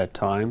program at that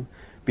time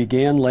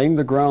began laying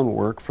the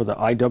groundwork for the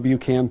IW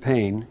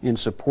campaign in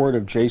support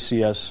of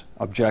JCS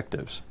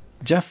objectives.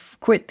 Jeff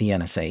quit the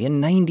NSA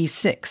in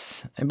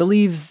 '96 and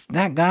believes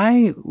that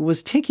guy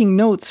was taking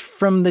notes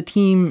from the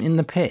team in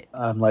the pit.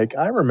 I'm like,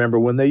 I remember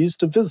when they used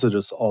to visit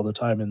us all the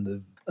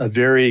time a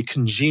very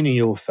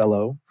congenial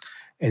fellow,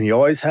 and he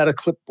always had a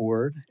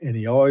clipboard, and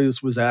he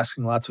always was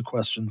asking lots of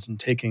questions and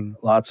taking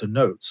lots of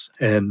notes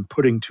and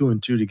putting two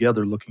and two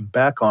together, looking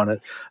back on it.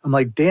 I'm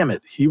like, damn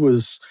it, he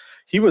was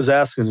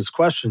asking his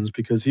questions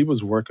because he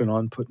was working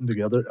on putting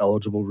together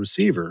eligible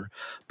receiver,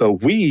 but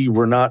we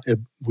were not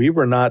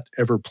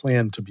ever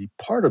planned to be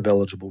part of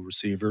eligible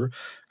receiver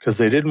because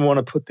they didn't want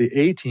to put the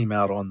A team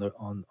out on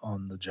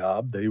the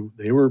job.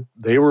 They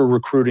were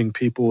recruiting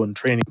people and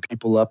training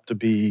people up to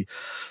be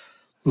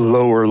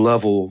lower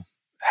level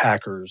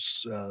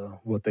hackers,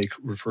 what they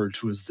referred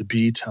to as the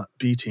B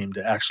team,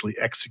 to actually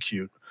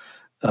execute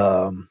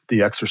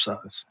the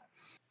exercise.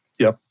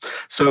 Yep.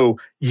 So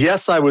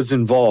yes, I was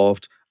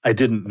involved. I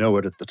didn't know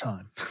it at the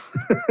time.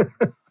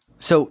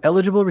 So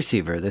eligible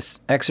receiver, this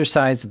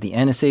exercise that the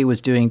NSA was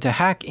doing to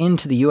hack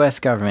into the US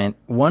government,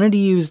 wanted to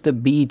use the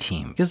B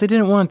team because they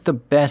didn't want the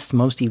best,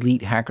 most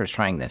elite hackers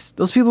trying this.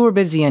 Those people were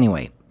busy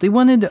anyway. They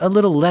wanted a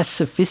little less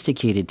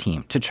sophisticated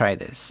team to try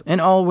this,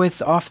 and all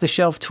with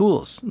off-the-shelf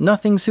tools,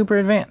 nothing super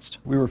advanced.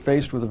 We were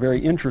faced with a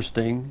very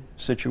interesting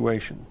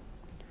situation.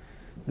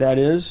 That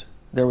is,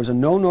 there was a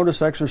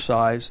no-notice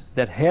exercise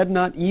that had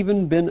not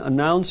even been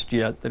announced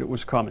yet that it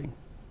was coming.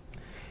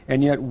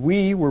 And yet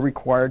we were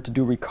required to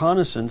do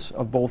reconnaissance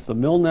of both the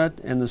MILNET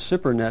and the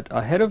SIPRNet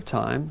ahead of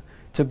time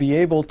to be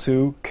able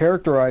to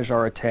characterize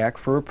our attack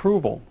for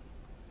approval.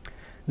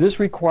 This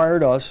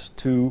required us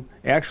to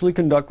actually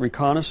conduct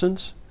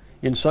reconnaissance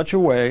in such a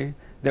way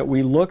that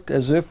we looked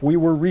as if we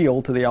were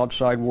real to the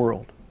outside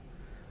world.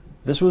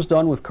 This was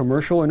done with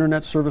commercial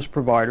internet service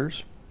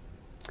providers,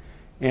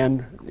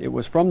 and it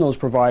was from those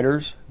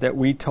providers that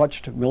we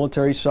touched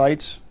military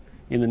sites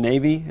in the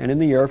Navy and in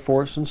the Air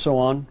Force and so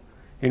on,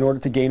 in order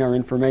to gain our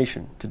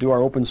information, to do our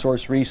open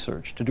source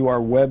research, to do our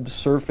web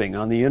surfing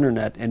on the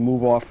internet and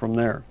move off from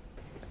there.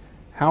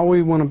 How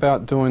we went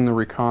about doing the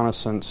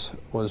reconnaissance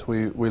was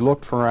we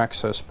looked for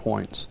access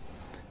points,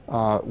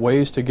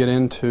 ways to get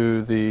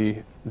into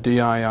the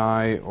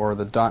DII or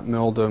the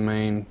 .mil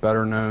domain,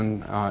 better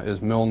known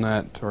as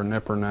MILNET or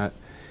NIPRNet.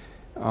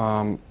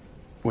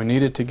 We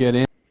needed to get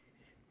in.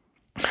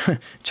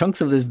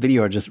 Chunks of this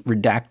video are just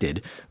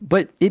redacted,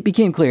 but it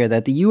became clear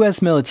that the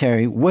U.S.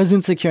 military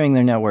wasn't securing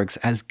their networks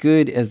as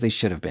good as they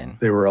should have been.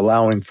 They were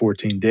allowing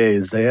 14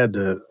 days. They had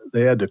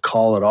to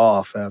call it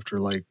off after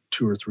like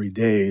 2 or 3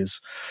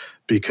 days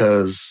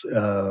because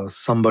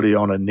somebody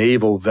on a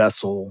naval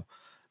vessel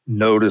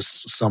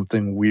noticed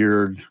something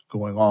weird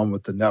going on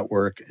with the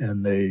network,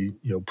 and they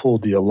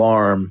pulled the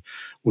alarm,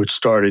 which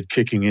started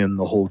kicking in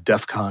the whole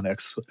DEFCON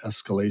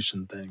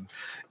escalation thing,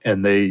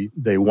 and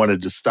they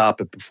wanted to stop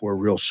it before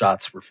real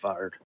shots were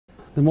fired.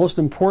 The most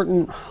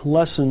important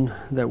lesson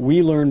that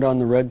we learned on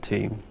the Red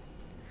Team,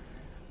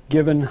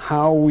 given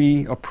how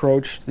we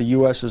approached the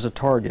U.S. as a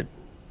target,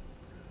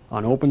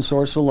 on open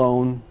source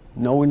alone,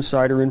 no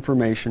insider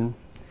information,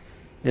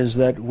 is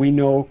that we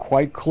know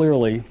quite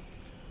clearly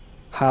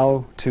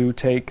how to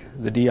take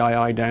the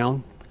DII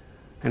down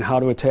and how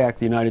to attack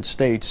the United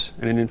States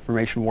in an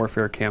information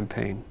warfare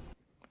campaign.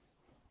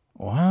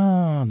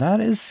 Wow, that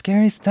is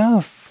scary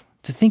stuff.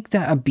 To think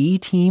that a B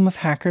team of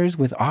hackers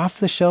with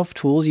off-the-shelf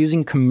tools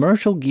using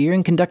commercial gear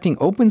and conducting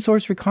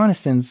open-source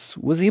reconnaissance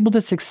was able to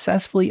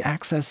successfully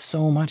access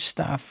so much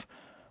stuff.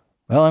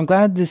 Well, I'm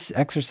glad this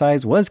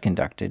exercise was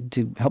conducted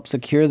to help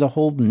secure the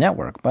whole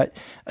network, but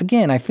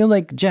again, I feel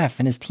like Jeff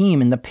and his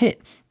team in the pit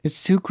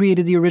is who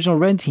created the original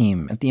Red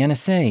Team at the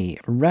NSA,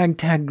 a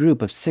ragtag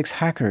group of 6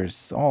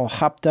 hackers all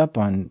hopped up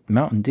on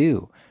Mountain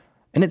Dew.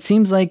 And it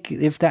seems like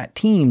if that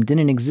team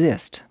didn't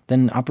exist,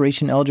 then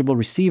Operation Eligible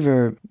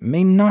Receiver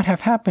may not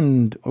have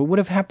happened or would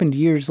have happened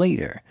years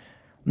later.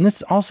 And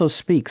this also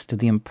speaks to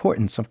the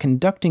importance of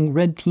conducting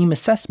Red Team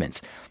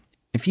assessments.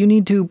 If you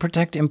need to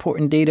protect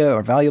important data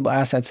or valuable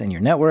assets in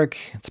your network,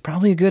 it's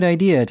probably a good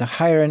idea to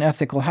hire an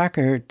ethical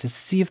hacker to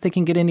see if they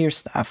can get into your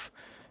stuff.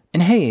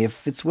 And hey,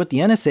 if it's what the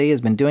NSA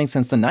has been doing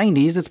since the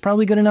 90s, it's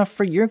probably good enough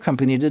for your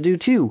company to do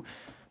too.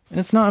 And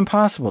it's not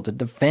impossible to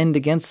defend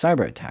against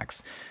cyber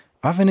attacks.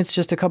 Often it's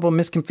just a couple of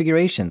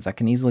misconfigurations that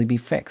can easily be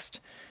fixed.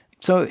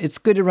 So it's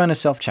good to run a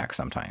self-check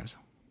sometimes.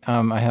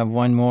 I have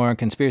one more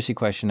conspiracy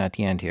question at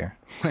the end here.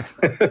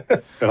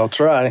 I'll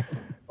try.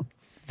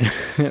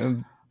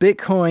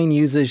 Bitcoin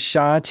uses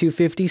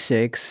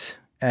SHA-256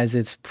 as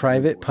its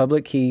private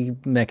public key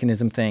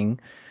mechanism thing.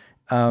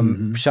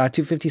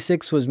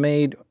 SHA-256 was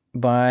made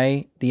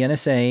by the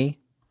NSA.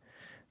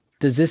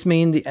 Does this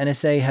mean the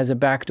NSA has a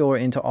backdoor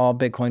into all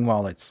Bitcoin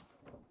wallets?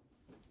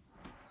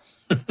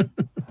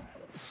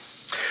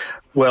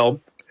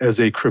 Well, as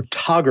a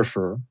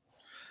cryptographer,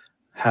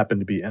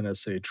 happened to be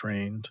NSA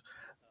trained.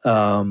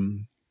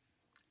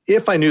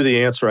 If I knew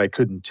the answer, I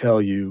couldn't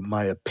tell you.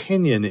 My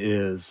opinion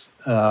is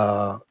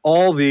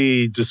all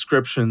the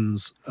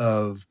descriptions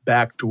of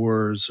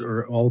backdoors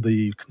or all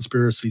the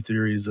conspiracy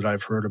theories that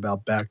I've heard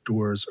about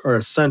backdoors are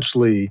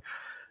essentially,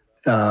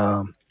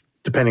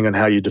 depending on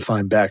how you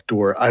define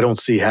backdoor, I don't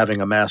see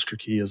having a master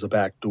key as a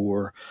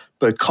backdoor,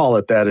 but call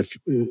it that if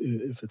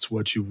it's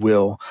what you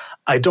will.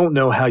 I don't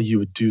know how you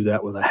would do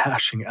that with a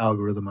hashing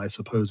algorithm. I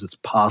suppose it's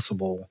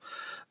possible.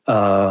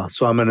 So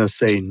I'm going to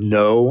say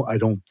no, I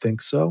don't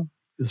think so.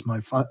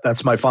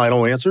 That's my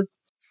final answer.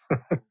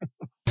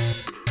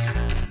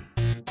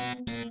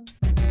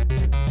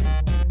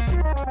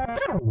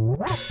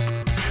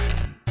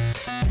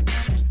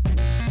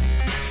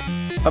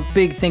 A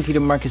big thank you to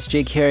Marcus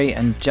J. Carey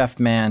and Jeff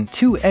Mann,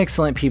 two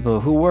excellent people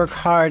who work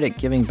hard at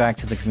giving back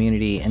to the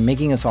community and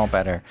making us all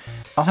better.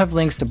 I'll have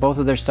links to both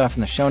of their stuff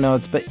in the show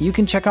notes, but you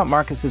can check out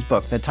Marcus's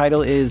book. The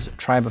title is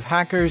Tribe of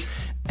Hackers.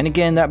 And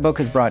again, that book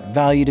has brought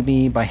value to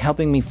me by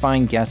helping me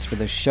find guests for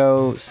the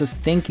show. So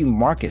thank you,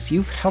 Marcus.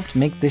 You've helped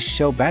make this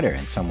show better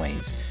in some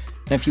ways.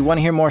 And if you want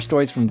to hear more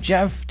stories from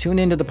Jeff, tune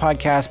into the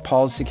podcast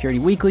Paul's Security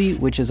Weekly,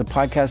 which is a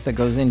podcast that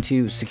goes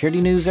into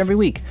security news every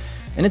week.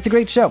 And it's a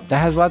great show that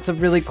has lots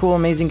of really cool,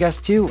 amazing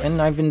guests too, and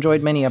I've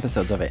enjoyed many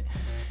episodes of it.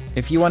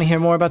 If you want to hear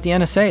more about the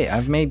NSA,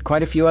 I've made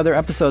quite a few other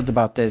episodes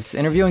about this,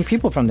 interviewing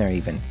people from there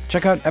even.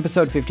 Check out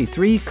episode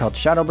 53 called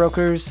Shadow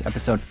Brokers,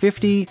 episode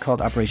 50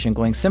 called Operation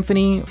Glowing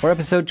Symphony, or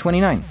episode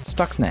 29,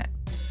 Stuxnet.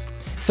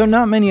 So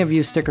not many of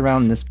you stick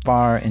around this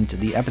far into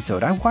the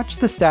episode. I watched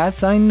the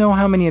stats, I know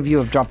how many of you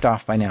have dropped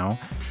off by now,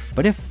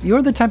 but if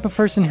you're the type of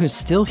person who's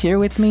still here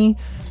with me,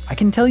 I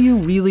can tell you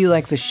really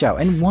like the show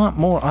and want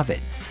more of it.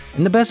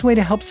 And the best way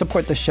to help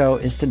support the show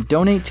is to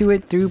donate to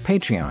it through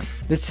Patreon.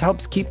 This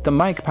helps keep the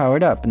mic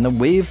powered up and the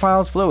wave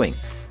files flowing.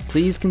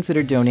 Please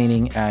consider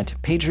donating at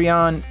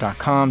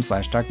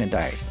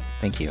patreon.com/darknetdiaries.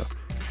 Thank you.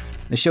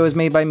 The show is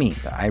made by me,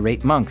 the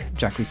irate monk,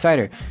 Jack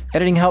Resider.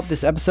 Editing help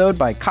this episode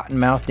by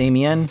Cottonmouth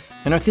Damien.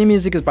 And our theme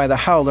music is by the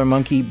Howler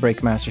Monkey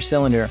Breakmaster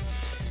Cylinder.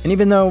 And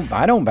even though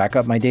I don't back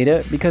up my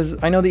data, because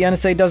I know the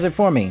NSA does it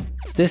for me,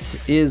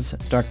 this is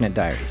Darknet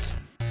Diaries.